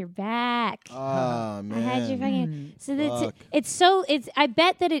 I had your back. Oh man. I had your fucking. So Fuck. it's. I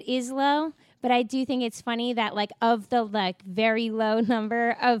bet that it is low, but I do think it's funny that like of the like very low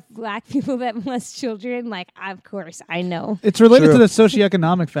number of black people that molest children, like of course I know. It's related True. to the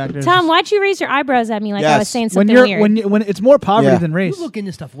socioeconomic factors. Tom, why'd you raise your eyebrows at me like I was Yes. saying when something you're weird? when it's more poverty Yeah. than race You look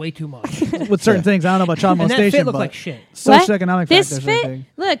into stuff way too much. with certain things. I don't know about child And that molestation, fit looked but like shit. What? socioeconomic This factors. I fit? think.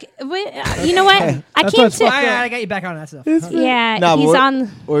 Look, you know what? I That's came what's to. fucked I got you back on that stuff. Yeah, Nah, but he's what- on.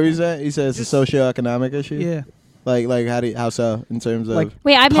 What he said? He said it's a socioeconomic issue. Yeah. Like how so in terms of Like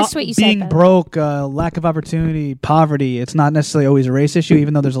Wait, I missed what you said. being though. broke, lack of opportunity, poverty. It's not necessarily always a race issue,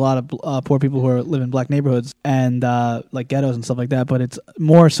 even though there's a lot of poor people who live in black neighborhoods and like ghettos and stuff like that. But it's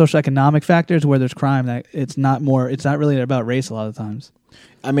more socioeconomic factors where there's crime. That it's not really about race a lot of times.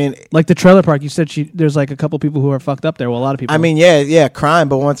 I mean, like the trailer park, you said there's like a couple people who are fucked up there. Well, a lot of people. I mean, yeah, crime.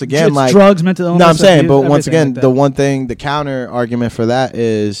 But once again, It's like drugs, mental illness, No, I'm saying, abuse, but once everything again, like the that. one thing, the counter argument for that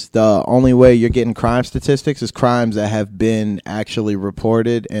is the only way you're getting crime statistics is crimes that have been actually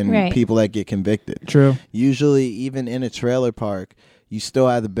reported and Right. people that get convicted. True. Usually, even in a trailer park, you still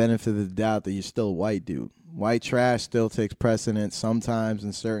have the benefit of the doubt that you're still a white dude. White trash still takes precedence sometimes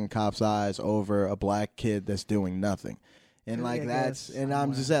in certain cops' eyes over a black kid that's doing nothing. And like that's, and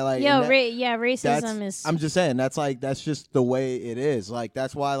I'm just saying, like, Yo, and that- racism that's- is. I'm just saying that's just the way it is. Like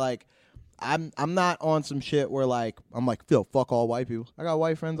that's why like I'm not on some shit where like I'm like, Phil, fuck all white people. I got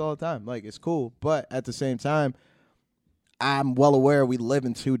white friends all the time. Like it's cool, but at the same time, I'm well aware we live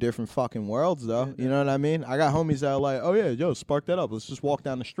in two different fucking worlds, though. You know what I mean? I got homies that are like, "Oh yeah, yo, spark that up. Let's just walk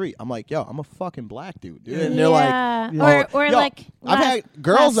down the street." I'm like, "Yo, I'm a fucking black dude, dude." And they're like, or yo, like I've had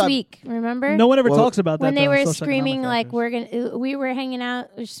girls last I've- week. Remember? No one ever talks about that. when they though, were socioeconomic screaming like factors. we were hanging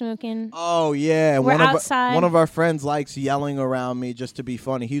out, we're smoking. Oh yeah, and We're one outside. of our friends likes yelling around me just to be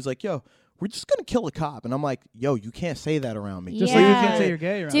funny. He's like, "Yo, we're just gonna kill a cop," and I'm like, "Yo, you can't say that around me." Just like you can't say you're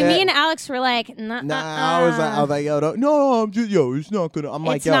gay. Dude, me and Alex were like, nah. I was like, "Yo, no, I'm just, yo, it's not gonna." I'm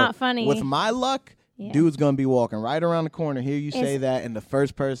like, It's "Yo, not funny. with my luck." Yeah. Dude's gonna be walking right around the corner. Hear you say It's- that, and the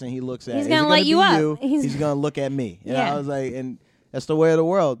first person he looks at, He's is gonna it light be you up. you? He's- He's gonna look at me. And Yeah. I was like, and that's the way of the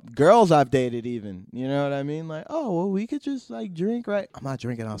world. Girls I've dated, even, you know what I mean? Like, oh, well, we could just like drink, right? I'm not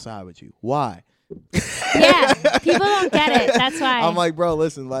drinking outside with you. Why? Yeah, people don't get it. That's why. I'm like, bro,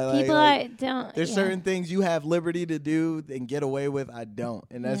 listen, people don't. There's yeah. certain things you have liberty to do and get away with. I don't,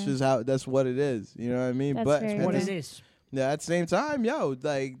 and that's Yeah. just that's what it is. You know what I mean? That's but very at What the- it is. Yeah, at the same time, yo,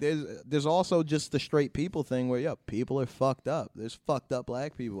 like there's also just the straight people thing where yo, people are fucked up. There's fucked up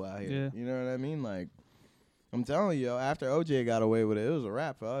black people out here. Yeah. You know what I mean? Like, I'm telling you, yo, after OJ got away with it, it was a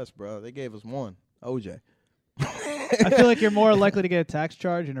wrap for us, bro. They gave us one, OJ. I feel like you're more likely to get a tax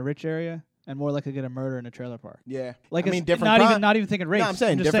charge in a rich area and more likely to get a murder in a trailer park. Yeah, Like I it's mean, different. not even thinking race. No, I'm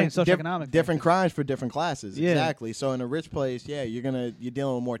saying just different, saying socioeconomic. different crimes for different classes. Yeah. Exactly. So in a rich place, yeah, you're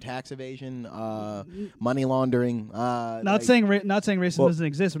dealing with more tax evasion, money laundering. Not saying racism Well- doesn't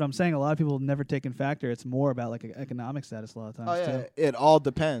exist, but I'm saying a lot of people never take in factor. It's more about like economic status a lot of times Oh yeah, too. it all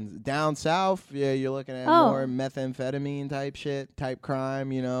depends. Down south, yeah, you're looking at Oh. more methamphetamine type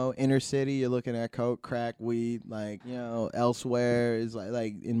crime. You know, inner city, you're looking at coke, crack, weed. Like, you know, elsewhere is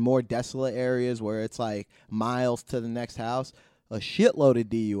like in more desolate areas where it's like miles to the next house. A shitload of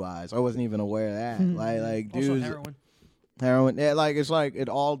DUIs. I wasn't even aware of that. like Also dudes. heroin. Yeah, like it's like it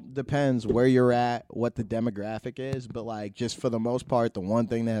all depends where you're at, what the demographic is, but like just for the most part, the one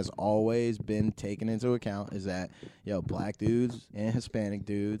thing that has always been taken into account is that black dudes and Hispanic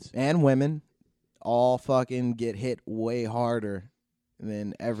dudes and women all fucking get hit way harder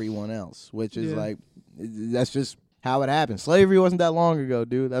than everyone else, which is Yeah. like that's just how it happens. Slavery wasn't that long ago,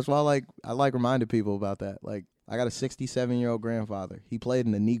 dude. That's why I like reminding people about that. Like I got a 67-year-old grandfather. He played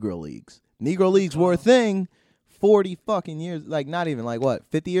in the Negro Leagues. Negro Leagues were a thing 40 fucking years, like not even like what,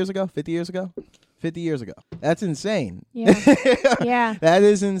 50 years ago? 50 years ago? 50 years ago. That's insane. Yeah. Yeah. That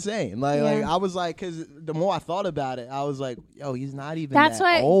is insane. Like Yeah. I was like, because the more I thought about it, I was like, yo, he's not even That's that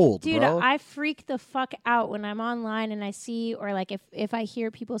why, old, dude. bro. I freak the fuck out when I'm online and I see, or like if I hear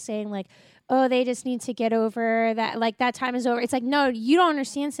people saying like, "Oh, they just need to get over that. Like that time is over." It's like, no, you don't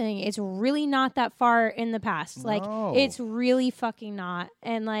understand something. It's really not that far in the past. Like No. it's really fucking not.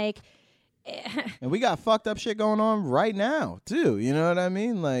 And like, And we got fucked up shit going on right now, too. You know what I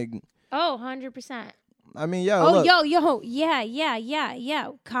mean? Like, 100%. I mean, yo, Oh, look. yo,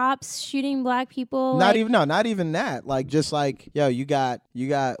 yeah. Cops shooting black people. Not like, not even that. Like just like, yo, you got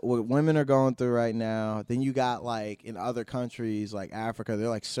what women are going through right now. Then you got like in other countries like Africa, they're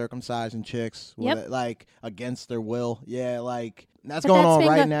like circumcising chicks Yep. like against their will. Yeah, like that's but going that's on been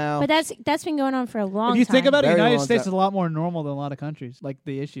right go- now. But that's been going on for a long time. If you think about it, the Very United long States time. is a lot more normal than a lot of countries. Like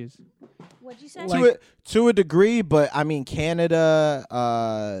the issues. What'd you say? to a degree, but I mean Canada.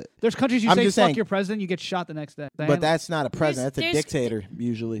 There's countries you I'm say just fuck saying, your president, you get shot the next day. but that's not a president. That's a there's- dictator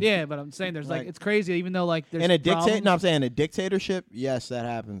usually. Yeah, but I'm saying there's like Like- it's crazy. Even though like there's In a dictator, problems. no, I'm saying a dictatorship. Yes, that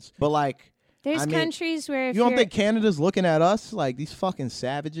happens. But like, There's I mean, countries where if you don't you're- think Canada's looking at us like these fucking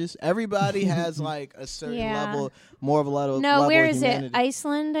savages? Everybody has like a certain Yeah. level, more of a level. No, level where of is humanity. it?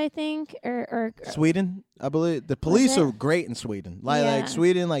 Iceland, I think, or Sweden. I believe the police it? are great in Sweden. Like Yeah.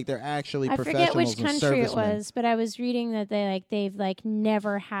 Sweden, like they're actually I professionals forget which and country it servicemen. was, but I was reading that they've like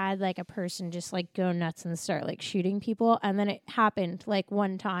never had like a person just like go nuts and start like shooting people, and then it happened like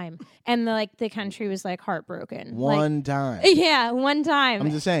one time, and the country was like heartbroken. One time. Yeah, one time.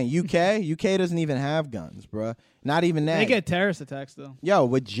 I'm just saying, UK doesn't even have guns, bruh. Not even that. They get terrorist attacks though. Yo,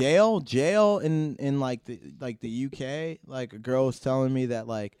 with jail in like the UK, like a girl was telling me that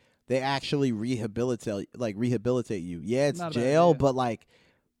like they actually rehabilitate you. Yeah, it's Not a bad jail, idea. but like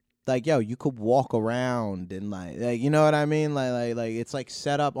yo, you could walk around and like you know what I mean? Like it's like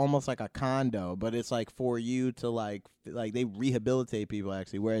set up almost like a condo, but it's like for you to like they rehabilitate people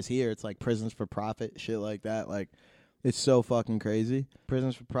actually. Whereas here it's like prisons for profit, shit like that. Like it's so fucking crazy.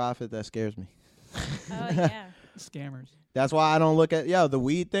 Prisons for profit, that scares me. Oh yeah. Scammers. That's why I don't look at the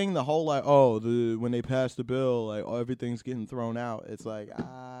weed thing. The whole like when they passed the bill, like everything's getting thrown out. It's like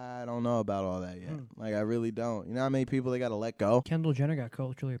I don't know about all that yet. Like I really don't. You know how many people they got to let go? Kendall Jenner got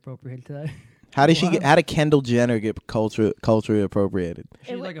culturally appropriated today. How did How did Kendall Jenner get culturally appropriated?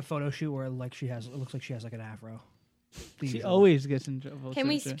 She did like a photo shoot where like it looks like she has like an afro. She always gets in trouble. Can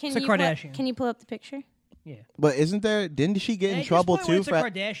we? shouldn't she? Can It's a you Kardashian. can you pull up the picture? Yeah. But didn't she get in trouble too? It's a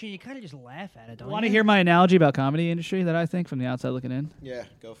Kardashian. You kind of just laugh at it, don't Want to you? hear my analogy about comedy industry that I think from the outside looking in? Yeah,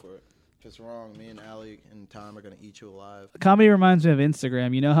 go for it. If it's wrong, me and Allie and Tom are gonna eat you alive. Comedy reminds me of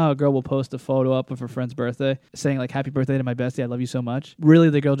Instagram. You know how a girl will post a photo up of her friend's birthday saying like happy birthday to my bestie, I love you so much.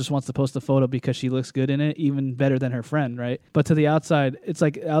 Really the girl just wants to post a photo because she looks good in it, even better than her friend, right? But to the outside, it's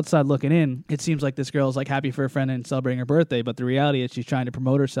like outside looking in, it seems like this girl is like happy for her friend and celebrating her birthday, but the reality is she's trying to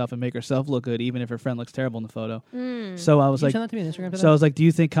promote herself and make herself look good even if her friend looks terrible in the photo. So I was Can you like send that to me on Instagram today? So I was like, do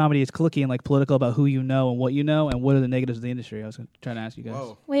you think comedy is cliquey and like political about who you know and what you know, and what are the negatives of the industry? I was trying to ask you guys.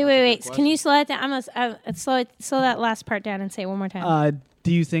 Whoa. Wait. Can you slow that down? Slow that last part down and say it one more time.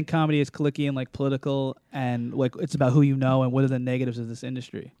 Do you think comedy is cliquey and like political and like it's about who you know and what are the negatives of this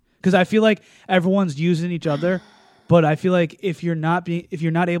industry? Because I feel like everyone's using each other, but I feel like if you're not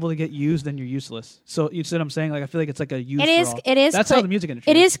able to get used, then you're useless. So you see what I'm saying? Like I feel like it's like a use. It is. That's how the music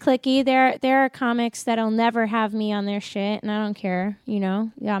industry. It is cliquey. There are comics that'll never have me on their shit, and I don't care. You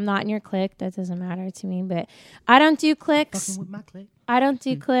know, yeah, I'm not in your clique. That doesn't matter to me. But I don't do cliques. Fucking with my clique. I don't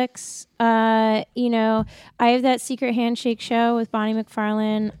do clicks. You know, I have that secret handshake show with Bonnie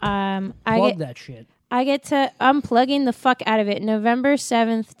McFarlane. Plug that shit. I'm plugging the fuck out of it. November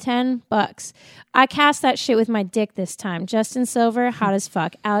 7th, $10. I cast that shit with my dick this time. Justin Silver, hot as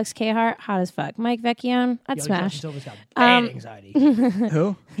fuck. Alex K. Hart, hot as fuck. Mike Vecchione, I'd smash. Justin Silver's got bad anxiety.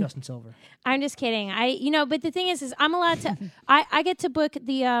 Who? Justin Silver. I'm just kidding. But the thing is I'm allowed to. I get to book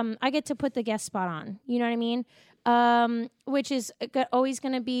the. I get to put the guest spot on. You know what I mean? Which is always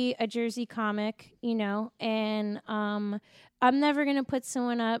going to be a Jersey comic. You know, and I'm never going to put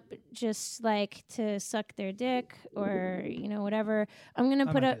someone up just like to suck their dick or whatever. I'm going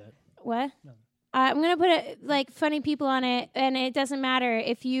to put up what. No. I'm going to put like funny people on it, and it doesn't matter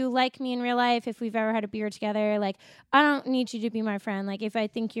if you like me in real life, if we've ever had a beer together. Like, I don't need you to be my friend. Like, if I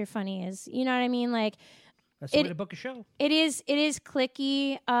think you're funny you know what I mean? Like, that's the way to book a show. It is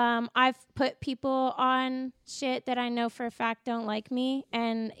cliquey. I've put people on shit that I know for a fact don't like me,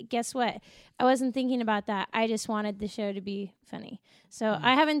 and guess what? I wasn't thinking about that. I just wanted the show to be funny. So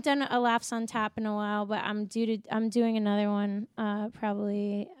I haven't done a Laughs on Tap in a while, but I'm doing another one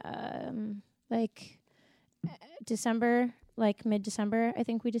probably like December, like mid-December, I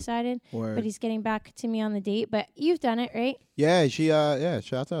think we decided. Word. But he's getting back to me on the date. But you've done it, right? Yeah,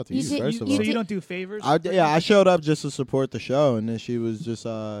 shouts out to you, first of all. So you don't do favors? I showed up just to support the show, and then she was just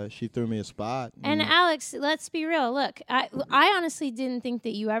she threw me a spot. And Alex, let's be real. Look, I honestly didn't think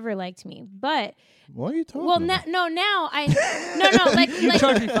that you ever liked me, but what are you talking about? Now I like you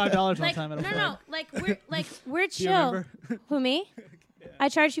charged me $5 like, one time. We're Do you chill. remember? Who, me? I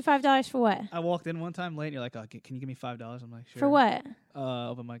charged you $5 for what? I walked in one time late, and you're like, can you give me $5? I'm like, sure. For what?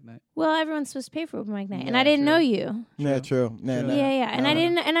 Open mic night. Well, everyone's supposed to pay for open mic night, and I didn't know you. Yeah, true. Yeah, and I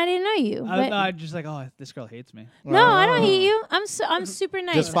didn't know you. I just like, this girl hates me. No, I don't hate you. I'm super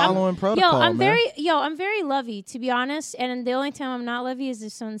nice. Just following protocol. I'm very lovey, to be honest. And the only time I'm not lovey is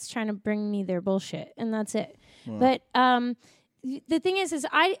if someone's trying to bring me their bullshit, and that's it. Wow. But the thing is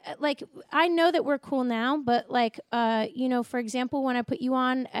I know that we're cool now, but for example, when I put you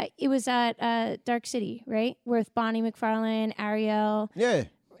on, it was at Dark City, right? With Bonnie McFarlane, Ariel. Yeah.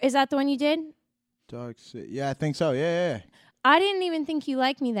 Is that the one you did? Dark City. Yeah, I think so. Yeah. I didn't even think you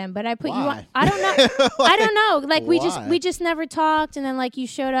liked me then, but I put you on. Why? I don't know. I don't know. Like we Why? just never talked, and then like you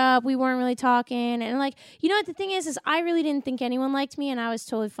showed up, we weren't really talking, and like you know what the thing is I really didn't think anyone liked me, and I was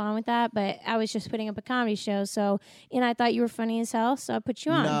totally fine with that. But I was just putting up a comedy show, and I thought you were funny as hell, so I put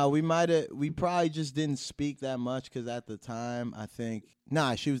you on. No, we probably just didn't speak that much because at the time, I think,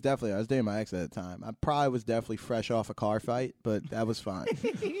 she was definitely, I was dating my ex at the time. I probably was definitely fresh off a car fight, but that was fine.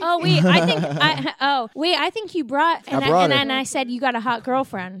 Oh wait, I think you brought and I said you got a hot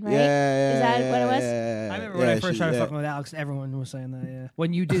girlfriend, right? Yeah, Is that what it was? I remember when I first started fucking with Alex, everyone was saying that. Yeah,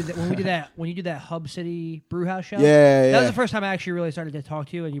 when you did when you did that Hub City Brewhouse show. Yeah, that was the first time I actually really started to talk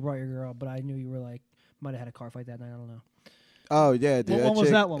to you, and you brought your girl. But I knew you were like might have had a car fight that night. I don't know. Oh yeah, dude. What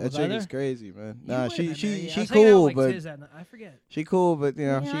was that one? That Was I chick there? is crazy, man. You Nah, would've been there, she yeah. I was hanging out cool, with, like, but Tiz that night. I forget. she cool, but You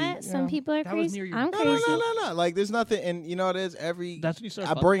know what? Some people are That was crazy. near your I'm birthday. crazy. No. Like, there's nothing, and you know what it is. That's when you start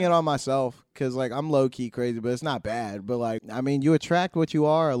I bring it on myself because, like, I'm low key crazy, but it's not bad. But like, I mean, you attract what you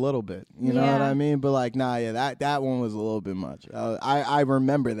are a little bit. You know what Yeah. I mean? But like, that one was a little bit much. I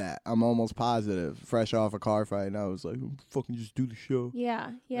remember that. I'm almost positive. Fresh off a car fight, and I was like, fucking just do the show. Yeah.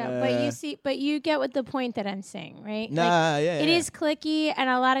 But you get what the point that I'm saying, right? Nah, like, yeah, It yeah. is clicky, and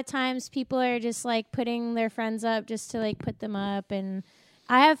a lot of times people are just like putting their friends up just to like put them up, and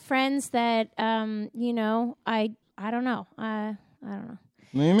I have friends that you know, I don't know. I don't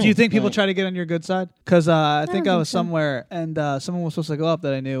know. Do you think people try to get on your good side? Because I think I think was so. somewhere and someone was supposed to go up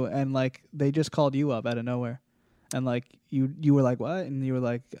that I knew, and like they just called you up out of nowhere, and like you were like what, and you were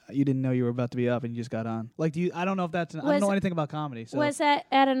like you didn't know you were about to be up, and you just got on. Like, I don't know if that's I don't know anything about comedy. So Was that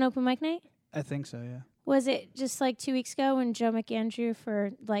at an open mic night? I think so, yeah. Was it just like 2 weeks ago when Joe McAndrew,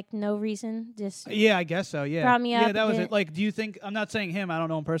 for like no reason, just Yeah, I guess so. Yeah, brought me yeah, up? that was did- it. Like, do you think? I'm not saying him. I don't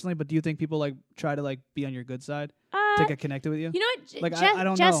know him personally, but do you think people like try to like be on your good side to get connected with you? You know what? Like, Jess, I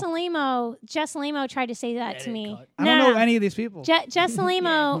don't Jess know. Limo tried to say that to me. I don't know any of these people. Jess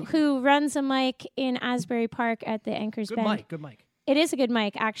Limo, who runs a mic in Asbury Park at the Anchors Good Bend. mic. Good mic. It is a good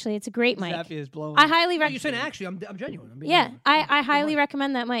mic, actually. It's a great mic. Zappy is blowing. I highly No, you recommend. said actually. I'm genuine. I'm being Yeah, genuine. I highly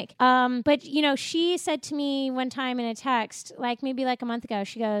recommend that mic. But you know, she said to me one time in a text, like maybe like a month ago,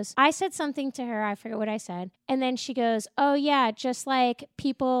 she goes, I said something to her, I forget what I said. And then she goes, oh yeah, just like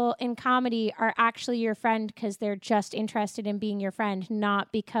people in comedy are actually your friend because they're just interested in being your friend,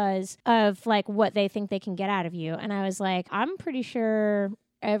 not because of like what they think they can get out of you. And I was like, I'm pretty sure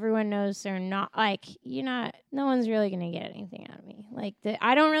everyone knows they're not like no one's really gonna get anything out of me. Like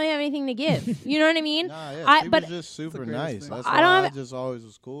I don't really have anything to give. You know what I mean? Nah, yeah, she but was just super nice. That's I why don't I have- just always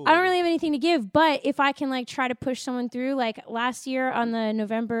was cool. I don't really have anything to give, but if I can like try to push someone through, like last year on the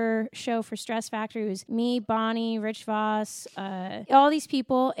November show for Stress Factory, it was me, Bonnie, Rich Voss, all these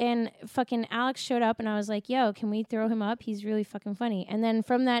people, and fucking Alex showed up, and I was like, yo, can we throw him up? He's really fucking funny. And then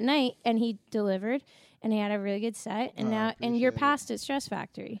from that night, and he delivered, and he had a really good set, and now and you're past at Stress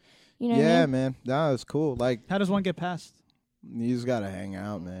Factory. You know what I Yeah, mean? man. That was cool. Like, how does one get past? You just gotta hang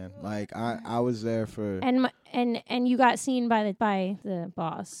out, man. Like I was there for. And you got seen by the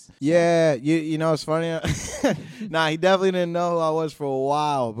boss. Yeah, you know it's funny. Nah, he definitely didn't know who I was for a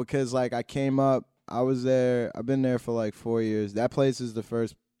while because like I came up, I was there. I've been there for like 4 years. That place is the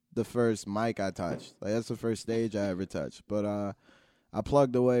first mic I touched. Like that's the first stage I ever touched. But I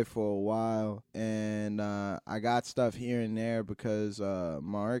plugged away for a while, and I got stuff here and there because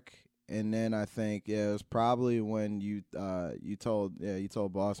Mark. And then I think it was probably when you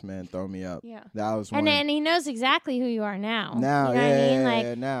told Boss Man throw me up. Yeah, that was when. And he knows exactly who you are now. Now, you know what I mean?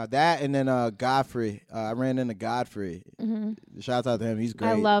 Like, now that, and then Godfrey. I ran into Godfrey. Shouts out to him. He's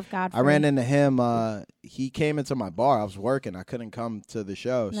great. I love Godfrey. I ran into him. He came into my bar. I was working. I couldn't come to the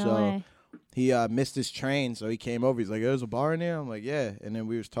show, No so way. he missed his train. So he came over. He's like, "There's a bar in there." I'm like, "Yeah." And then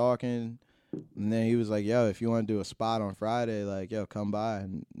we was talking. And then he was like, yo, if you want to do a spot on Friday, like, yo, come by.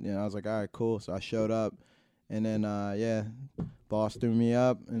 And, I was like, all right, cool. So I showed up. And then, Boss threw me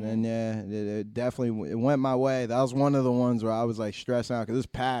up. And then, it definitely went my way. That was one of the ones where I was, like, stressed out because it's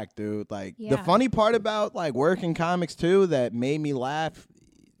packed, dude. Like, the funny part about, like, working comics, too, that made me laugh,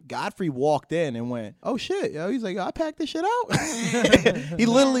 Godfrey walked in and went, oh, shit. Yo, he's like, I packed this shit out. He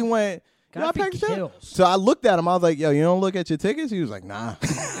literally went, yo, I packed this shit out. So I looked at him. I was like, yo, you don't look at your tickets? He was like, nah.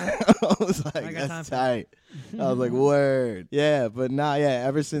 I was like, that's tight. I was like, word. Yeah, but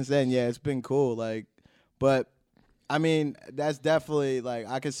ever since then, it's been cool. Like, but I mean, that's definitely like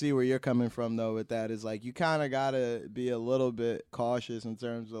I can see where you're coming from though with that. Is like you kind of gotta be a little bit cautious in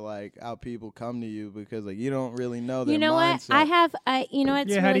terms of like how people come to you because like you don't really know their you know mindset. what? I have you know what's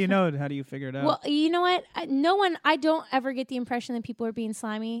Yeah, really how do you know? How do you figure it out? Well, you know what? No one. I don't ever get the impression that people are being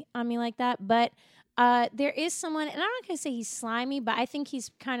slimy on me like that. But there is someone, and I'm not gonna say he's slimy, but I think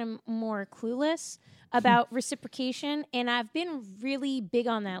he's kind of more clueless. about reciprocation, and I've been really big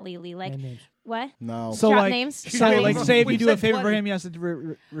on that lately. Like, what? No. So Drop like, names. so Drop like, names. say if We you do a said favor for plenty. him, he has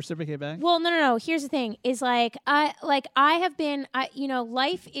to reciprocate back. Well, no. Here's the thing: is like I have been,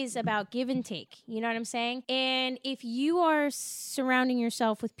 life is about give and take. You know what I'm saying? And if you are surrounding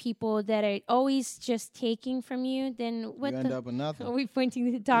yourself with people that are always just taking from you, then what You end up with nothing. Are we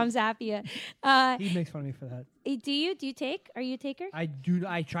pointing to Tom Zappia? He makes fun of me for that. Do you take? Are you a taker? I do.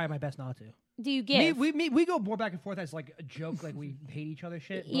 I try my best not to. Do you give? We go more back and forth as like a joke, like we hate each other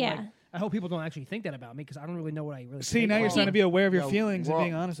shit. But, Yeah. like, I hope people don't actually think that about me because I don't really know what I really. See, think now you're about. starting to be aware of your feelings and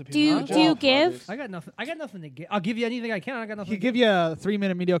being honest with people. Do you give? I got nothing. I got nothing to give. I'll give you anything I can. I got nothing. He to give you a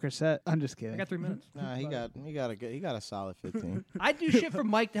 3-minute mediocre set. I'm just I kidding. got 3 minutes. Nah, he got a solid 15. I do shit for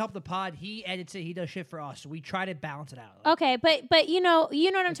Mike to help the pod. He edits it. He does shit for us. So we try to balance it out. Okay, but you know what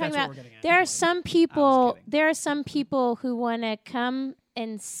I'm If talking that's what about. we're getting at. There are some people who want to come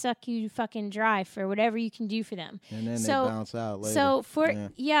and suck you fucking dry for whatever you can do for them. And then So- they bounce out later. So for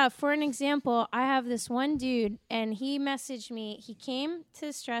Yeah. for an example, I have this one dude, and he messaged me. He came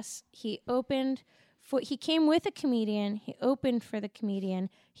to Stress. He came with a comedian. He opened for the comedian.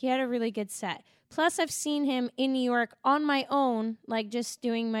 He had a really good set. Plus, I've seen him in New York on my own, like just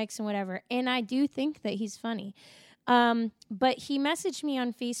doing mics and whatever. And I do think that he's funny. But he messaged me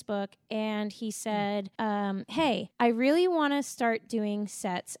on Facebook and he said, hey, I really want to start doing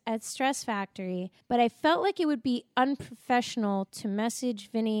sets at Stress Factory, but I felt like it would be unprofessional to message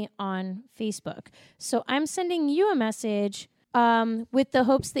Vinny on Facebook. So I'm sending you a message with the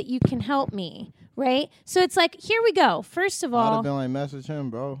hopes that you can help me, right? So it's like, here we go. First of I'd all, have been like, message him,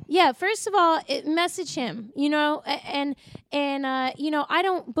 bro. yeah, first of all, message him, and I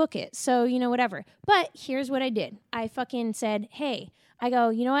don't book it, so, whatever. But here's what I did. I fucking said, hey, I go,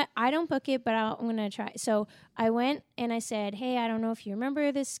 you know what? I don't book it, but I'm going to try. So I went and I said, hey, I don't know if you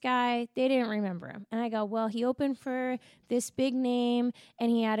remember this guy. They didn't remember him. And I go, well, he opened for this big name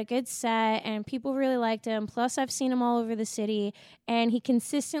and he had a good set and people really liked him. Plus, I've seen him all over the city and he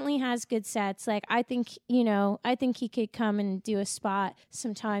consistently has good sets. Like, I think he could come and do a spot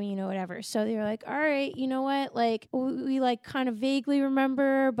sometime, whatever. So they were like, all right, you know what? Like, we like kind of vaguely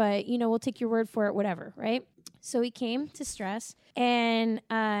remember, but, we'll take your word for it, whatever, right? So he came to Stress, and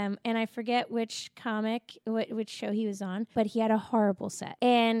I forget which which show he was on, but he had a horrible set.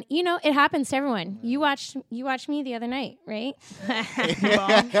 And it happens to everyone. You watched me the other night, right?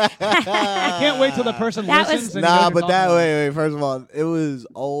 I can't wait till the person That listens. was- and Nah, knows but you're that talking wait. First of all, it was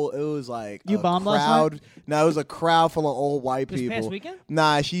old. It was like You a bombed last crowd. night? No, it was a crowd full of old white This people. past weekend?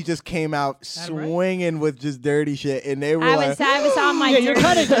 Nah, she just came out swinging with just dirty shit, and they were I like, was on my. Yeah, you're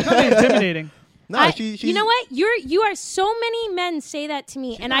kind of intimidating. "Nah, You know what? You are so many men say that to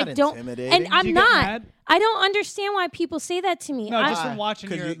me, and not I don't. intimidating. And Did I'm you get not. mad? I don't understand why people say that to me. No, I- just from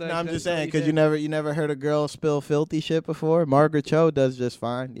watching your. No, I'm just saying because you never heard a girl spill filthy shit before. Margaret Cho does just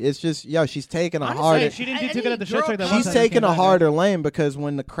fine. It's just she's taking a Honestly, harder. She didn't do too good at the short track. That one She's time she taking came a back harder lane because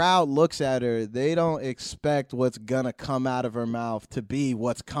when the crowd looks at her, they don't expect what's gonna come out of her mouth to be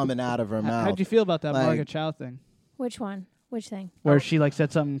what's coming out of her mouth. How'd you feel about that Like- Margaret Chow thing? Which one? Which thing? Where she like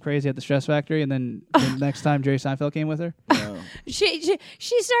said something crazy at the Stress Factory, and then the next time Jerry Seinfeld came with her. She started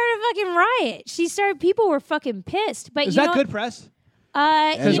a fucking riot. People were fucking pissed. But Is you know that what? good press?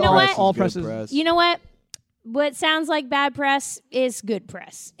 You know what? All presses. You know what? What sounds like bad press is good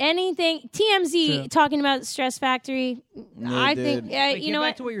press. Anything TMZ True. talking about Stress Factory, I did. think Wait, you get know back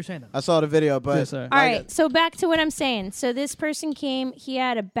what? to what you're saying. Then. I saw the video, but Yes, sir. All right, so back to what I'm saying. So this person came. He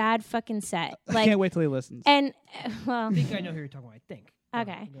had a bad fucking set. I Like, can't wait till he listens. and well, I think I know who you're talking about. I think.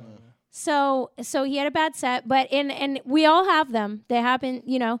 okay. So he had a bad set, but and we all have them. They happen,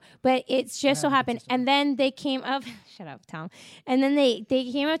 but it's just so happened. And then they came up. Shut up, Tom. And then they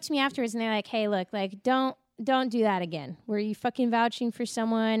came up to me afterwards, and they're like, "Hey, look, like don't do that again. Where you fucking vouching for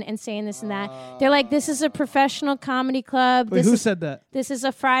someone and saying this and that." They're like, "This is a professional comedy club. Wait, this who is, said that? This is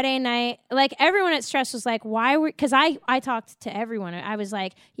a Friday night." Like everyone at Stress was like, "Why were?" Because I talked to everyone. I was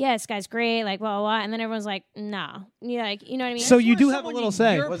like, "Yeah, this guy's great." Like blah blah blah. And then everyone's like, "No." You know what I mean? So you do have a little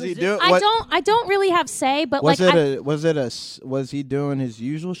say. was he doing? I don't really have say, but Was like was he doing his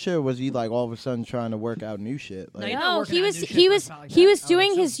usual shit? Or was he like all of a sudden trying to work out new shit? Like, no, he was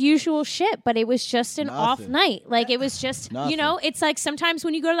doing his usual shit, but it was just an off Nothing. night. Like it was just, Nothing. you know, it's like sometimes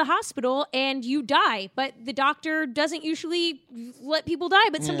when you go to the hospital and you die, but the doctor doesn't usually let people die,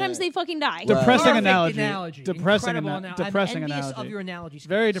 but sometimes they fucking die. Depressing Perfect analogy. Depressing Incredible analogy. I'm Depressing envious analogy. of your analogy.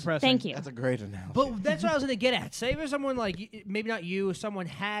 Very skills. depressing. Thank you. That's a great analogy. But that's what I was going to get at. Say if someone like, maybe not you, someone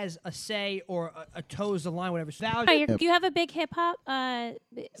has a say or a toes the line, whatever. Do you have a big hip hop?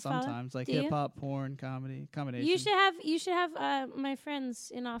 Sometimes, like Do you? hip hop, porn, comedy, combination. You should have my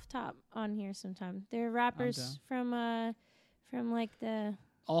friends in Off Top on here sometime. They're rappers from like the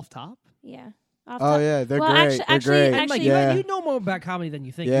Off Top. yeah. Off Oh, Top. yeah, they're well, great. Actually, They're great. And like, Yeah. you know more about comedy than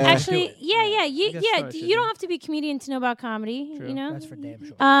you think. Yeah. You just do Actually, it. yeah. I You guess so, I should you don't do. have to be a comedian to know about comedy. True. You know, That's for damn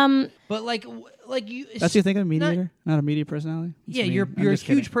sure. But like you. That's you think of a mediator, not a media personality. It's Yeah, me. you're I'm a just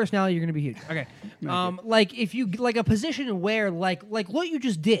kidding. huge personality. You're gonna be huge. Okay. Like if you like a position where like what you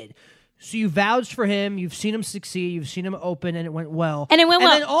just did. So you vouched for him. You've seen him succeed. You've seen him open, and it went well. And it went well.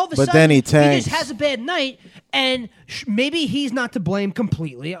 then all of a But sudden, then he just tanks. has a bad night, and maybe he's not to blame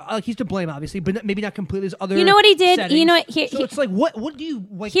completely. He's to blame, obviously, but maybe not completely. There's other. You know what he did? settings. You know what? So it's like, what do you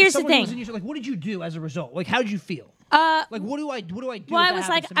like? Here's the someone who thing. was in your show, like, what did you do as a result? Like, how did you feel? Like, what do I do? Well, if that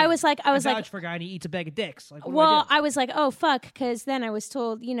happens to me? I was like, vouch for a guy and he eats a bag of dicks. Like, what do well, I do? I was like, oh fuck, because then I was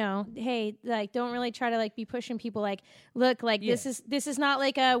told, you know, hey, like, don't really try to like be pushing people. Like, look, like this is not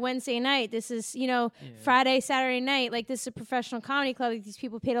like a Wednesday night. This is, you know, Friday, Saturday night. Like, this is a professional comedy club. Like, these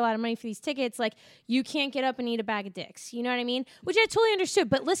people paid a lot of money for these tickets. Like, you can't get up and eat a bag of dicks. You know what I mean? Which I totally understood.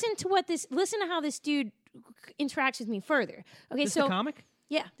 But listen to how this dude interacts with me further. Okay, This so the comic?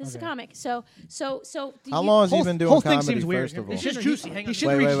 yeah, this is a comic. So. How long has he been doing whole thing comedy? seems weird. First of all, This is juicy. Hang on. He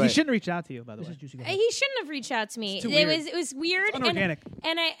shouldn't, Wait. he shouldn't reach out to you, by the way. This is juicy. He shouldn't have reached out to me. It's too It weird. was weird. It's unorganic.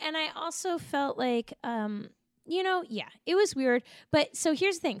 And I also felt like you know, yeah, it was weird. But so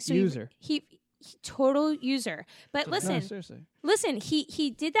here's the thing. So User. He total user. But No, listen, seriously. he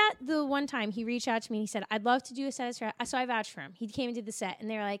did that the one time. He reached out to me and he said, I'd love to do a set. So I vouched for him. He came and did the set, and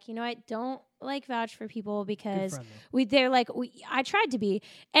they were like, you know what, don't like vouch for people because I tried to be,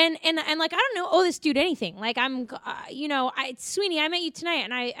 and like, I don't know this dude anything. Like, I'm you know, Sweeney, I met you tonight,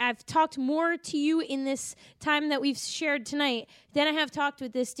 and I've talked more to you in this time that we've shared tonight than I have talked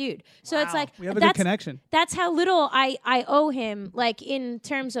with this dude. So it's like, We have a good connection. that's how little I owe him, like, in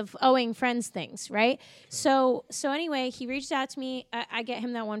terms of owing friends things, right? So anyway, he reached out to me. I get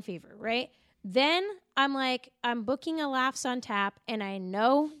him that one favor, right? Then I'm like, I'm booking a Laughs on Tap, and I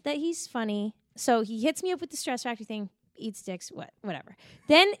know that he's funny. So he hits me up with the Stress Factory thing, eats dicks, whatever.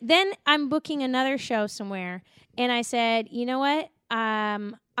 Then I'm booking another show somewhere, and I said, you know what?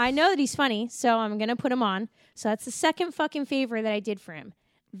 I know that he's funny, so I'm going to put him on. So that's the second fucking favor that I did for him.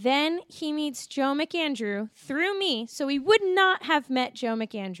 Then he meets Joe McAndrew through me, so he would not have met Joe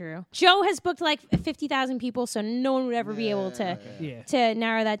McAndrew. Joe has booked like 50,000 people, so no one would ever be able to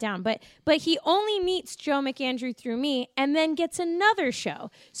narrow that down. But he only meets Joe McAndrew through me, and then gets another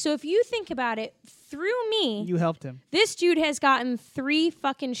show. So if you think about it, through me, You helped him. this dude has gotten 3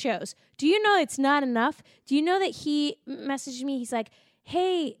 fucking shows. Do you know it's not enough? Do you know that he messaged me? He's like,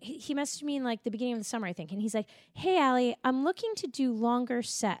 hey, he messaged me in like the beginning of the summer, I think. And he's like, hey, Allie, I'm looking to do longer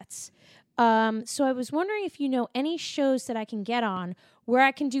sets. So I was wondering if you know any shows that I can get on where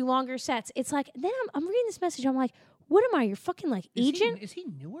I can do longer sets. It's like, then I'm reading this message. I'm like, what am I, your fucking like agent? Is he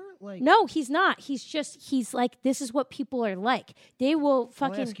newer? Like, No, he's not. He's like, this is what people are like. They will I'll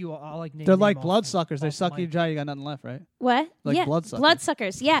fucking ask you. I'll like name They're name like off- bloodsuckers. They off suck the you mic. dry. You got nothing left, right? What? Like yeah, bloodsuckers.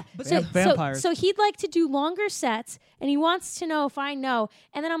 bloodsuckers. Yeah. They have vampires. So he'd like to do longer sets, and he wants to know if I know.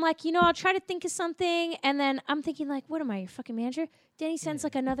 And then I'm like, you know, I'll try to think of something. And then I'm thinking, like, what am I, your fucking manager? Then he sends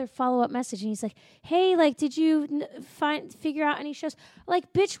like another follow up message, and he's like, hey, like, did you figure out any shows?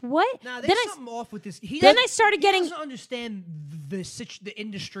 Like, bitch, what? Nah, then there's something off with this. then I started getting. He doesn't understand the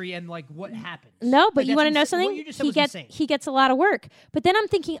industry and like what happens. No, but Like, you that's want to know insane. something? What you just said was insane. He gets a lot of work. But then I'm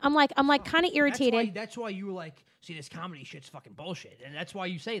thinking, I'm like kind of irritated. That's why you were like, see, this comedy shit's fucking bullshit, and that's why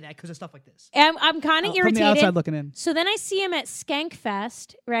you say that because of stuff like this. I'm kind of From irritated. the outside looking in. So then I see him at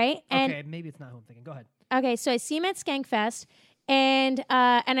Skankfest, right? And Okay, maybe it's not who I'm thinking. Go ahead. okay, so I see him at Skankfest, and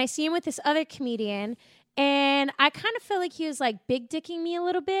I see him with this other comedian, and I kind of felt like he was like big dicking me a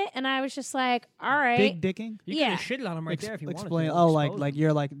little bit, and I was just like, all right, Big dicking? You Yeah. could have shitted on him right there if you Explain. wanted to. Oh, Expose like him.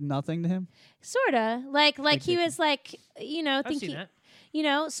 you're like nothing to him? sorta like he dicking. was like, you know, I've thinking. seen that. You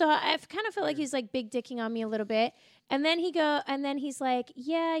know, so I've kind of felt like he's like big dicking on me a little bit. And then he's like,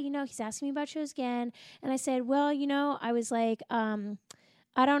 yeah, you know, he's asking me about shows again. And I said, well, you know, I was like,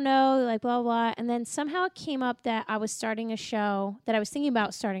 I don't know, like blah, blah. And then somehow it came up that I was starting a show, that I was thinking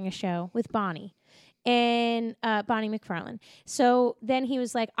about starting a show with Bonnie and Bonnie McFarlane. So then he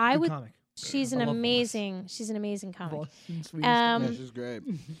was like, Good comic. She's an amazing comic. Boston's Yeah, she's great.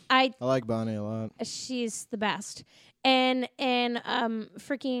 I like Bonnie a lot. She's the best. And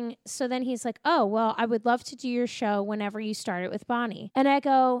freaking, so then he's like, oh, well, I would love to do your show whenever you start it with Bonnie. And I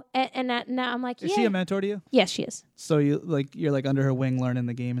go, now I'm like, yeah. Is she a mentor to you? Yes, she is. So you're like under her wing learning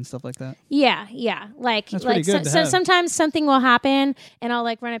the game and stuff like that? Yeah. Like, That's pretty good to so have. sometimes something will happen and I'll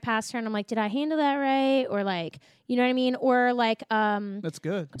like run it past her and I'm like, did I handle that right? Or like, you know what I mean? Or like, That's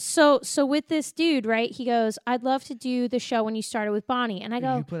good. So with this dude, right? He goes, I'd love to do the show when you started with Bonnie. And I Did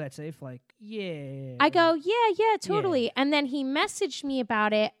go, you play that safe? Like, yeah. I go, yeah, totally. And then he messaged me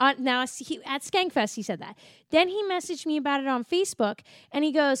about it. At Skankfest, he said that. Then he messaged me about it on Facebook, and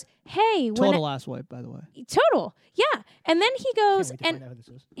he goes, "Hey, Total ass wipe, by the way. total, yeah." And then he goes, Can't wait to find out who this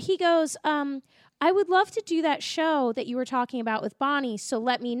is. he goes, I would love to do that show that you were talking about with Bonnie, so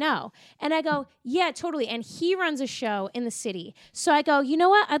let me know. And I go, yeah, totally. And he runs a show in the city. So I go, you know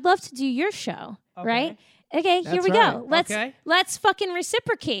what? I'd love to do your show, right? Okay, here That's we right. go. Let's fucking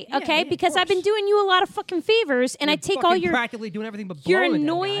reciprocate, Yeah, okay? yeah, because I've been doing you a lot of fucking favors, and You're I take all fucking your practically doing everything but you're blowing that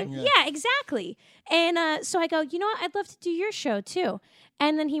annoying. guy. Yeah, exactly. And so I go, you know what? I'd love to do your show too.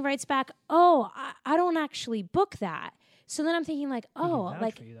 And then he writes back, oh, I don't actually book that. So then I'm thinking like, He can oh, vouch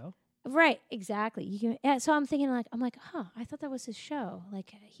like for you, though. right, exactly. You can. Yeah, so I'm thinking like, huh? I thought that was his show.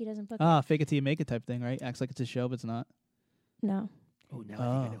 Like he doesn't book. Fake it till you make it type thing, right? Acts like it's a show, but it's not. No, Oh, now I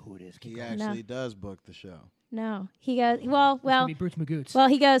think I know who it is. Keep He going. actually does book the show. no. He goes, well. It's gonna be Bruce Magoots. Well,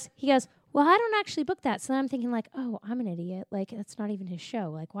 he goes, well, I don't actually book that. So then I'm thinking like, oh, I'm an idiot. Like that's not even his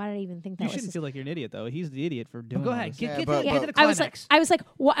show. Like why did I even think that You was shouldn't his feel like you're an idiot though. He's the idiot for doing. go all ahead. this. Get to but- the I was like,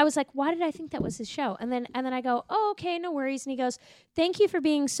 climax. why did I think that was his show? And then I go, oh, okay, no worries. And he goes, thank you for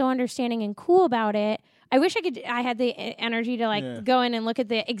being so understanding and cool about it. I wish I had the energy to like go in and look at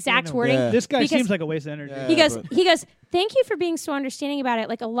the exact wording. Yeah. This guy Because- seems like a waste of energy. Yeah. He goes, thank you for being so understanding about it.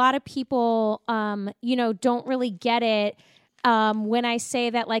 Like a lot of people, don't really get it. When I say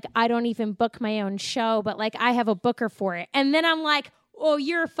that, like, I don't even book my own show, but like I have a booker for it. And then I'm like, oh,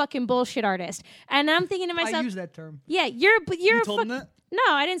 you're a fucking bullshit artist. And I'm thinking to I myself, use that term. yeah, you're You a told him fuck- that?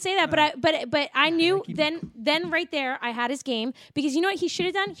 No, I didn't say that, but I knew then right there I had his game because you know what he should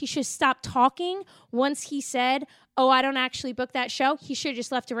have done? He should have stopped talking once he said, "Oh, I don't actually book that show." He should have just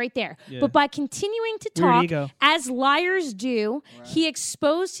left it right there. Yeah. But by continuing to Weird talk ego. as liars do, he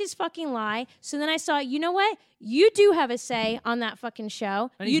exposed his fucking lie. So then I saw, you know what? You do have a say on that fucking show.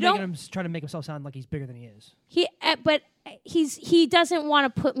 And You he's don't. making him trying to make himself sound like he's bigger than he is. But he doesn't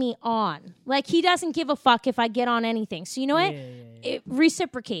want to put me on. Like he doesn't give a fuck if I get on anything. So you know what?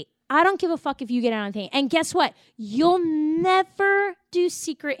 Reciprocate. I don't give a fuck if you get on anything. And guess what? You'll never do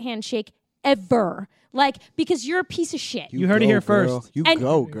secret handshake ever. Like because you're a piece of shit. You heard it go, here girl. first. You And-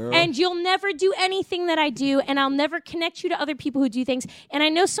 go, girl. And you'll never do anything that I do, and I'll never connect you to other people who do things. And I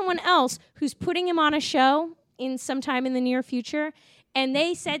know someone else who's putting him on a show in sometime in the near future. And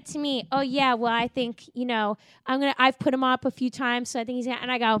they said to me, "Oh yeah, well I think I've put him up a few times, so I think he's gonna." And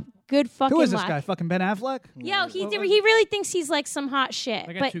I go, "Good fucking Who is this luck." guy? Fucking Ben Affleck? Yo, he really thinks he's like some hot shit.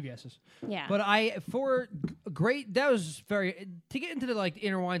 I got but two guesses. yeah, But great. That was very to get into the like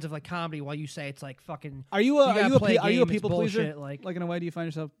inner wines of like comedy. While you say it's like fucking. Are you gotta play are you a game, it's people pleaser? bullshit, like in a way, do you find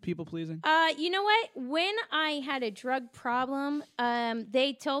yourself people pleasing? you know what? When I had a drug problem,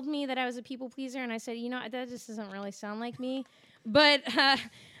 they told me that I was a people pleaser, and I said, you know, that just doesn't really sound like me. But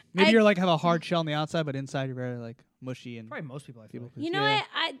Maybe you're like have a hard shell on the outside, but inside you're very like mushy and probably most people. I feel. you know what?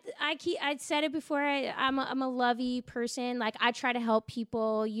 I'd said it before. I'm a lovey person. Like I try to help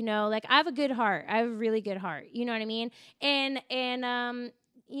people. You know, like I have a good heart. I have a really good heart. You know what I mean? And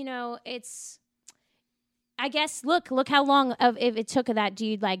it's. I guess look how long if it took of that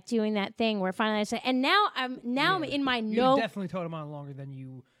dude like doing that thing where finally I said, and now I'm in my You no. definitely told him on longer than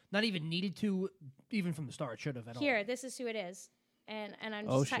you not even needed to, even from the start. Should have at all. Here, this is who it is, and I'm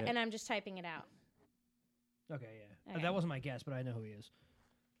Oh, just shit. and I'm just typing it out. Okay, yeah. Okay. That wasn't my guess, but I know who he is.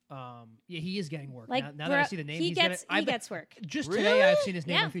 Yeah, he is getting work. Like now that I see the name, he he's gets gonna, he gets work. Just Really? today, I've seen his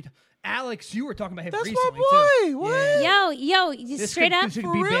name Yeah. a few times. Alex, you were talking about him That's recently my too. boy. What? Yeah. Yo, you This straight could, up. This could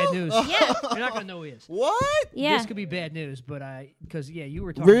For be bad real? news. Yeah. You're not gonna know who he is. What? Yeah. This could be bad news, but because you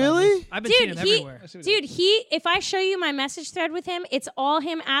were talking. About Really? this. I've been seeing him everywhere. If I show you my message thread with him, it's all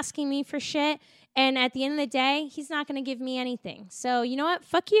him asking me for shit. And at the end of the day, he's not going to give me anything. So you know what?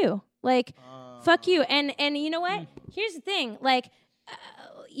 Fuck you. Like, fuck you. And you know what? Here's the thing. Like,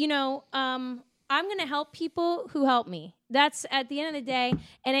 I'm going to help people who help me. that's at the end of the day.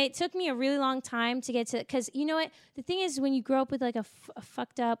 And it took me a really long time to get to, because you know what? The thing is, when you grow up with like a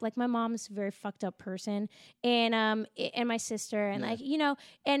fucked up, like my mom's a very fucked up person, and my sister, and like, you know,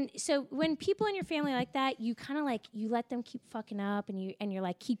 and so when people in your family like that, you kind of like, you let them keep fucking up, and you're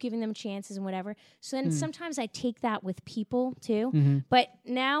like, keep giving them chances and whatever. So then sometimes I take that with people too. But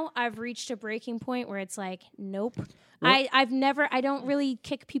now I've reached a breaking point where it's like, nope. I don't really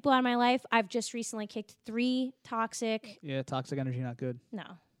kick people out of my life. I've just recently kicked 3 toxic. Yeah, toxic energy not good. No.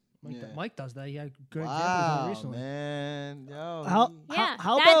 Mike does that. Yeah, good Wow, example recently. man. Yo,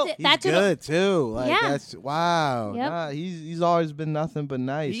 How about he's good too. Like Yeah. that's wow. Yep. Nah, he's always been nothing but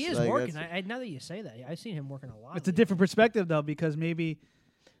nice. He is Like, working. that's- Now that you say that, I've seen him working a lot. It's a different perspective though, because maybe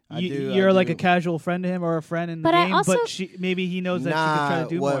I you're like do. a casual friend to him or a friend in the But I game, also- but maybe he knows that she could try to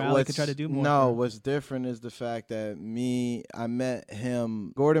do more. Allie could try to do more. No, what's different is the fact that I met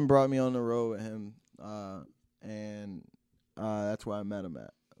him. Gordon brought me on the road with him, and that's where I met him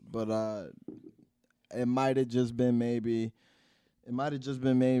at. But it might have just been maybe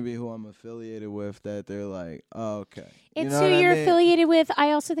who I'm affiliated with that they're like, oh, okay. You It's know who what I you're mean? affiliated with.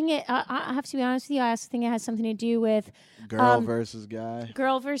 I also think I have to be honest with you. I also think it has something to do with Girl versus guy.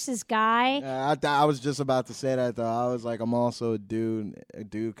 girl versus guy. I was just about to say that though. I was like, I'm also a dude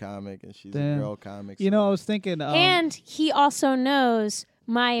comic, and she's Damn. a girl comic. You know, I was thinking. And he also knows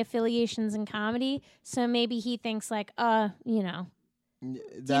my affiliations in comedy, so maybe he thinks like, you know. Do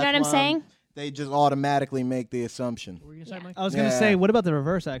you know what I'm saying? They just automatically make the assumption. I was going to say, what about the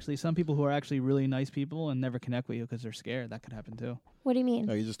reverse, actually? Some people who are actually really nice people and never connect with you because they're scared. That could happen, too. What do you mean?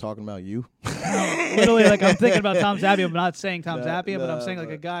 Are you just talking about you? Literally, like, I'm thinking about Tom Zappia. I'm not saying Tom No, Zappia, but I'm no, saying, like,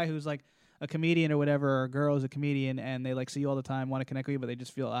 a guy who's, like, a comedian or whatever, or a girl who's a comedian, and they, like, see you all the time, want to connect with you, but they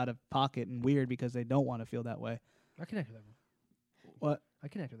just feel out of pocket and weird because they don't want to feel that way. I connect with everyone. What? I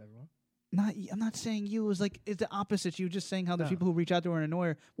connect with everyone. I'm not saying you. It was like, it's the opposite. You were just saying how there's people who reach out to her and annoy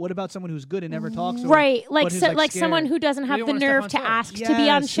her. What about someone who's good and never talks to her? Right, like but who's, like someone scared? who doesn't have the nerve to ask to be Yes,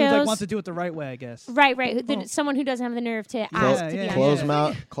 on who, shows. like, wants to do it the right way, I guess. Right. Someone who doesn't have the nerve to ask to be on Closed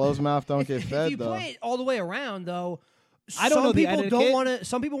shows. closed mouth don't get If fed you though. play it all the way around, though, I don't know the people etiquette. don't want to.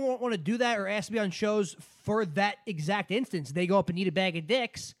 Some people won't want to do that or ask to be on shows for that exact instance. They go up and eat a bag of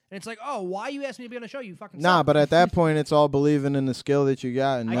dicks, and it's like, oh, why you asked me to be on a show? You fucking Nah, suck. but at that point, it's all believing in the skill that you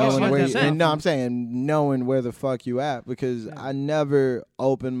got and I guess knowing where. You, 100%. and no, I'm saying knowing where the fuck you at because I never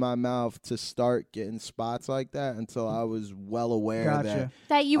opened my mouth to start getting spots like that until I was well aware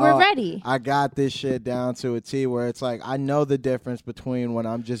that you were ready. I got this shit down to a T where it's like I know the difference between when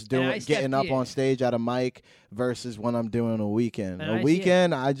I'm just getting up on stage at a mic versus when I'm doing a weekend. And A I-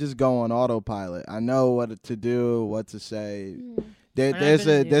 weekend, I just go on autopilot. I know what to do, what to say. And I've There's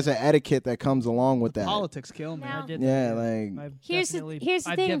been- there's an etiquette that comes along with that. Politics kill me. I did Yeah, that. like I've Here's the I've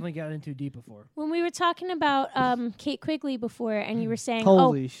thing. definitely gotten in too deep before. When we were talking about Kate Quigley before, and you were saying,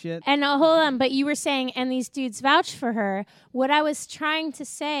 Holy shit. And hold on, but you were saying, and these dudes vouch for her. What I was trying to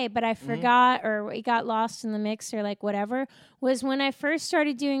say, but I forgot, or it got lost in the mix, or like whatever, was when I first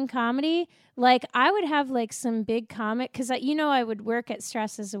started doing comedy. Like I would have like some big comic because I would work at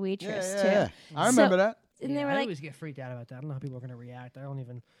Stress as a waitress too. yeah. I remember that. And they were I like, always get freaked out about that. I don't know how people are gonna react. I don't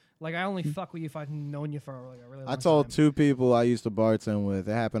even like. I only fuck with you if I've known you for like a really long I told time. 2 people I used to bartend with.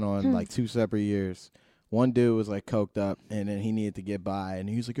 It happened on like 2 separate years. One dude was like coked up, and then he needed to get by, and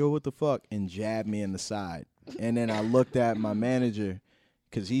he was like, "Yo, what the fuck?" and jabbed me in the side. And then I looked at my manager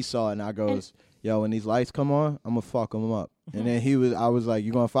because he saw it, and I goes, "Yo, when these lights come on, I'm gonna fuck him up." And then I was like,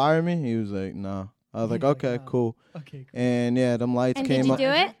 "You gonna fire me?" He was like, "No." I was like, "Okay, cool." Okay, cool. And yeah, them lights And came did you on. do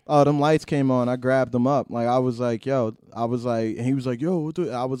it? Oh, them lights came on. I grabbed them up. Like I was like, "Yo," I was like, and he was like, "Yo," what the-"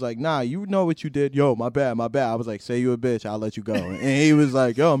 I was like, "Nah, you know what you did." "Yo, my bad, my bad." I was like, "Say you a bitch, I'll let you go." And he was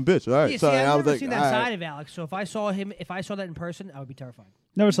like, "Yo, I'm a bitch." All right, Yeah, sorry. see, I I've was never like, seen that "All right." side of Alex. So if I saw that in person, I would be terrified.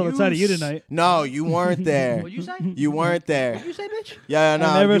 Never saw that side of you tonight. No, you weren't there. What'd you say? You weren't there. What'd you say, bitch? Yeah,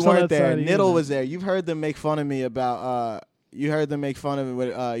 no, never you saw weren't that there. side of you Niddle tonight. was there. You've heard them make fun of me about. You heard them make fun of it. When,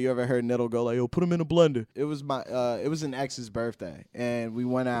 you ever heard Niddle go like, "Yo, put him in a blender"? It was it was an ex's birthday, and we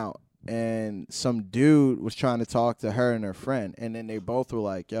went out, and some dude was trying to talk to her and her friend, and then they both were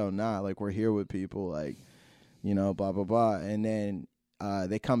like, "Yo, nah, like we're here with people, like, blah blah blah," and then.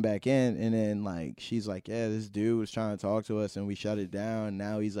 They come back in, and then like she's like, "Yeah, this dude was trying to talk to us, and we shut it down. And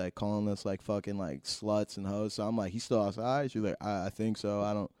now he's like calling us like fucking like sluts and hoes." So I'm like, "He's still outside?" She's like, I think so.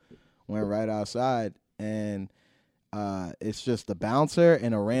 I don't." Went right outside, and it's just the bouncer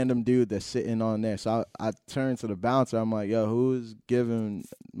and a random dude that's sitting on there. So I turned to the bouncer. I'm like, "Yo, who's giving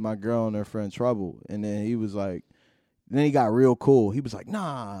my girl and her friend trouble?" And then he was like. Then he got real cool. He was like,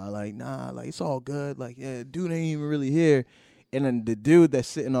 nah, like it's all good. Like, yeah, dude ain't even really here. And then the dude that's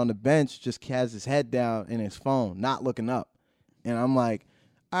sitting on the bench just has his head down in his phone, not looking up. And I'm like,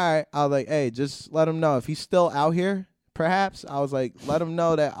 all right. I was like, hey, just let him know. If he's still out here, perhaps, I was like, let him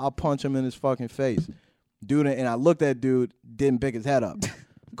know that I'll punch him in his fucking face. Dude, and I looked at dude, didn't pick his head up.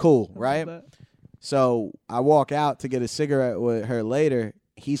 Cool, right? So I walk out to get a cigarette with her later.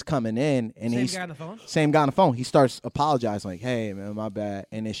 He's coming in, and Same guy on the phone? Same guy on the phone. He starts apologizing, like, hey, man, my bad.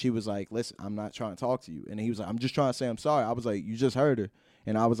 And then she was like, listen, I'm not trying to talk to you. And he was like, I'm just trying to say I'm sorry. I was like, you just heard her.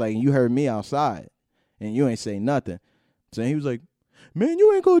 And I was like, you heard me outside, and you ain't say nothing. So he was like, man,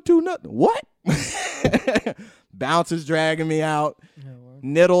 you ain't gonna do nothing. What? Bounce is dragging me out.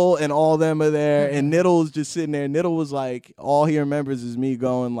 Niddle and all them are there, and Niddle's just sitting there. Niddle was like, all he remembers is me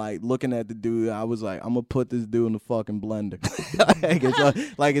going, like, looking at the dude. I was like, I'm gonna put this dude in the fucking blender.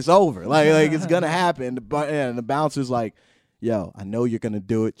 like it's over. Like it's gonna happen. And the bouncer's like, yo, I know you're gonna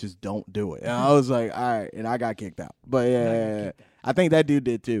do it, just don't do it. And I was like, all right, and I got kicked out. But yeah. I think that dude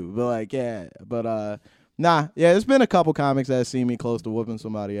did too. But like, yeah, but nah, yeah, there's been a couple comics that have seen me close to whooping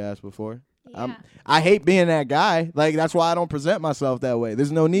somebody's ass before. Yeah. I hate being that guy. Like, that's why I don't present myself that way.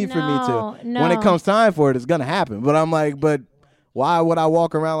 There's no need for me to. No. When it comes time for it, it's gonna happen. But I'm like, but why would I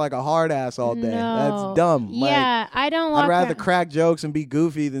walk around like a hard ass all day? No. That's dumb. Yeah, I don't walk I'd rather around- crack jokes and be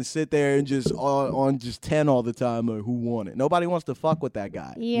goofy than sit there and just on just 10 all the time. Like, who won it? Nobody wants to fuck with that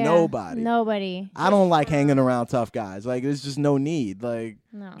guy. Yeah, Nobody. I don't like hanging around tough guys. Like, there's just no need. Like,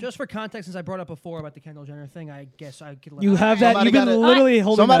 no. Just for context, since I brought up before about the Kendall Jenner thing, I guess I could. You have that. You've been literally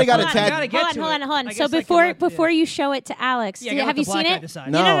holding. Somebody that got for- attacked. Hold on. I So guess I before you show it to Alex, Yeah, I gotta have let you the black seen guy it?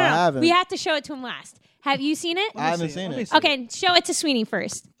 decide. No, I haven't. We have to show it to him last. Have you seen it? I haven't seen it. Okay, show it to Sweeney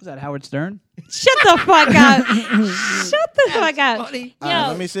first. Is that Howard Stern? Shut the fuck up. Shut the fuck up. Yo,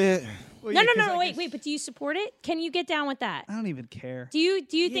 Let me see it. no, wait. But do you support it? Can you get down with that? I don't even care. Do you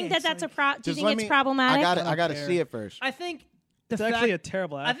think that that's a do you Just think let it's me- problematic? I gotta see it first. I think It's actually a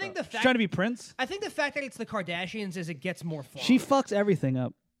terrible. I think the She's fact trying to be Prince. I think the fact that it's the Kardashians is it gets more fun. She fucks everything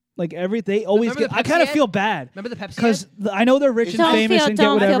up. Like they always Remember get. the I kind of Pepsi ad? feel bad. Remember the Pepsi Because ad? I know they're rich and Don't famous feel- and get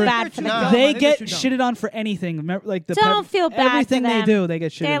don't feel whatever. bad for them. They They're get too dumb. shitted on for anything. Remember, like the Don't feel bad everything for them. they do, they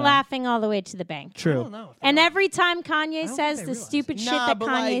get shitted They're on. laughing all the way to the bank. True. And every time Kanye says the stupid shit Nah, that but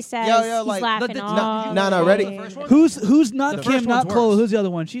Kanye like, says, yo, like, he's laughing all no, ready? Who's not The Kim, first not one's Chloe? worse. Who's the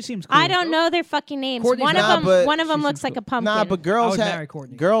other one? She seems cool. I don't know their fucking names. Courtney's One not- of but them looks like a pumpkin. Nah, but I girls would have marry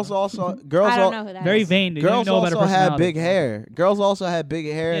Courtney. girls also I don't know who that Very is. vain. Dude. You girls don't know about her also have personality. big hair. Girls also have big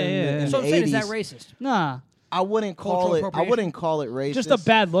hair in So the I'm saying, is 80s. that racist? Nah, I wouldn't call Cultural it. I appropriation? wouldn't call it racist. just a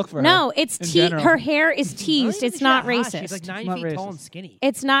bad look for her. No, it's in te- general. her hair is teased. It's not She's racist. She's like 9 not feet tall racist. and skinny.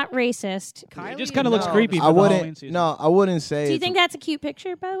 It's not racist. It just kind of looks No, creepy. I for the Halloween wouldn't. season. No, I wouldn't say. Do you it's- think that's a cute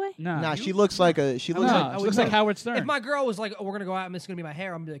picture, by the way? Nah, she looks like a. She looks no, like. she looks like Howard Stern. If my girl was like, "Oh, we're gonna go out and this is gonna be my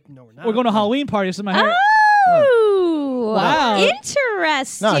hair," I'm gonna be like, "No, we're not." We're going to a Halloween party. This is my hair. Oh, Wow.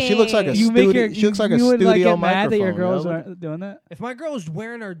 interesting. No, she looks like a You make studio. your. She looks like a you would like studio get mad that your microphone, girls yo. aren't doing that. If my girl was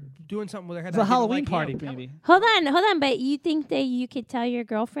wearing or doing something with her hair, It's that a I didn't Halloween like, party, yeah, maybe. Hold on. But you think that you could tell your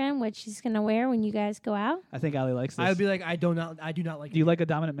girlfriend what she's gonna wear when you guys go out? I think Ali likes this. I would be like, I do not like. Do you like a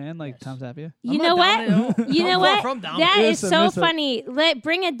dominant man like Tom Tapia? You I'm know not what? dominant. You know I'm far what? from dominant. That is Listen, so listen. funny.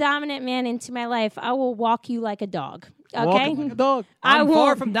 Bring a dominant man into my life. I will walk you like a dog. Walk Okay. like a dog. I'm will.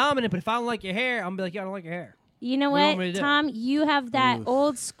 far from dominant, but if I don't like your hair, I'm gonna be like, "Yeah, I don't like your hair." You know What do you what, want me to do? Tom? You have that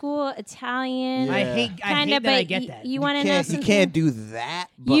old school Italian. Yeah. I hate Kinda, that I but get y- that. you want to know You something? can't do that.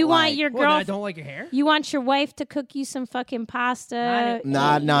 But You want like, your Well, that I girl. don't like your hair. You want your wife to cook you some fucking pasta.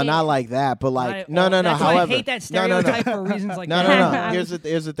 Nah, not like that. But like, no. That's why However, I hate that no, no. stereotype for reasons like No, that. no.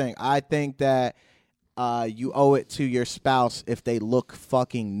 Here's the thing. I think that you owe it to your spouse if they look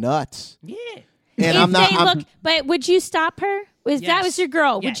fucking nuts. Yeah. And If I'm not. they I'm, look, but would you stop her? If that was Yes. your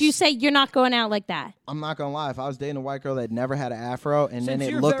girl, would Yes. you say you're not going out like that? I'm not gonna lie. If I was dating a white girl that never had an afro, and then Since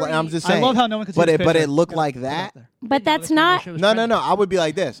it you're looked like, very- I'm just I saying. love how no one can see but this it, but picture. it looked like that. But that's not. No. I would be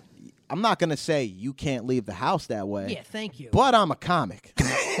like this. I'm not gonna say you can't leave the house that way. Yeah, thank you. But I'm a comic.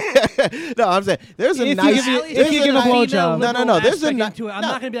 No, I'm saying there's a If you nice. give me- there's if you a give a nice- blowjob. No. There's a into it. I'm no.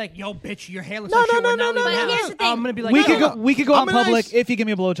 not gonna be like, "Yo, bitch, your hair looks No, like shit. no, We're no, not no, leaving no. the Here's house." the thing. I'm gonna be like, We "No, could no, go. no." We could go I'm out a in public nice- if you give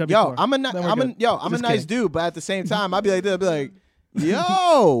me a blowjob. Yo, before. I'm a Then we're good. Just nice kidding. dude, but at the same time, I'd be like this. I'd be like,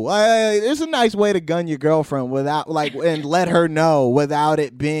 yo, there's a nice way to gun your girlfriend without and let her know without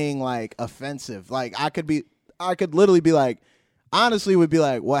it being like offensive. Like I could literally be like, honestly, would be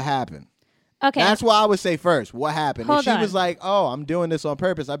like, what happened? Okay. That's why I would say first, what happened? Hold if she on. was like, oh, I'm doing this on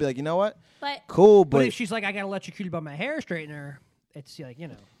purpose, I'd be like, you know what? But Cool, But but if she's like, "I gotta let you about my hair straightener," it's like,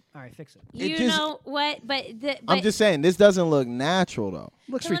 all right, fix it. you just- know what? But I'm just saying this doesn't look natural though.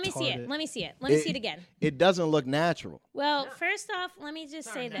 Looks so let me see retarded. it. Let me see it. Let me see it again. It doesn't look natural. Well, first off, let me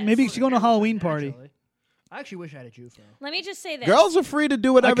just say this. Maybe she's going to a Halloween party. I actually wish I had a Jufro. Let me just say this. Girls are free to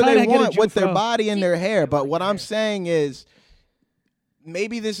do whatever kinda they get a want with their Jufro. body and their hair. But what I'm saying is,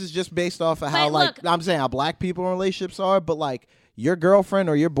 maybe this is just based off of how, But like, look- I'm saying how black people in relationships are, but like, your girlfriend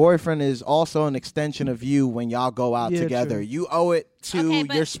or your boyfriend is also an extension of you when y'all go out Yeah, together. true. You owe it to Okay,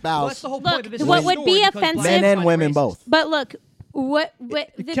 but- your Well, spouse. that's the whole Look, point of this. what story would be because offensive- black Men and people are women racist. both. But look, what the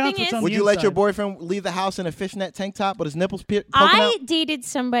counts thing what's is, on Would the you let your inside. boyfriend leave the house in a fishnet tank top with his nipples poking I out? dated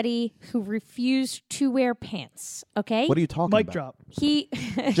somebody who refused to wear pants. Okay, What are you talking Mic about? drop. he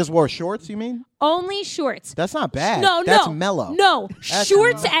Just wore shorts, you mean? only shorts. That's not bad. No, That's no, mellow. No, That's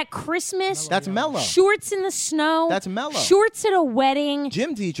shorts mellow. at Christmas. That's mellow. Shorts in the snow. That's mellow. Shorts at a wedding.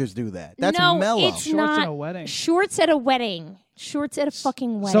 Gym teachers do that. That's no, mellow. it's Shorts not. at a wedding. Shorts at a wedding. Shorts at a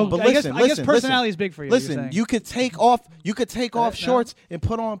fucking wedding. So, But I guess listen, personality is big for you. you're Listen, saying. you could take off no. shorts and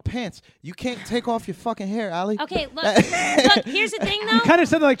put on pants. You can't take off your fucking hair, Ali. Okay, look. Look. Here's the thing, though. You kind of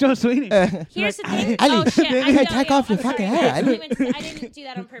said it like Joe Sweeney. Here's the thing. Ali, Oh shit! you gotta take off your fucking hair. I didn't do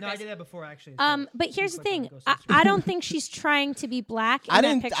that on purpose. No, I did that before actually. But here's the thing. I don't think she's trying to be black. In I that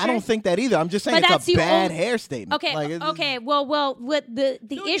didn't. picture. I don't think that either. I'm just saying But that's it's a the bad only- hair statement. Okay. Like, it's- Okay. Well. What the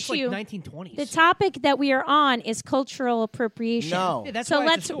It's like issue? 1920s. The topic that we are on is cultural appropriation. No. Yeah, that's So why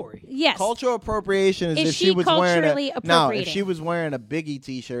let's. it's a story. Yes. Cultural appropriation is Is if she she was wearing culturally no, if appropriating? she was wearing a Biggie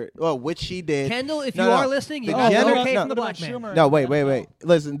T-shirt, well, which she did. Kendall, if No, you no. are listening, you The got the Jenner- okay no. from the black man. No, wait.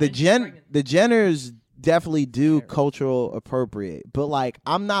 Listen, the Jenners definitely do cultural appropriate, but like,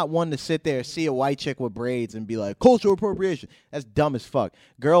 I'm not one to sit there, see a white chick with braids and be like, cultural appropriation. That's dumb as fuck.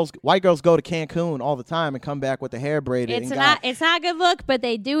 White girls go to Cancun all the time and come back with the hair braided. It's and not. It's not a good look, but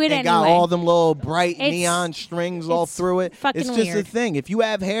they do it and anyway. got all them little bright It's- neon strings all it's through it. fucking It's just weird. a thing. If you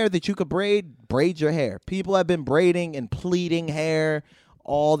have hair that you could braid your hair. People have been braiding and pleating hair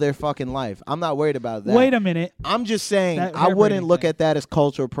all their fucking life. I'm not worried about that. Wait a minute. I'm just saying That I hair wouldn't braiding look thing. at that as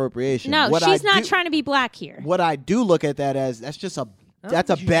cultural appropriation. No, What she's I not do- trying to be black here. What I do look at that as that's just a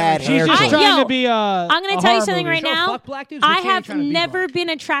bad She's hair just choice. trying Yo, to be. I'm going a to tell you horror something movie. right now. fuck black dudes, we I can't have try to be never been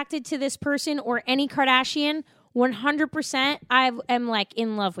attracted to this person or any Kardashian. 100%, I am like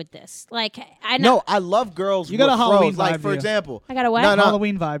in love with this. Like, I know. No, I love girls. You got with a Halloween froze. Like vibe for to you. example. I got a what? No,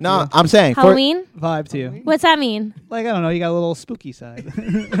 Halloween vibe. to No, you. I'm saying for- Halloween? vibe to you. What's that mean? Like, I don't know. You got a little spooky side. Please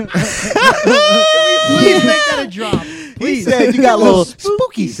make that a drop. He said you got a little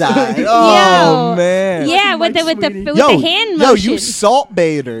spooky side. Oh Yo. man. Yeah, with the Yo, hand yo, motion. you salt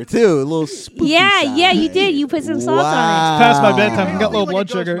bather too. A little spooky yeah, side. yeah, you did. You put some salt on Wow. It's past my bedtime. You got low blood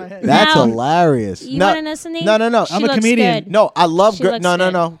sugar. That's Now, hilarious. you no, wanna know something? No, no, no. She looks comedian. good. No, I love She girls. looks No, no,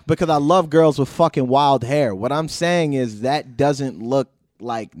 good. no. Because I love girls with fucking wild hair. What I'm saying is that doesn't look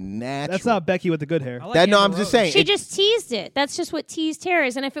like natural. That's not Becky with the good hair. That no, I'm just saying. She it- just teased it. That's just what teased hair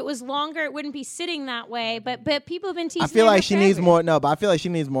is. And if it was longer, it wouldn't be sitting that way. But people have been teasing. I feel hair like she forever. needs more. No, but I feel like she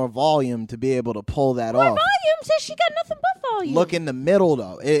needs more volume to be able to pull that More off. volume. Says she got nothing but volume. Look in the middle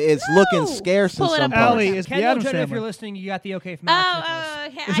though. It's looking scarce in Pull it some up. parts. Allie is the Kendall Adams Jenner, if family. you're listening, you got the okay from Oh, Alex Nicholas.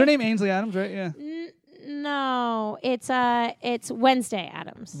 okay. Is her name Ainsley Adams, right? Yeah. No, it's Wednesday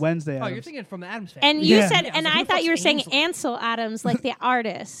Adams. Wednesday Oh, Adams. you're thinking from the Adams family. And you Yeah. said, Yeah, and was like, I who thought you were fuck's saying Ainsley? Ansel Adams, like the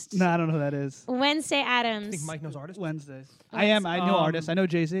artist. No, I don't know who that is. Wednesday I think Adams. Mike knows artists. Wednesdays. I know artists. I know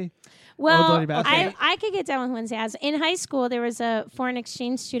Jay-Z. Well, Bloody Bastard. I could get down with Wednesday Adams. In high school, there was a foreign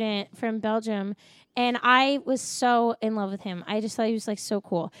exchange student from Belgium, and I was so in love with him. I just thought he was like so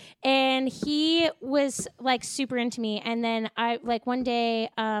cool, and he was like super into me. And then I like one day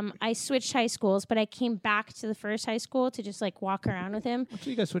I switched high schools, but I came back to the first high school to just like walk around with him. What's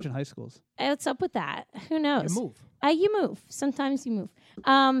you guys switching high schools? What's up with that? Who knows? You move. You move. Sometimes you move.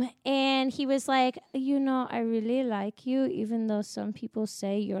 And he was like, I really like you, even though some people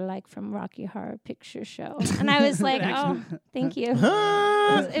say you're like from Rocky Horror Picture Show. And I was like, oh, thank you.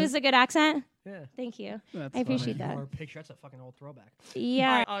 It was a good accent. Yeah. Thank you. That's I appreciate Horror that. Horror Picture. That's a fucking old throwback.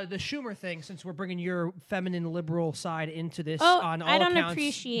 Yeah. All right, the Schumer thing, since we're bringing your feminine liberal side into this Oh, on all I don't accounts.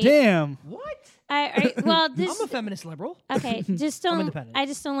 appreciate. Damn. What? Well, this. I'm a feminist liberal. Okay, just don't. independent. I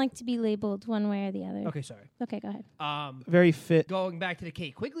just don't like to be labeled one way or the other. Okay, sorry. Okay, go ahead. Very fit. Going back to the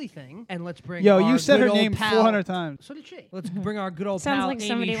Kate Quigley thing, and let's bring Yo, our you said good her old name pal- 400 times. So did she. Let's bring our good old Sounds pal like Amy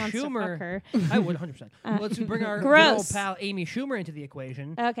somebody wants to Schumer. fuck her. I would 100%. Let's bring our good old Gross. pal Amy Schumer into the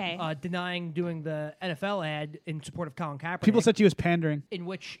equation. Okay. Denying doing the NFL ad in support of Colin Kaepernick. People said she was pandering. in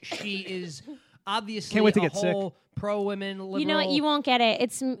which she is obviously Can't wait to a get sick. whole pro-women liberal. You know what? You won't get it.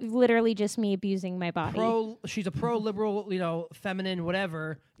 It's literally just me abusing my body. She's a pro-liberal, feminine,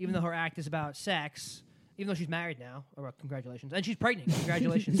 whatever. Even though her act is about sex, Even though she's married now. Congratulations. And she's pregnant.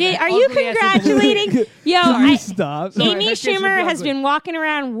 Congratulations. Are you congratulating? Yo, stop. Amy That kid's super Schumer has ugly. been walking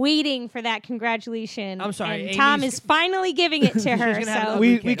around waiting for that congratulation. I'm sorry, And Tom Amy's- is finally giving it to her. gonna have So an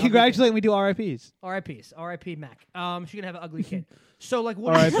We kid, congratulate and we do RIPs. R.I.P.s. R.I.P. Mac. She's gonna have an ugly kid. So like,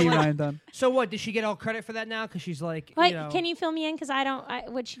 what? RIP Ryan Dunn. So what? Does she get all credit for that now? Because she's like, Wait, you know. can you fill me in? Because I don't.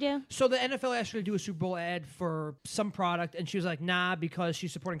 What'd she do? So the NFL asked her to do a Super Bowl ad for some product, and she was like, "Nah," because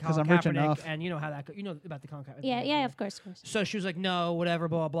she's supporting 'Cause Colin I'm rich Kaepernick, enough. and you know how that. You know about the Colin Kaepernick. Yeah, of course. So she was like, "No, whatever,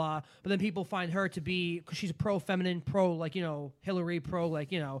 blah blah." But then people find her to be because she's a pro-feminine, pro like Hillary, pro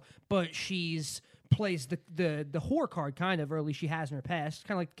like but she's plays the whore card kind of, or at least she has in her past,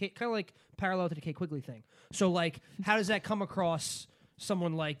 kind of like parallel to the Kate Quigley thing. So like, how does that come across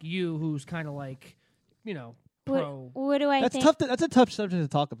someone like you who's kind of like, pro? What do I That's think? tough. That's a tough subject to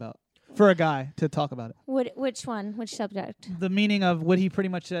talk about for a guy to talk about it. Which one? Which subject? The meaning of what he pretty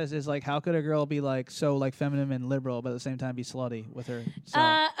much says is like, how could a girl be like so like feminine and liberal, but at the same time be slutty with her?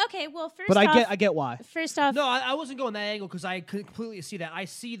 Okay. Well, first But off, I get why. First off, No, I wasn't going that angle because I could completely see that. I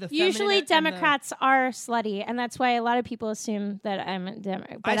see the usually feminine and the- Democrats are slutty, and that's why a lot of people assume that I'm a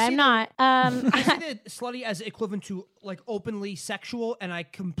Democrat, but I see I'm not. I see the slutty as equivalent to like openly sexual, and I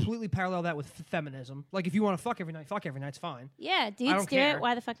completely parallel that with feminism. Like if you want to fuck every night, it's fine. Yeah, I dudes don't do care. it.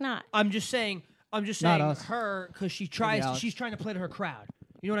 Why the fuck not? I'm just saying Not us. her because Alex. she's trying to play to her crowd.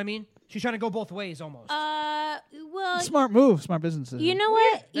 You know what I mean? She's trying to go both ways almost. Well, Smart move, smart business decision. you know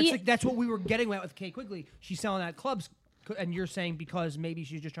what? That's what we were getting at with Kate Quigley. She's selling at clubs, and you're saying because maybe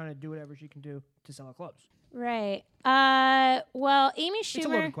she's just trying to do whatever she can do to sell at clubs. Right. Well, Amy Schumer. It's a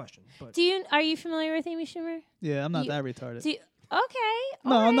loaded question, but Are you familiar with Amy Schumer? Yeah, I'm not You- that retarded. Okay.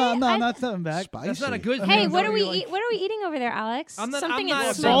 No, all no, right. no, I- not stepping back. that's not a good thing. Hey, I'm what are telling we you, like- what are we eating over there, Alex? I'm not- Something I'm in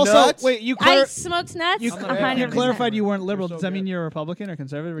not- smoke. Also, Nuts? wait, you I smoked nuts. you 100%. clarified you weren't liberal. Does that mean you're a Republican or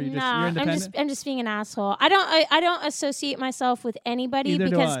conservative, or you just No, you're independent? I'm just being an asshole. I don't associate myself with anybody Neither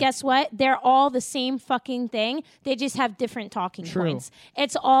do because I. guess what? They're all the same fucking thing. They just have different talking True. points.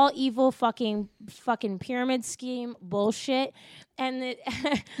 It's all evil fucking pyramid scheme bullshit. And yo,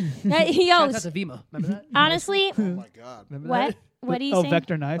 Shout out to Vima. Remember that? honestly, Oh my God. Remember what? that? What do you Oh, say?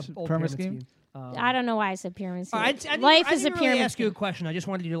 vector knives, Old pyramid pyramid scheme. I don't know why I said pyramid scheme. I didn't Life is a really pyramid ask you a scheme. question. I just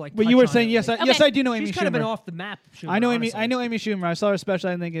wanted you to like. But touch you were on saying it, yes, like- yes, I do know Amy She's Schumer. kind of been off the map. Schumer, I know honestly. Amy Schumer. I saw her special.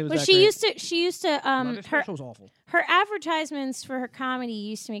 I didn't think it was. But that she great. used to Her her special was awful. her advertisements for her comedy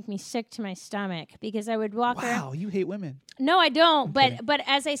used to make me sick to my stomach because I would walk around. Wow, you hate women. No, I don't. But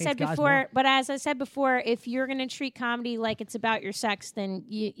as I said guys before, more. if you're gonna treat comedy like it's about your sex, then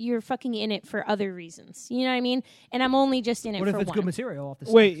you're fucking in it for other reasons. You know what I mean? And I'm only just in it What for if it's one. good material off the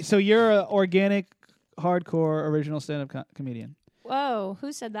set? Wait, so you're an organic, hardcore, original stand-up comedian? Whoa,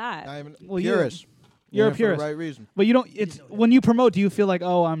 who said that? Not even Well, you're- purist. You're a in it for purist. the right reason. But you don't. It's when you promote. Do you feel like,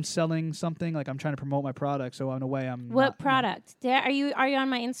 oh, I'm selling something? Like I'm trying to promote my product. So in a way, I'm. What not- product? Are you on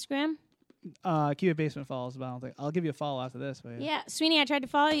my Instagram? Keep it basement follows, but I don't think I'll give you a follow after this. But Yeah, Sweeney, I tried to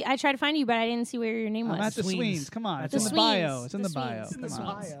follow you. I tried to find you, but I didn't see where your name I'm was. at the Sweens. Come on, it's The in the Sweens. bio. It's in The the bio. Sweens. Come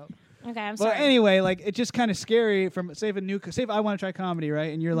on. Okay, I'm But sorry. anyway, like it's just kind of scary. From say if I want to try comedy,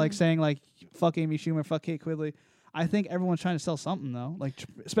 right, and you're like saying like fuck Amy Schumer, fuck Kate Quigley. I think everyone's trying to sell something though, like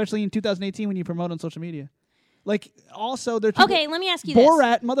especially in 2018 when you promote on social media. Like also they're Okay, let me ask you this.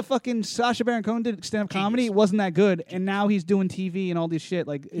 Borat, motherfucking Sacha Baron Cohen did stand-up comedy. It wasn't that good, and now he's doing TV and all this shit.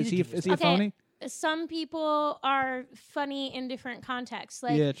 Like, is he a phony? Some people are funny in different contexts.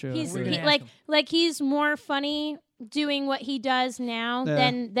 Like Yeah, true. He's We're gonna he, ask like he's more funny doing what he does now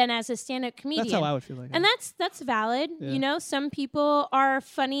Yeah. than as a stand-up comedian. That's how I would feel like. And that's valid. Yeah. You know, some people are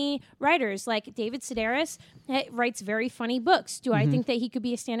funny writers. Like David Sedaris writes very funny books. Do I Mhm. think that he could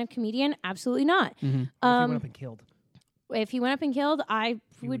be a stand-up comedian? Absolutely not. Mhm. If he went up and killed. If he went up and killed, I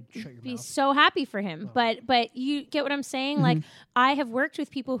would shut your be mouth. so happy for him. But you get what I'm saying? Like I have worked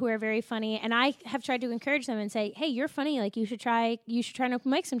with people who are very funny, and I have tried to encourage them and say, "Hey, you're funny. Like you should try an open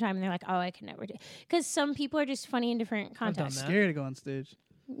mic sometime." And they're like, "Oh, I can never do," because some people are just funny in different contexts. Scary to go on stage.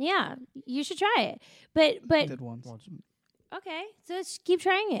 Yeah, you should try it. But Did once. okay, so just keep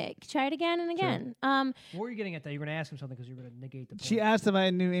trying it. Try it again and again. What were you getting at that? You were going to ask him something because you were going to negate the point. She asked if I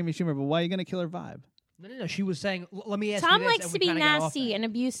knew Amy Schumer, but why are you gonna kill her vibe? No. She was saying, let me ask Tom you this. likes and to we be kinda got off nasty that. and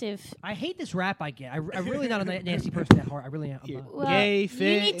abusive. I hate this rap I get. I'm really not a nasty person at heart. I really am. I'm not. Well, Gay, you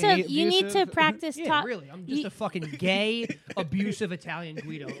fit, need to abusive. practice. Yeah, really. I'm just a fucking gay, abusive Italian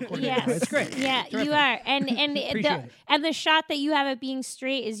Guido. according to her. Yes, It's great. Yeah, Terrific. you are, and Appreciate it. the shot that you have of being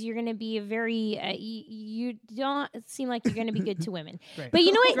straight is you're going to be a very you don't seem like you're going to be good to women. Great. But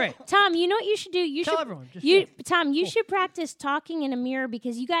you know what, Great. Tom? You know what you should do? You Tell should everyone. Just Tom, you should practice talking in a mirror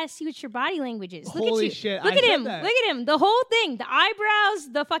because you got to see what your body language is. Look Holy at you. shit. Look I at said him. that. Look at him. The whole thing. The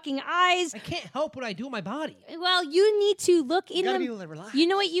eyebrows, the fucking eyes. I can't help what I do with my body. Well, you need to look in gotta them. be able to relax. You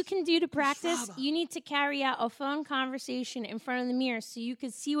know what you can do to practice? You need to carry out a phone conversation in front of the mirror so you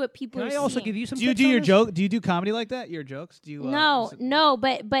can see what people Can are I also seeing. give you some Do you tips do on your this? joke? Do you do comedy like that? Your jokes? Do you? No,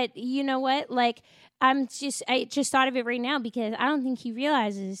 but you know what? Like I just thought of it right now because I don't think he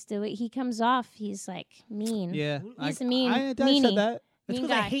realizes the way he comes off. He's like mean. Yeah, he's a mean. I meanie. said that. It's Mean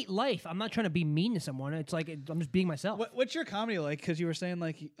because I guy. hate life. I'm not trying to be mean to someone. It's like I'm just being myself. What's your comedy like? Because you were saying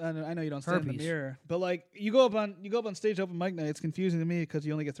like I know you don't stand in the Herpes. mirror, but like you go up on stage open mic night. It's confusing to me because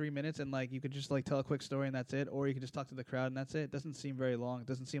you only get 3 minutes and like you could just like tell a quick story and that's it, or you could just talk to the crowd and that's it. It doesn't seem very long. It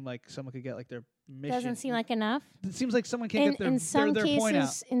doesn't seem like someone could get like their mission. Doesn't seem like enough. It seems like someone can't get In some their point out.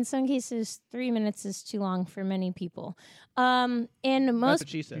 cases, in some cases, 3 minutes is too long for many people. In That's most what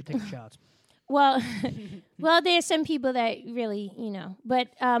she said. Take shots. Well, well, there's some people that really, But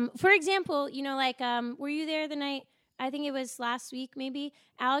for example, like, were you there the night? I think it was last week, maybe.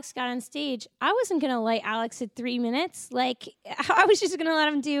 Alex got on stage. I wasn't gonna let Alex at 3 minutes. Like, I was just gonna let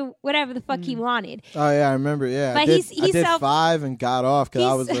him do whatever the fuck he wanted. Oh yeah, I remember. Yeah, But I did, he I did self- 5 and got off because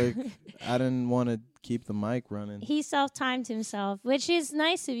I was he's- like, I didn't want to keep the mic running. He self-timed himself, which is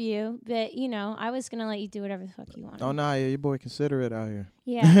nice of you. But I was gonna let you do whatever the fuck you wanted. Oh nah, yeah, your boy considerate out here.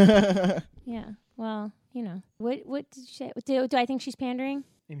 Yeah. Yeah. Well, what did you say? Do I think she's pandering?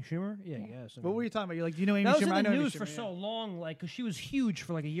 Amy Schumer? Yeah, I guess. What were you talking about? You're like, do you know Amy That was Schumer? I in know the Amy news for Schumer, so long, like, because she was huge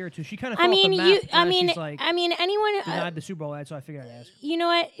for like a year or two. She kind of I fell mean, off the map. anyone. Denied the Super Bowl ad, so I figured I'd ask. You know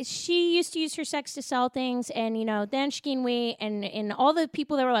what? She used to use her sex to sell things, and then she gained weight, and all the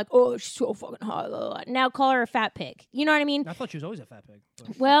people that were like, "Oh, she's so fucking hot," blah, blah, blah, now call her a fat pig. You know what I mean? I thought she was always a fat pig.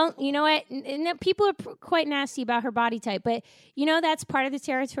 but- Well, you know what? People are quite nasty about her body type, but that's part of the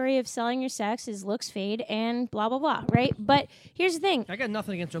territory of selling your sex is looks fade and blah blah blah, right? But here's the thing. I got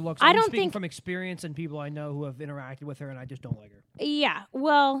nothing against her looks. I I'm don't speaking think- from experience and people I know who have interacted with her, and I just don't like her. Yeah,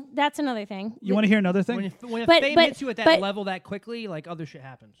 well, that's another thing. You want to hear another thing? When But- fame but- hits you at that but- level that quickly, like other shit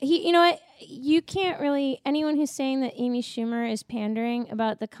happens. You know what? You can't really. Anyone who's saying that Amy Schumer is pandering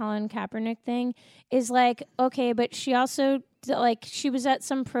about the Colin Kaepernick thing is like, okay, but she also she was at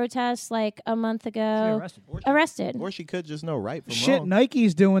some protest like a month ago. Arrested. Or she could just know right from Shit, wrong.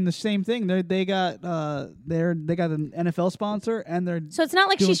 Nike's doing the same thing. They got an NFL sponsor and they're So it's not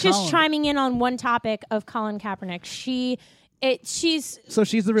like doing she's just Colin. chiming in on one topic of Colin Kaepernick. She's So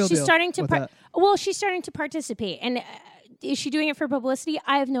she's the real she's deal starting to with that. well, she's starting to participate, and is she doing it for publicity?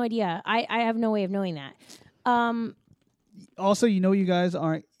 I have no idea. I have no way of knowing that. Also, you guys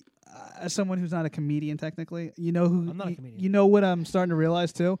aren't. As someone who's not a comedian, technically, I'm not a comedian. You know what I'm starting to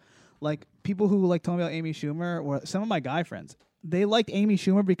realize too, like people who like telling me about Amy Schumer, or some of my guy friends, they liked Amy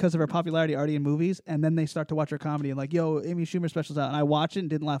Schumer because of her popularity already in movies, and then they start to watch her comedy and like, yo, Amy Schumer special's out, and I watched it and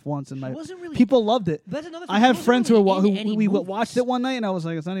didn't laugh once, and wasn't really- people loved it. That's another thing. I She have wasn't friends really who are in any we movies. watched it one night, and I was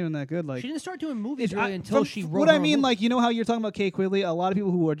like, it's not even that good. Like She didn't start doing movies It's- really until from she wrote what her I own mean, movie. like, how you're talking about Kay Quigley, a lot of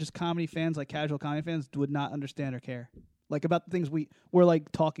people who are just comedy fans, like casual comedy fans, would not understand or care. Like about the things we're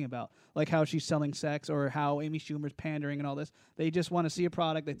like talking about, like how she's selling sex or how Amy Schumer's pandering and all this. They just want to see a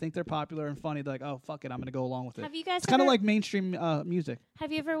product. They think they're popular and funny. They're like, oh fuck it, I'm gonna go along with it. Have you guys It's kind of ever- like mainstream music.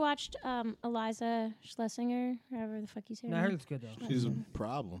 Have you ever watched Eliza Schlesinger, however the fuck you say her No, I heard name? it's good though. She's a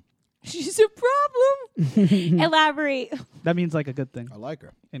problem. She's a problem. Elaborate. That means like a good thing. I like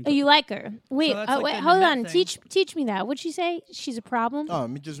her. And Oh, you like her? Wait, that's like wait, the hold Net on. thing. Teach me that. What'd she say? She's a problem. Oh,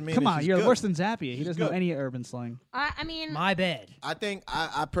 it just means Come on, she's you're good. worse than Zappia. He doesn't know good. any urban slang. I mean, My bad. I think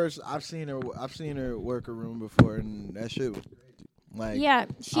I've seen her work a room before, and that shit was crazy. Like, yeah,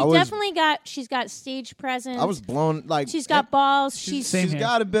 she's got stage presence. I was blown. Like, she's got balls. She's she's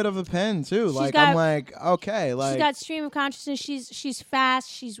got a bit of a pen too. Like, got- I'm like, okay, like she's got stream of consciousness. She's fast.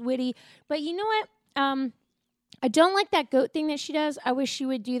 She's witty. But you know what? I don't like that goat thing that she does. I wish she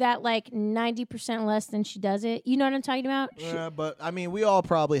would do that like 90% less than she does it. You know what I'm talking about? but I mean, we all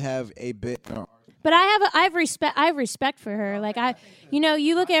probably have a bit. But I have respect for her. Like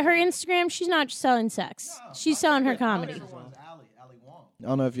you look at her Instagram. She's not selling sex. She's selling her comedy. I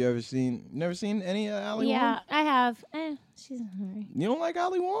don't know if you never seen any Ali Yeah, Wong? I have. She's alright. You don't like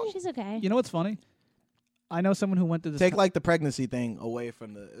Ali Wong? She's okay. You know what's funny? I know someone who went to this. Take like the pregnancy thing away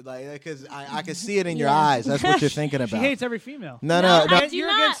from the because I can see it in your Yeah. eyes. That's what you're thinking about. She hates every female. No. I do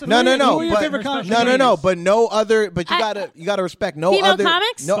not. No. Who are your But, favorite comics? no. But no other. But you gotta respect no Female other.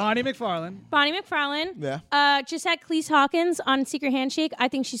 comics? No. Bonnie McFarlane. Bonnie McFarlane. Yeah. Just had Cleese Hawkins on Secret Handshake. I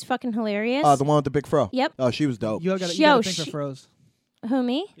think she's fucking hilarious. The one with the big fro. Yep. Oh, she was dope. You gotta Yo, think she- for froze. Who,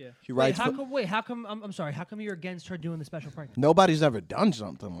 me? She writes. How come? I'm sorry. How come you're against her doing the special pregnant? Nobody's ever done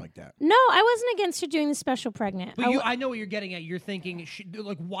something like that. No, I wasn't against her doing the special pregnant. But I know what you're getting at. You're thinking,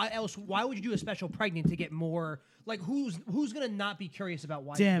 like, why else? Why would you do a special pregnant to get more? Like, who's gonna not be curious about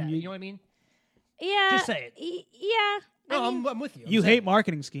why? Damn, you know what I mean? Yeah. Just say it. Yeah. No, I'm with you. You hate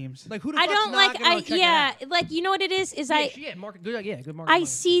marketing schemes. Like who? The I fuck's don't not like. gonna check it out? Like you know what it is? Is Good marketing. I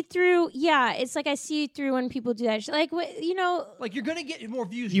see through. Yeah, it's like I see through when people do that. Like what you know. Like you're gonna get more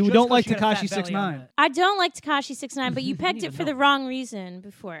views. You just don't 'cause like you got a fat Tekashi belly on 6ix9ine. it. I don't like Tekashi 6ix9ine, but you pegged it for the wrong reason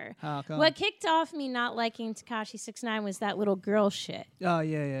before. How come? What kicked off me not liking Tekashi 6ix9ine was that little girl shit. Oh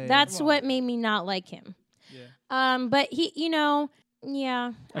yeah. That's what made me not like him. Yeah. But he, you know,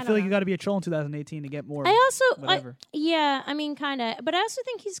 yeah. I don't feel like know. you got to be a troll in 2018 to get more. I also, whatever. yeah, I mean, kind of, but I also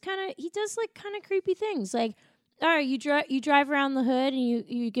think he does like kind of creepy things. Like, all right, you drive around the hood and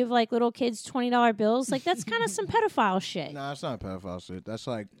you give like little kids $20 bills. Like that's kind of some pedophile shit. Nah, it's not pedophile shit. That's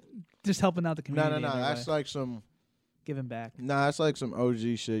like just helping out the community. No. in every That's way. like some giving back. Nah, it's like some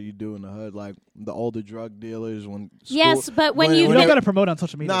OG shit you do in the hood, like the older drug dealers when. Yes, but when you don't got to promote on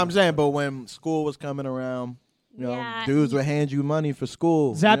social media. No, I'm saying, but when school was coming around. You know, Yeah. dudes would hand you money for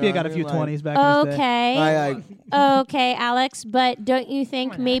school. Zappia you know got a what I few mean? Like, 20s back in his day. Okay. Okay, Alex, but don't you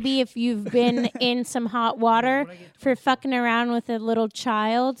think maybe if you've been in some hot water for fucking around with a little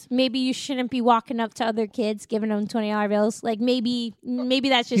child, maybe you shouldn't be walking up to other kids giving them $20 bills? Like maybe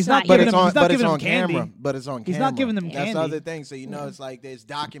that's just not But your it's on, he's not but it's giving on them candy. camera. But it's on He's camera. not giving them That's candy. the other thing. So you know, it's like there's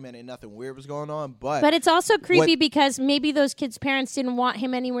documented nothing weird was going on. But it's also creepy because maybe those kids' parents didn't want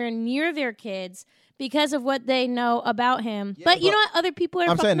him anywhere near their kids because of what they know about him. But you know what? Other people are I'm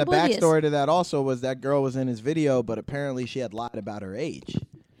fucking saying the oblivious. backstory to that also was that girl was in his video, but apparently she had lied about her age.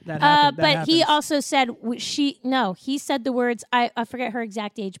 But he also said he said the words, I forget her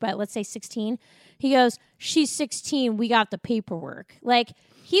exact age, but let's say 16. He goes, she's 16. We got the paperwork. Like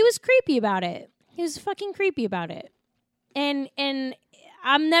he was creepy about it. He was fucking creepy about it. And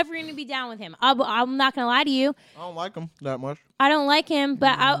I'm never going to be down with him. I'm not going to lie to you. I don't like him that much. I don't like him,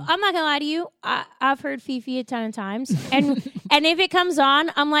 but I'm not going to lie to you. I've heard Fifi a ton of times. And and if it comes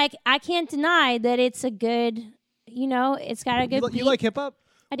on, I'm like, I can't deny that it's a good, it's got a good You like hip hop?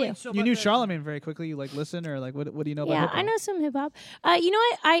 I do. You knew Charlamagne very quickly. You like listen or like what do you know about Yeah, hip hop? I know some hip hop. You know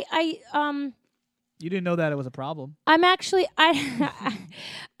what? I You didn't know that it was a problem. I'm actually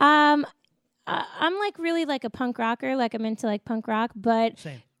I'm like really like a punk rocker. Like I'm into like punk rock, but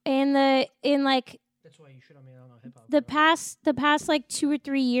Same. in like That's why you should. I don't know hip hop. the past like 2 or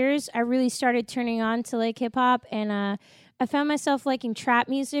 3 years, I really started turning on to like hip hop, and I found myself liking trap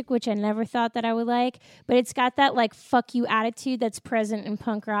music, which I never thought that I would like, but it's got that like fuck you attitude that's present in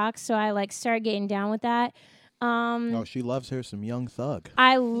punk rock. So I like started getting down with that. Oh, she loves her some Young Thug.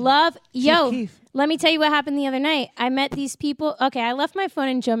 I love yo. Keith. Let me tell you what happened the other night. I met these people. Okay, I left my phone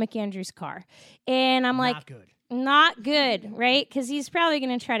in Joe McAndrew's car, and I'm like, not good, right? Because he's probably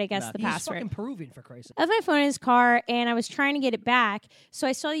gonna try to guess the He's password. fucking Peruvian for Christ's sake. I left my phone in his car, and I was trying to get it back. So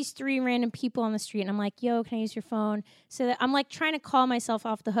I saw these 3 random people on the street, and I'm like, "Yo, can I use your phone?" So that I'm like trying to call myself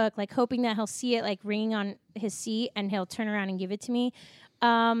off the hook, like hoping that he'll see it like ringing on his seat, and he'll turn around and give it to me.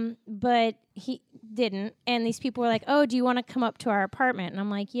 But he didn't. And these people were like, "Oh, do you want to come up to our apartment?" And I'm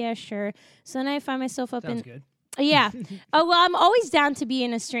like, "Yeah, sure." So then I find myself up Sounds in. good. Yeah. Oh well, I'm always down to be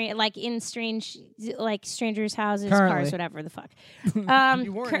in strange strangers' houses, Currently. cars, whatever the fuck.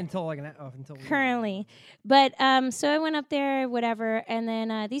 You weren't until like until currently, but so I went up there, whatever, and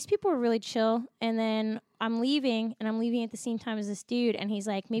then these people were really chill. And then I'm leaving at the same time as this dude, and he's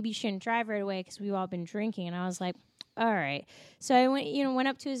like, "Maybe you shouldn't drive right away because we've all been drinking." And I was like, "All right." So I went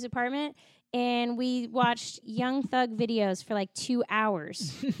up to his apartment. And we watched Young Thug videos for like 2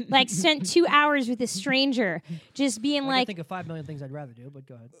 hours. Like spent 2 hours with a stranger, just being I like, can think of 5 million things I'd rather do, but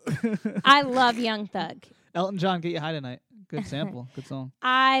go ahead. I love Young Thug. Elton John, Get You High Tonight. Good sample. Good song.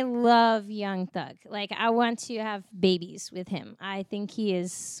 I love Young Thug. Like I want to have babies with him. I think he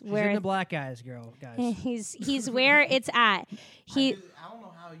is She's where in the black guys, guys. he's where it's at. I don't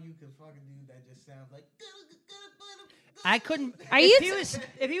know how you can fucking do that. Just sounds like. I couldn't. Are if you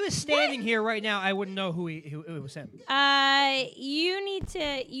if he was standing here right now, I wouldn't know who it was him. You need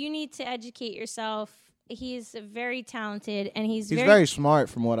to educate yourself. He's very talented, and he's very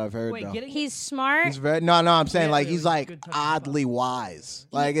smart from what I've heard. Wait, though. he's smart. He's very I'm saying like he's like oddly wise.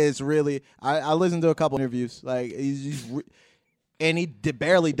 Like it's really. I listened to a couple interviews. Like and he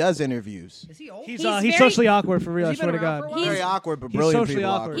barely does interviews. Is he old? He's socially awkward for real. I swear to God. He's very awkward, but he's brilliant socially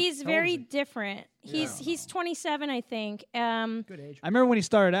people. awkward. He's very different. He's 27, I think. Good age. I remember when he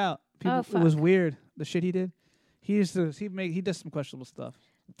started out. People, Oh, it was fuck. weird. The shit he did. He does some questionable stuff.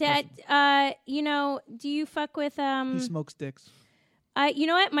 That do you fuck with He smokes dicks. You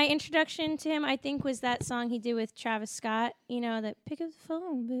know what? My introduction to him, I think, was that song he did with Travis Scott. You know, that pick up the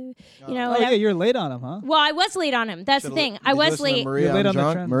phone, boo. You know, Oh, yeah, you're late on him, huh? Well, I was late on him. That's the thing. I was late. Maria, late I'm on the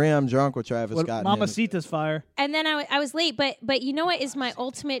drunk. trend. Maria, I'm drunk with Travis Well, Scott. Mamacita's fire. And then I was late, but you know what is my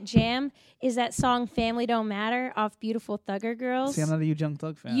ultimate jam is that song "Family Don't Matter" off Beautiful Thugger Girls. See, I'm not a huge Young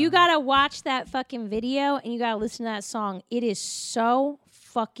Thug fan. You gotta watch that fucking video and you gotta listen to that song. It is so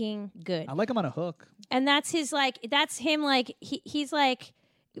fucking good. I like him on a hook. And that's his that's him he's like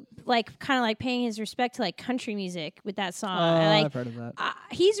kind of like paying his respect to like country music with that song. I've heard of that.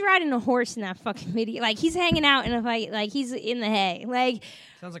 He's riding a horse in that fucking video. Like he's hanging out in a fight. Like he's in the hay. Like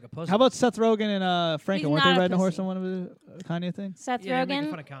Sounds like a pussy. How about Seth Rogen and Franco? He's Weren't not they a riding a horse pussy. on one of the Kanye things? Seth They're making Rogen.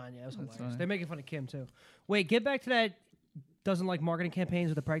 fun of Kanye. That was hilarious. funny. They're making fun of Kim too. Wait, get back to that. Doesn't like marketing campaigns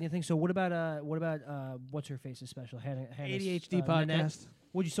with the pregnant thing. So what about what's her face's special? Hannah's, ADHD Nanette? podcast.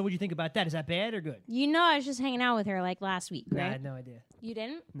 What'd you think about that? Is that bad or good? You know, I was just hanging out with her like last week, Nah, I right? had no idea. You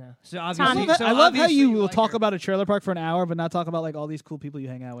didn't? No. So Tom. obviously, I love how you will like talk her. about a trailer park for an hour, but not talk about like all these cool people you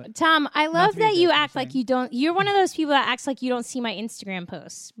hang out with. Tom, I Not love to be a that you dick, I'm act like saying. you don't. You're one of those people that acts like you don't see my Instagram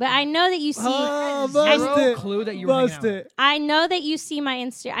posts, but I know that you see. Oh, Zero bust it. clue that you were hanging Bust out with. it. I know that you see my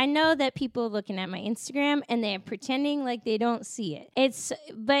Insta. I know that people looking at my Instagram and they're pretending like they don't see it.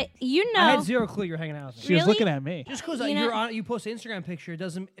 But you know, I had zero clue you were hanging out with me. She was Really? looking at me. Just because You know- you post an Instagram picture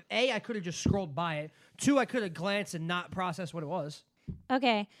doesn't. A, I could have just scrolled by it. Two, I could have glanced and not processed what it was.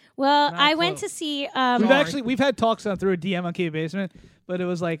 okay. Well, Not I a went clue. to see. We've had talks on through a DM on Key Basement, but it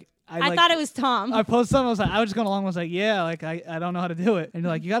was like I thought it was Tom. I posted something. I was just going along. I was like, yeah, like I don't know how to do it. And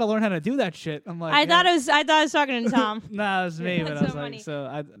you're like, you got to learn how to do that shit. I'm like, I thought I thought talking to Tom. Nah, it was me. But That's I was so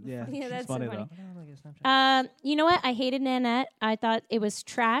like, funny. yeah, Yeah, it's that's so funny funny. though. You know what? I hated Nanette. I thought it was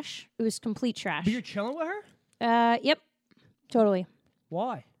trash. It was complete trash. But you're chilling with her? Yep. Totally.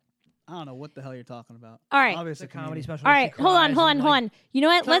 Why? I don't know what the hell you're talking about. All right. Obviously, It's a comedy special. All She right. Hold on. cries Hold on. and, Hold like, on. You know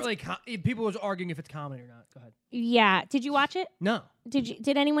what? It's not Let's. really people was arguing if it's comedy or not. Go ahead. Yeah. Did you watch it? No.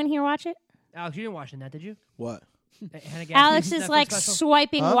 Did anyone here watch it? Alex, you didn't watch that, did you? What? Hannah Gadsby's Alex is Netflix like special?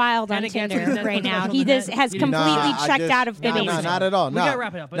 swiping Huh? wild on Hannah Tinder Gadsby's Netflix right now. special He on does that? has You didn't- completely Nah, I checked just- out of the Nah, basement. not at all. We Nah, gotta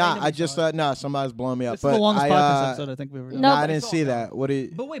wrap it up, but I Nah, never I just saw it. somebody's blowing me up. This is the but longest I, podcast episode I think we've ever done. No, I but- didn't see that. What do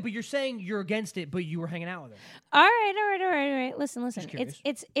you? But wait, but you're saying you're against it, but you were hanging out with her. All right. Listen. curious.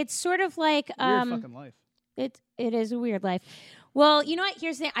 It's sort of like Weird fucking life. it is a weird life. Well, you know what?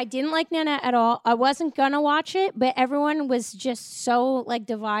 Here's the thing. I didn't like Nana at all. I wasn't gonna watch it, but everyone was just so like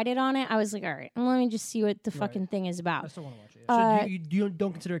divided on it. I was like, all right, let me just see what the fucking thing is I about. still want to watch it. So you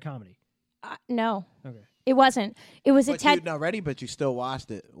don't consider it comedy? No, Okay. it wasn't. It was a But you TED. not ready, but you still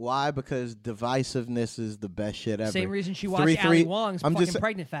watched it. Why? Because divisiveness is the best shit ever. Same reason she watched 3-3 Ali Wong's I'm fucking just,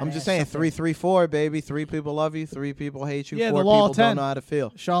 pregnant fat I'm ass just saying something. 3-3-4, baby. 3 people love you, 3 people hate you, Yeah, 4 the law people of 10. don't know how to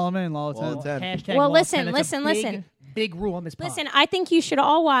feel. Charlemagne, Law of Law of 10. 10. Hashtag Well, Law listen, 10. It's a listen. big rule on this pod. Listen, I think you should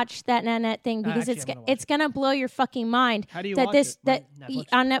all watch that Nanette thing because Actually, it's I'm gonna watch it's gonna blow your fucking mind. How do you that watch this it? that Netflix.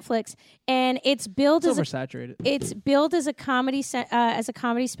 on Netflix, and it's billed It's as oversaturated. it's billed as a comedy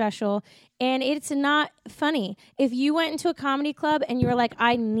special, and it's not funny. If you went into a comedy club and you were like,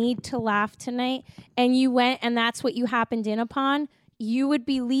 I need to laugh tonight, and you went and that's what you happened in upon, you would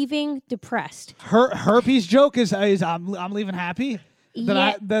be leaving depressed. Herpes joke is I'm leaving happy.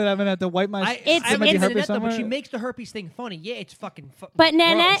 Yeah. That I'm gonna have to wipe my. It's- I it's- mentioned it's- Nanette, though, but somewhere. she makes the herpes thing funny. Yeah, it's fucking But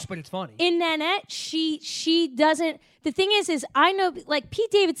Nanette, gross, but it's funny. in Nanette, she doesn't. The thing is I know like Pete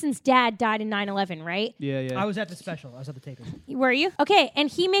Davidson's dad died in 9/11, right? Yeah. I was at the special. I was at the taping. Were you? Okay, and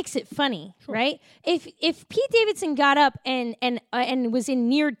he makes it funny, right? If Pete Davidson got up and was in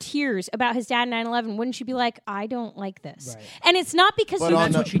near tears about his dad in 9/11, wouldn't you be like, I don't like this? Right. And it's not because But you on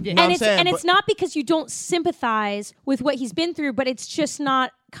that's the- what she did. No, and I'm it's saying, and but- it's not because you don't sympathize with what he's been through, but it's just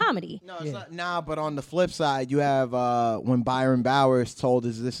not comedy. No, it's not. Nah, but on the flip side, you have when Byron Bowers told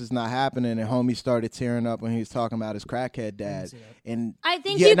us this is not happening, and homie started tearing up when he was talking about his crackhead dad. And I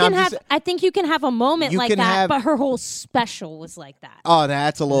think yeah, you no, can I'm have. just- I think you can have a moment You like can that, have- but her whole special was like that. Oh,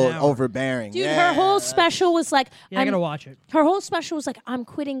 that's a little An hour. overbearing. Dude, Yeah, her whole special was like, Yeah, I gotta watch it. Her whole special was like, I'm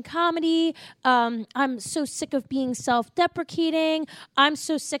quitting comedy. I'm so sick of being self-deprecating. I'm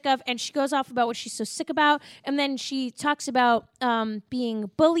so sick of, and she goes off about what she's so sick about, and then she talks about being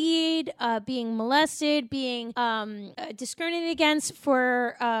bullied, being molested, being discriminated against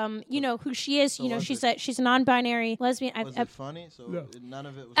for who she is. You know, she's a non-binary lesbian. Was it funny? So none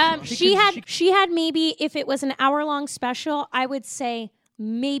of it was funny? She had maybe, if it was an hour-long special, I would say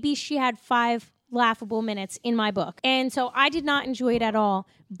maybe she had 5 laughable minutes in my book. And so I did not enjoy it at all.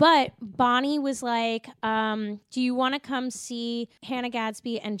 But Bonnie was like, do you want to come see Hannah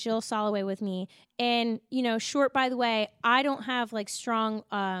Gadsby and Jill Soloway with me? And, short, by the way, I don't have like strong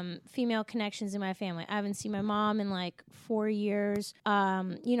female connections in my family. I haven't seen my mom in like 4 years.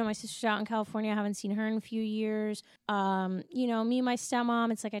 My sister's out in California. I haven't seen her in a few years. Me and my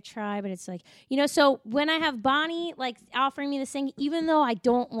stepmom, it's like I try, but it's like, so when I have Bonnie like offering me this thing, even though I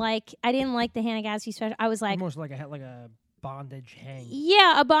didn't like the Hannah Gadsby special, I was like, almost like a bondage hang.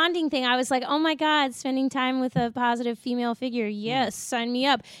 Yeah, a bonding thing. I was like, oh my God, spending time with a positive female figure. Yes, sign me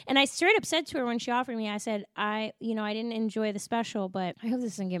up. And I straight up said to her when she offered me, I said, I didn't enjoy the special, but I hope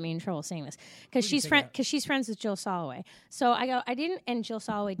this doesn't get me in trouble saying this because she's friends with Jill Soloway. So I go, I didn't, and Jill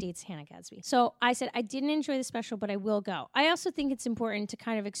Soloway dates Hannah Gadsby. So I said, I didn't enjoy the special, but I will go. I also think it's important to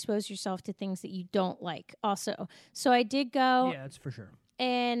kind of expose yourself to things that you don't like also. So I did go. Yeah, that's for sure.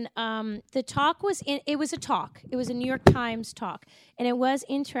 And the talk was it was a talk. It was a New York Times talk. And it was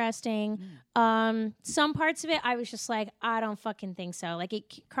interesting. Some parts of it, I was just like, I don't fucking think so. Like,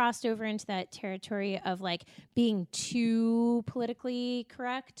 it crossed over into that territory of, like, being too politically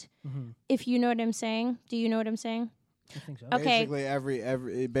correct, if you know what I'm saying. Do you know what I'm saying? I think so. Okay.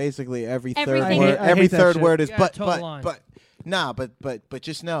 Basically every third Everything. word, every third word is but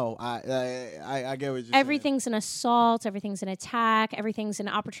just know I get what you're saying. Everything's an assault. Everything's an attack. Everything's an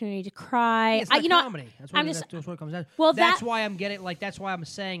opportunity to cry. It's not comedy. That's what, that's what it comes down. Well, that's why I'm getting that's why I'm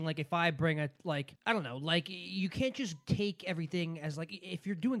saying like if I bring I don't know, like you can't just take everything as like if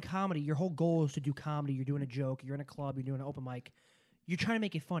you're doing comedy, your whole goal is to do comedy. You're doing a joke. You're in a club. You're doing an open mic. You're trying to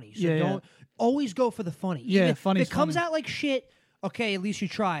make it funny. So don't always go for the funny. Yeah, funny. If it comes out like shit. Okay, at least you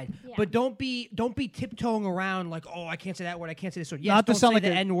tried. Yeah. But don't be tiptoeing around like, oh, I can't say that word, I can't say this word. Yes, not to don't sound say like the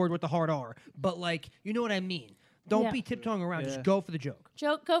N word with the hard R. But like, you know what I mean. Don't be tiptoeing around. Just go for the joke.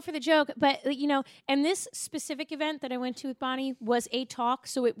 Go for the joke. But and this specific event that I went to with Bonnie was a talk,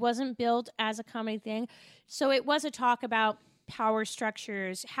 so it wasn't billed as a comedy thing. So it was a talk about power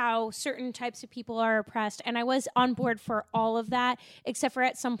structures, how certain types of people are oppressed. And I was on board for all of that, except for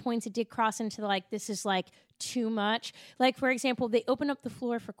at some points it did cross into like, this is like too much. Like, for example, they opened up the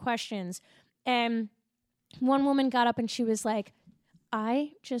floor for questions. And one woman got up and she was like,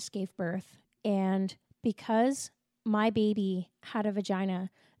 I just gave birth. And because my baby had a vagina,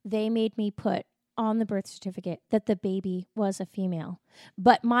 they made me put on the birth certificate that the baby was a female.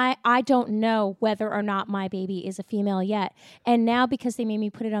 But I don't know whether or not my baby is a female yet. And now because they made me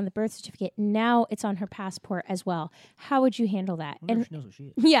put it on the birth certificate, now it's on her passport as well. How would you handle that? And she knows what she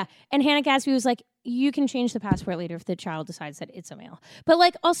is. Yeah. And Hannah Gadsby was like, you can change the passport later if the child decides that it's a male. But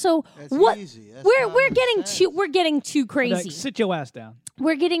like also we're getting too crazy. Like, sit your ass down.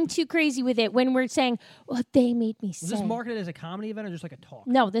 We're getting too crazy with it when we're saying, well, they made me Was say. this marketed as a comedy event or just like a talk?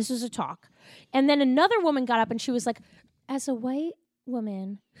 No, this was a talk. And then another woman got up and she was like, as a white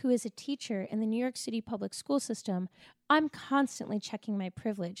woman who is a teacher in the New York City public school system, I'm constantly checking my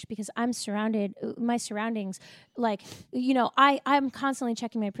privilege because I'm surrounded, my surroundings, like, I'm constantly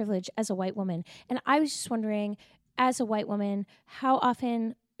checking my privilege as a white woman. And I was just wondering, as a white woman, how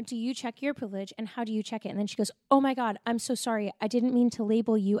often do you check your privilege and how do you check it? And then she goes, oh my God, I'm so sorry. I didn't mean to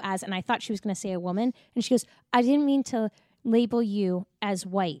label you as, and I thought she was going to say a woman. And she goes, I didn't mean to label you as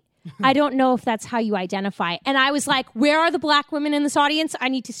white. I don't know if that's how you identify. And I was like, where are the black women in this audience? I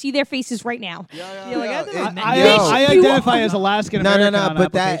need to see their faces right now. I identify as Alaskan American. No,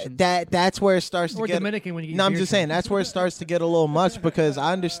 but that's where it starts to or get. Dominican when you I'm just saying that's where it starts to get a little much because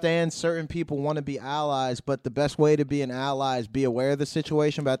I understand certain people want to be allies, but the best way to be an ally is be aware of the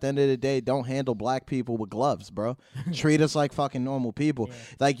situation. But at the end of the day, don't handle black people with gloves, bro. Treat us like fucking normal people. Yeah.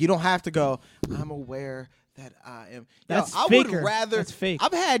 Like you don't have to go, I'm aware that I am. That's I faker. would rather. That's fake.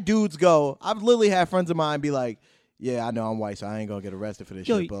 I've had dudes go. I've literally had friends of mine be like, "Yeah, I know I'm white, so I ain't gonna get arrested for this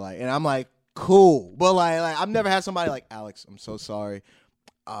shit." But like, and I'm like, "Cool," but like I've never had somebody like Alex. I'm so sorry.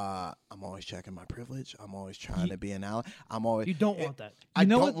 I'm always checking my privilege. I'm always trying to be an ally. You don't want that. I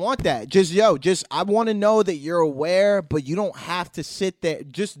don't want that. Just I want to know that you're aware, but you don't have to sit there.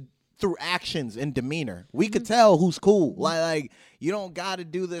 Just through actions and demeanor, we could tell who's cool. Like you don't got to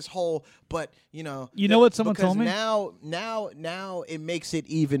do this whole. But you know what someone told me. Now it makes it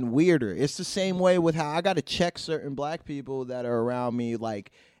even weirder. It's the same way with how I got to check certain black people that are around me,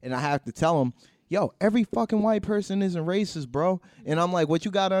 like, and I have to tell them, yo, every fucking white person isn't racist, bro. And I'm like, what you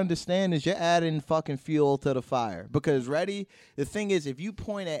got to understand is you're adding fucking fuel to the fire. Because, the thing is, if you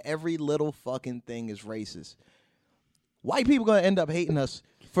point at every little fucking thing as racist, white people going to end up hating us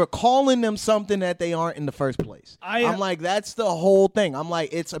for calling them something that they aren't in the first place. I'm like, that's the whole thing. I'm like,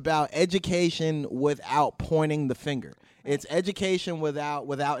 it's about education without pointing the finger. It's education without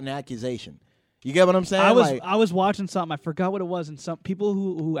an accusation. You get what I'm saying? I was watching something. I forgot what it was, and some people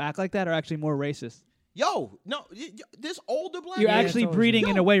who act like that are actually more racist. Yo, no, this older black. You're actually breeding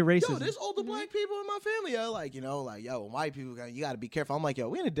in a way racist. Yo, there's older black people in my family. Yo, yo, white people, you got to be careful. I'm like, yo,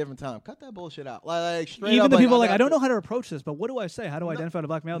 we in a different time. Cut that bullshit out. Like straight even up, the people I don't know how to approach this. But what do I say? How do I identify the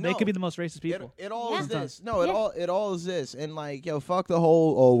black male? They no. could be the most racist people. It all is this. No, it all is this. And like, yo, fuck the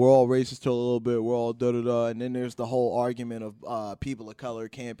whole. We're all racist till a little bit. We're all da da da. And then there's the whole argument of people of color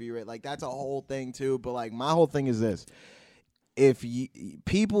can't be racist. Like that's a whole thing too. But like, my whole thing is this: if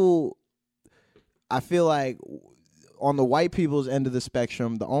people. I feel like on the white people's end of the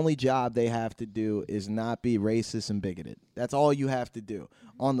spectrum, the only job they have to do is not be racist and bigoted. That's all you have to do.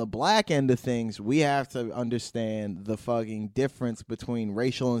 On the black end of things, we have to understand the fucking difference between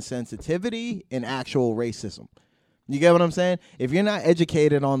racial insensitivity and actual racism. You get what I'm saying? If you're not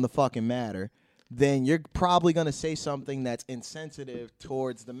educated on the fucking matter, then you're probably going to say something that's insensitive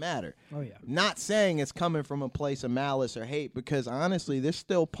towards the matter. Oh, yeah. Not saying it's coming from a place of malice or hate, because honestly, there's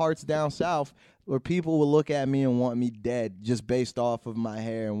still parts down south where people will look at me and want me dead just based off of my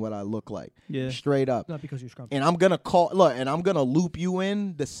hair and what I look like. Yeah. Straight up. Not because you're scrumpy. And I'm going to loop you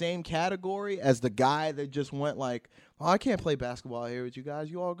in the same category as the guy that just went like, oh, I can't play basketball here with you guys.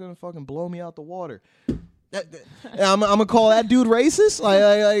 You all going to fucking blow me out the water. I'm gonna call that dude racist.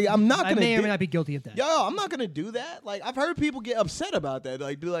 Like I'm not gonna. I may or may not be guilty of that. Yo, I'm not gonna do that. Like I've heard people get upset about that.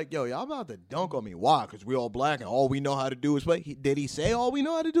 Like be like, yo, y'all about to dunk on me? Why? Because we all black and all we know how to do is play. Did he say all we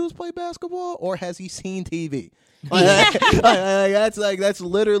know how to do is play basketball, or has he seen TV? That's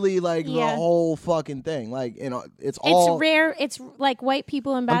literally like the whole fucking thing. Like it's all. It's rare. It's like white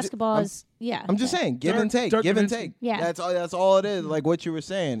people in basketball is. Yeah. I'm just saying, give and take. Yeah. That's all it is. Like what you were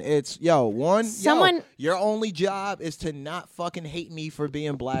saying. It's your only job is to not fucking hate me for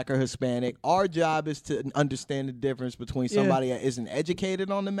being black or Hispanic. Our job is to understand the difference between somebody that isn't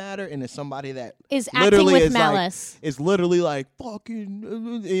educated on the matter and somebody that is acting with malice. It's literally like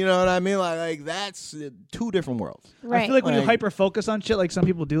fucking, you know what I mean? Like that's two different worlds. Right. I feel like when you hyper focus on shit, like some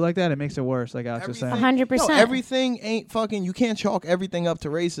people do like that, it makes it worse. Like I was just saying, 100%. No, everything ain't fucking. You can't chalk everything up to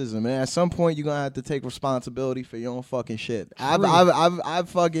racism, and at some point you're gonna have to take responsibility for your own fucking shit. I've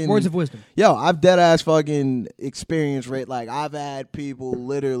fucking words of wisdom. Yo, I've dead ass fucking experienced rate. Like I've had people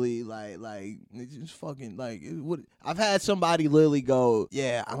literally like just fucking like what. I've had somebody literally go,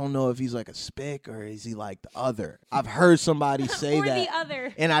 yeah, I don't know if he's like a spick or is he like the other. I've heard somebody say or that, the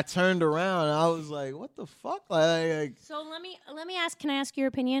other. and I turned around and I was like, what the fuck? Like so let me ask. Can I ask your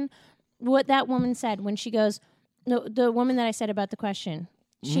opinion? What that woman said when she goes, the woman that I said about the question.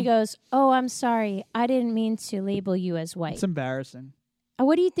 She goes, oh, I'm sorry. I didn't mean to label you as white. It's embarrassing.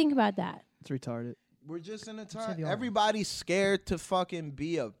 What do you think about that? It's retarded. We're just in a time. Everybody's scared to fucking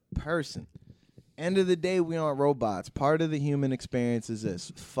be a person. End of the day, we aren't robots. Part of the human experience is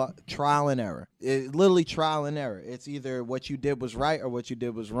this trial and error. It's literally trial and error. It's either what you did was right or what you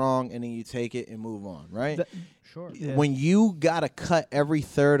did was wrong, and then you take it and move on, right? Sure. Yeah. When you gotta cut every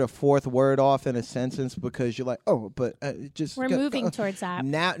third or fourth word off in a sentence because you're like, oh, but just we're moving towards that.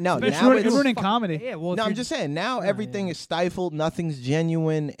 Now it's ruining comedy. Yeah, well, no, I'm just saying. Now everything is stifled. Nothing's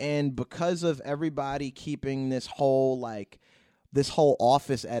genuine, and because of everybody keeping this whole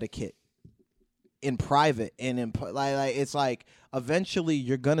office etiquette in private and in like it's like eventually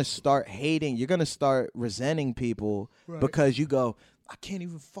you're gonna start hating, you're gonna start resenting people because you go, I can't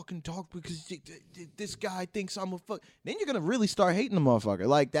even fucking talk because this guy thinks I'm a fuck. Then you're gonna really start hating the motherfucker.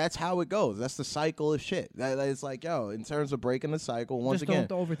 Like that's how it goes. That's the cycle of shit. It's like, yo, in terms of breaking the cycle, once again,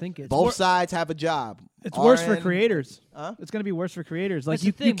 don't overthink it. Both sides have a job. It's worse for creators. Huh? It's gonna be worse for creators. Like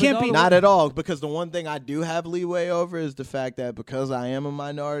That's you can't be not at all, because the one thing I do have leeway over is the fact that because I am a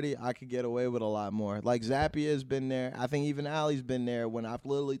minority, I could get away with a lot more. Like Zappia has been there. I think even Ali's been there when I've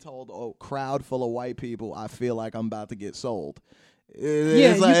literally told a crowd full of white people I feel like I'm about to get sold.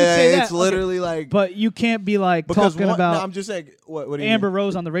 Yeah, you could say that. It's literally like, but you can't be like talking about. No, I'm just saying. What do you Amber mean?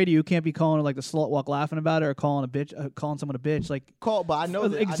 Rose on the radio? You can't be calling her like the slut walk, laughing about it, or calling someone a bitch. Like but I know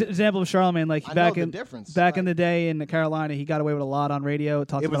example of Charlamagne. Like I back know in the difference. in the day in Carolina, he got away with a lot on radio.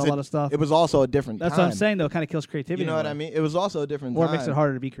 Talked about a lot of stuff. It was also a different. That's time. what I'm saying. Though, it kind of kills creativity. You know what I mean? It was also a different. Or time. it makes it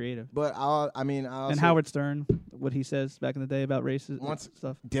harder to be creative. But I also, and Howard Stern, what he says back in the day about racism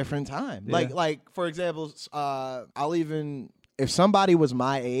stuff. Different time. Yeah. Like for example, I'll even. If somebody was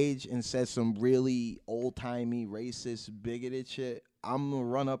my age and said some really old-timey, racist, bigoted shit, I'm going to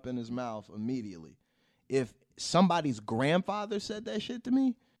run up in his mouth immediately. If somebody's grandfather said that shit to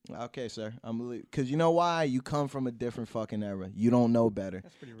me, okay, sir, I'm going to leave. Because you know why? You come from a different fucking era. You don't know better.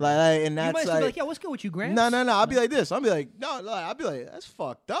 That's pretty and that's you might like, be like, yeah, what's good with you, Gramps? No. I'll be like this. I'll be like, no. I'll be like, that's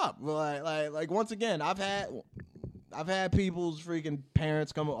fucked up. Like once again, I've had... I've had people's freaking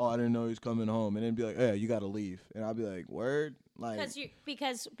parents come. Oh, I didn't know he was coming home, and then be like, "Yeah, you got to leave," and I'll be like, "Word." Like,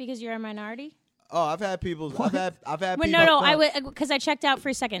 because you're a minority. oh, I've had people's. I've had Well, people. no, I would because I checked out for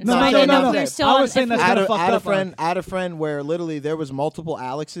a second. No, So I no, didn't no, know no. if you're still I on. was saying that's I had, kinda a, fucked I, had a up, friend, I had a friend where literally there was multiple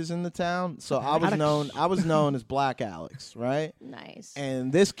Alexes in the town, so I was known as Black Alex, right? Nice.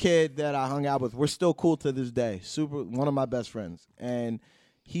 And this kid that I hung out with, we're still cool to this day. One of my best friends, and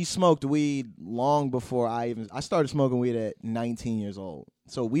he smoked weed long before I started smoking weed at 19 years old.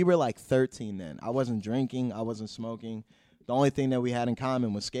 So we were like 13 then. I wasn't drinking, I wasn't smoking. The only thing that we had in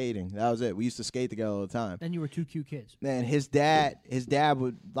common was skating. That was it. We used to skate together all the time. And you were two cute kids. And his dad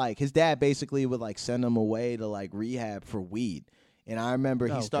basically would like send him away to like rehab for weed. And I remember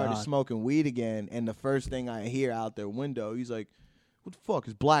he started smoking weed again, and the first thing I hear out their window, he's like, "What the fuck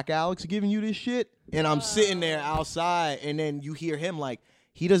is Black Alex giving you this shit?" And I'm sitting there outside, and then you hear him like,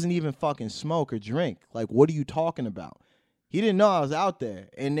 he doesn't even fucking smoke or drink. Like, what are you talking about? He didn't know I was out there.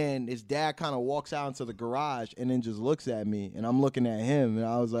 And then his dad kind of walks out into the garage and then just looks at me. And I'm looking at him. And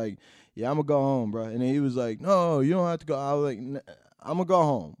I was like, yeah, I'm going to go home, bro. And then he was like, no, you don't have to go. I was like, I'm going to go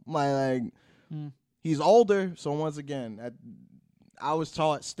home. He's older. So once again, I was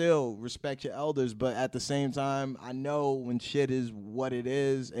taught still respect your elders. But at the same time, I know when shit is what it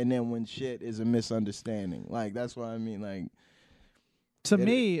is. And then when shit is a misunderstanding. Like, that's what I mean. Like, to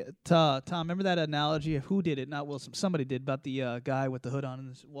me, Tom, remember that analogy of who did it? Not Wilson. Somebody did about the guy with the hood on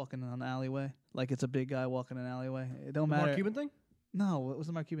and walking on the alleyway. Like it's a big guy walking in an alleyway. It don't matter. Mark Cuban thing? No, what was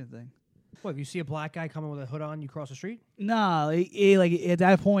the Mark Cuban thing? What, if you see a black guy coming with a hood on, you cross the street? Nah, like at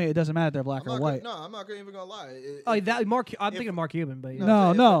that point, it doesn't matter if they're black or white. No, I'm not even going to lie. I'm thinking of Mark Cuban, but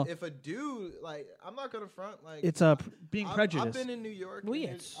no. If a dude, like, I'm not going to front. Like, it's being prejudiced. I've been in New York. Well,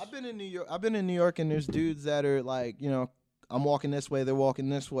 yes. I've been in New York, and there's dudes that are like, I'm walking this way, they're walking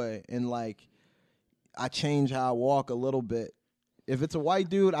this way, and like I change how I walk a little bit. If it's a white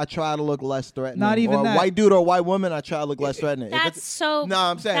dude, I try to look less threatening. Not even or that. a white dude or a white woman, I try to look less threatening. No,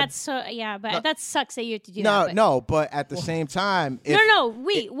 I'm saying but that sucks that you have to do that. No, but at the same time,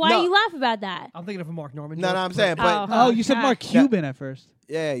 wait, why do you laugh about that? I'm thinking of a Mark Norman. No, I'm saying, but you said Mark Cuban at first.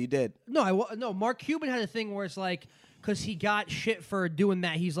 Yeah, you did. No, Mark Cuban had a thing where it's like, because he got shit for doing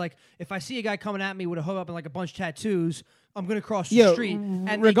that. He's like, if I see a guy coming at me with a hood up and like a bunch of tattoos, I'm gonna cross the street.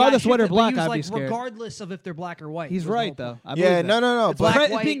 And regardless of whether black, I'd be scared. Regardless of if they're black or white. He's right though. No.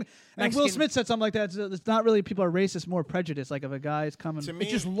 Black, white, and Will Smith said something like that. It's not really people are racist, more prejudice. Like if a guy is coming, to me, it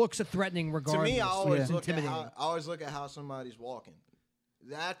just looks threatening regardless. To me, I always look at how somebody's walking.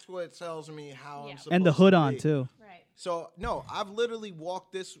 That's what tells me how I'm supposed to be. And the hood on too. Right. So no, I've literally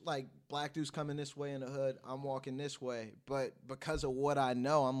walked this, like black dudes coming this way in the hood. I'm walking this way, but because of what I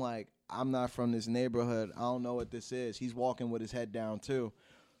know, I'm like, I'm not from this neighborhood. I don't know what this is. He's walking with his head down too.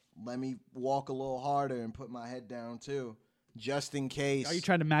 Let me walk a little harder and put my head down too, just in case. Are you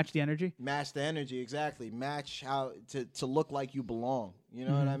trying to match the energy? Match the energy, exactly. Match how to look like you belong. You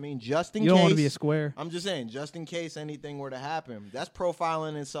know what I mean? Just in case. You don't want to be a square. I'm just saying, just in case anything were to happen. That's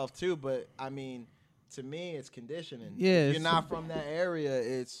profiling itself too, but I mean, to me, it's conditioning. Yeah, if you're not from that area,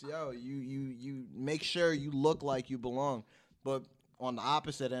 it's you make sure you look like you belong. But on the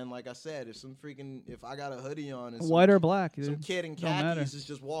opposite end, like I said, if I got a hoodie on and white or black, some kid in khakis is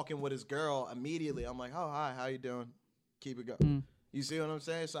just walking with his girl, immediately I'm like, oh hi, how you doing? Keep it going. You see what I'm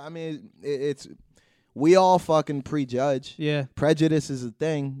saying? So I mean, it's we all fucking prejudge. Yeah, prejudice is a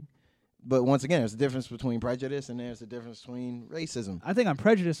thing. But once again, there's a difference between prejudice and there's a difference between racism. I think I'm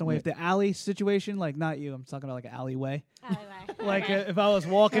prejudiced in a way. If the alley situation, like not you, I'm talking about like an alleyway. Like if I was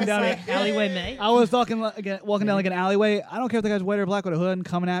walking down an alleyway, May. I was walking down like an alleyway. I don't care if the guy's white or black with a hood and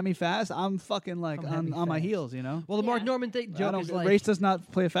coming at me fast. I'm fucking like on my heels, you know. Well, the Mark Norman joke is like race does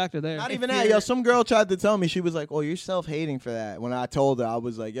not play a factor there. Not even that, yo. Some girl tried to tell me, she was like, "Oh, you're self-hating for that." When I told her, I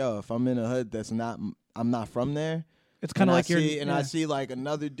was like, "Yo, if I'm in a hood I'm not from there." It's kind of like I see like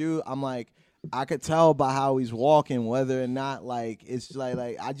another dude. I'm like, I could tell by how he's walking whether or not like it's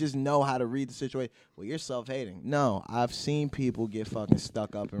like I just know how to read the situation. Well, you're self-hating. No, I've seen people get fucking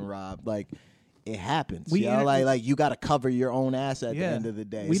stuck up and robbed. Like it happens. Like you got to cover your own ass at the end of the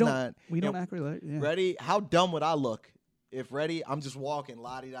day. We don't act really. Yeah. Ready? How dumb would I look if ready? I'm just walking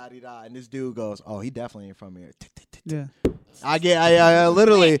la-di-da-di-da, and this dude goes, "Oh, he definitely ain't from here." Yeah. I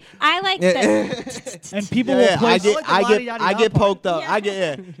literally. I like that. And people will place. I get poked up.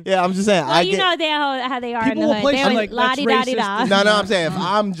 Yeah. I'm just saying. Well, you know how they are in the hood. Place They're like la di da di da. No, I'm saying if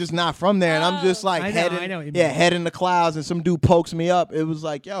I'm just not from there and I'm just like head in the clouds and some dude pokes me up, it was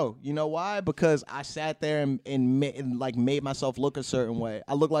like, yo, you know why? Because I sat there and like made myself look a certain way.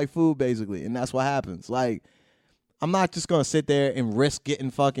 I look like food basically, and that's what happens. Like I'm not just gonna sit there and risk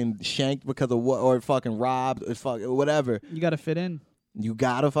getting fucking shanked because of what, or fucking robbed, or whatever. You gotta fit in. You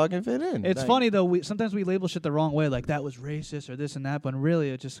gotta fucking fit in. It's Like, funny though. Sometimes we label shit the wrong way, like that was racist or this and that, but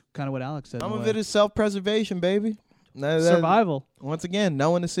really it's just kind of what Alex said. Some in a of way. it is self-preservation, baby. Survival. Once again,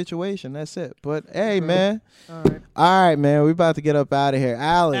 knowing the situation. That's it. But hey, man. All right, man. We about to get up out of here.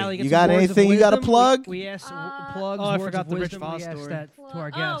 Allie, you got anything you got to plug? We asked plugs. Oh, I words forgot of the Rich wisdom. Voss We asked story. that to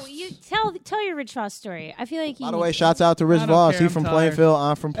our guests. Oh, you tell your Rich Voss story. I feel like you. By the way, shouts out to Rich I don't Voss. care, He I'm from tired. Plainfield.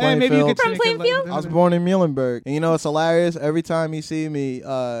 I'm from Hey, maybe you Plainfield. could From sneak in, like, Plainfield? I was born in Muhlenberg, and you know it's hilarious. Every time he see me,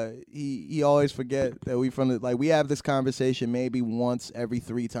 he always forget that we from the, like we have this conversation maybe once every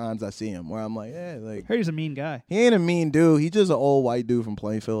 3 times I see him, where I'm like, yeah, like Heard he's a mean guy. he ain't a mean dude. He just an old white dude from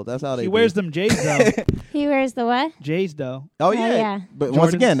Plainfield. That's how they. He do. wears them J's though. He wears the what? J's though. Oh yeah. yeah. But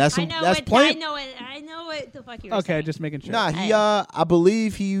once Jordans. again, that's I some, know that's what. Plain. I know what the fuck you were Okay, saying. just making sure. Nah, he I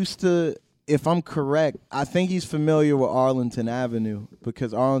believe he used to. If I'm correct, I think he's familiar with Arlington Avenue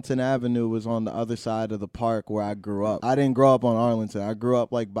because Arlington Avenue was on the other side of the park where I grew up. I didn't grow up on Arlington. I grew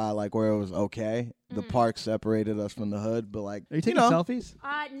up like by like where it was okay. The park separated us from the hood, but like Are you taking selfies?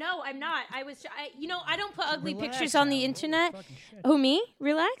 No, I'm not. I don't put ugly pictures on the internet. Who, me?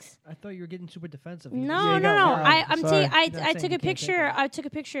 Relax. I thought you were getting super defensive. No. I took a picture. I took a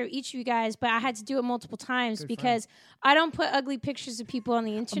picture of each of you guys, but I had to do it multiple times because I don't put ugly pictures of people on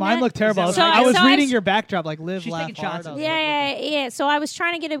the internet. Mine looked terrible. So I was so reading your backdrop, like live, She's laugh, taking shots hard. at Yeah. So I was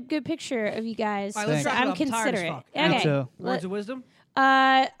trying to get a good picture of you guys. All right, let's So wrap it I'm up. I'm tired as considerate. fuck. Me Okay. too. Words of wisdom.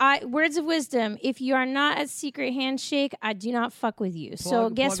 Words of wisdom. If you are not at Secret Handshake, I do not fuck with you. So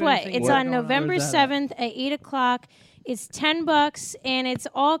guess plug what? anything It's you got on going on. November Where's that 7th at 8:00. It's $10 and it's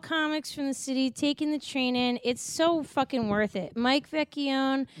all comics from the city taking the train in. It's so fucking worth it. Mike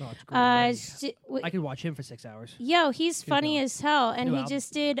Vecchione. No, it's great. j- I could watch him for 6 hours. Yo, he's funny as hell, and New he album.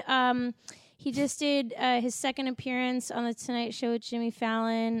 just did his second appearance on the Tonight Show with Jimmy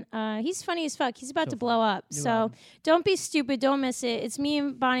Fallon. He's funny as fuck. He's about to blow up. New So album. don't be stupid. Don't miss it. It's me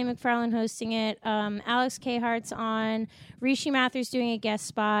and Bonnie McFarlane hosting it. Alex K. Hart's on. Rishi Mathers doing a guest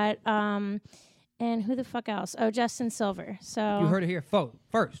spot. And who the fuck else? Oh, Justin Silver. So You heard it here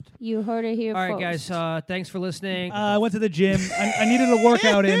first. You heard it here All right, first. guys. Thanks for listening. I went to the gym. I needed a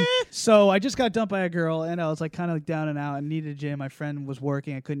workout in, so I just got dumped by a girl, and I was like kind of like down and out and needed a gym. My friend was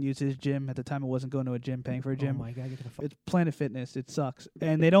working. I couldn't use his gym at the time. I wasn't going to a gym, paying for a gym. Oh my god, get the fuck. It's Planet Fitness. It sucks,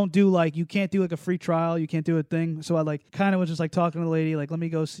 and they don't do like you can't do like a free trial. You can't do a thing. So I like kind of was just like talking to the lady, like let me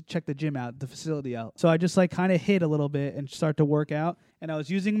go check the gym out, the facility out. So I just like kind of hit a little bit and start to work out, and I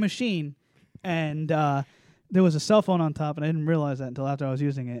was using a machine, and there was a cell phone on top, and I didn't realize that until after I was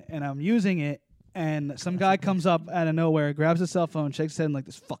using it. And I'm using it, and some guy comes up out of nowhere, grabs the cell phone, shakes his head, and like,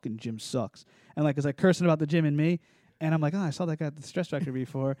 this fucking gym sucks. And like, is like cursing about the gym and me. And I'm like, oh, I saw that guy at the Stress Factory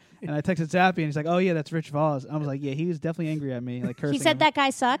before. And I texted Zappy, and he's like, oh, yeah, that's Rich Voss. I was like, yeah, he was definitely angry at me, like cursing He said him. that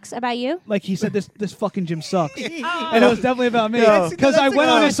guy sucks about you? Like, he said, this fucking gym sucks. Oh. And it was definitely about me. Because I went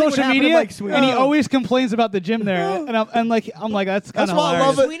on his social media, and he always complains about the gym there. And I'm like, that's kind That's of why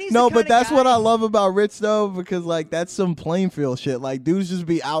I hilarious. love it. No, but that's what I love about Rich though, because like that's some Plainfield shit. Like dudes just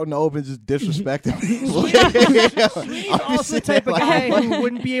be out in the open just disrespecting people. He's also the type of guy who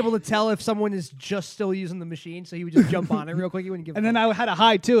wouldn't be able to tell if someone is just still using the machine, so he would just jump on it real quick. He wouldn't give. And then I had a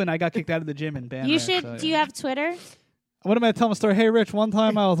hide too, and I got kicked out of the gym and banned. You there, should. so, Do you have Twitter? What am I tell him a story? Hey, Rich, one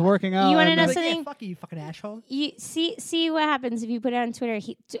time I was working out. You want to and, know Like, yeah, something? fuck you, fucking asshole. You see what happens if you put it on Twitter.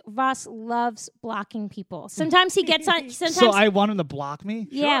 Voss loves blocking people. Sometimes he gets on. Sometimes So I want him to block me.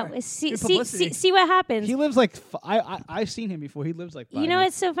 yeah. Sure. See Good see publicity. see what happens. He lives like I've seen him before. He lives like. You know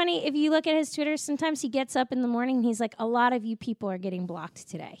what's so funny? If you look at his Twitter, sometimes he gets up in the morning and he's like, "A lot of you people are getting blocked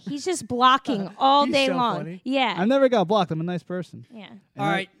today." He's just blocking all He's day so long. funny. Yeah, I never got blocked. I'm a nice person. yeah. All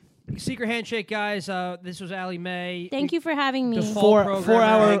right, Secret Handshake, guys. This was Allie Mae. Thank you for having me. Default Four programmer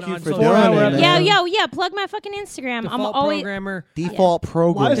hour. on Thank you for social doing media. it, Yeah, man. yeah. Plug my fucking Instagram. I'm Default always programmer. Default Why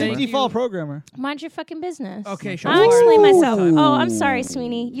program. is he Thank you. default programmer? mind your fucking business. Okay, I'll sure. explain myself. Ooh. Oh, I'm sorry,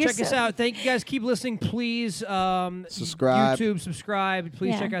 Sweeney. You're Check us out. Thank you guys. Keep listening, please. Subscribe. YouTube, subscribe.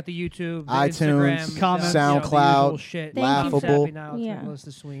 Please Yeah. check out the YouTube, the iTunes, Instagram, comment. the SoundCloud, usual shit. Thank you. Tom Laughable. Zappy now, Yeah.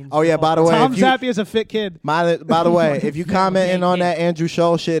 Melissa Sweeney. Oh yeah, by the way, Tom if you, Zappy is a fit kid. by the way, if you commenting on Yeah. that Andrew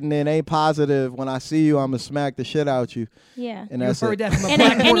Schultz shit and it ain't positive, when I see you, I'ma smack the shit out you. Yeah. And You that's heard it. that from a And,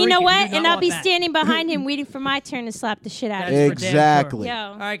 black and Puerto you know Rican. what? You do And not I'll want be that. standing behind him waiting for my turn to slap the shit out of That's him. for damn Exactly. Yo.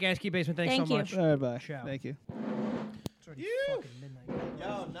 All right, guys. Keep basement. Thanks Thank so you. much. All right, bye. Ciao. Thank you. It's already fucking midnight.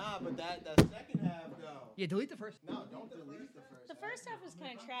 Yo, nah, but that second half though. Yeah, delete the first. No, don't delete the first. The first half was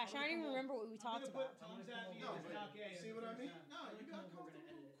kind of trash. I don't even remember what we talked about. See what I mean? No, you got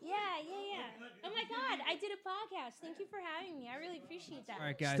Yeah. Oh my God, I did a podcast. Thank you for having me. I really appreciate that. All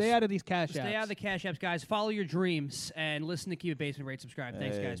right, guys. Stay out of these cash apps. Stay out of the cash apps, guys. Follow your dreams and listen to Keep It Basement. Rate, subscribe.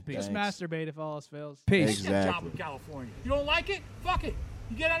 Thanks, Hey, guys. Peace. Just masturbate if all else fails. Peace. Exactly. Job in California. You don't like it? Fuck it.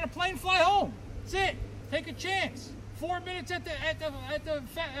 You get on a plane, fly home. That's it. Take a chance. 4 minutes at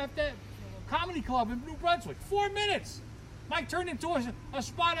the comedy club in New Brunswick. 4 minutes. Might turn into a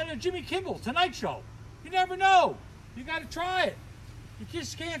spot on a Jimmy Kimmel Tonight Show. You never know. You got to try it. You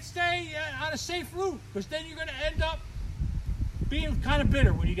just can't stay on a safe route because then you're going to end up being kind of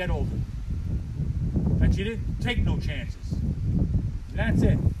bitter when you get older. That you didn't take no chances. And that's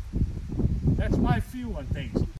it. That's my view on things.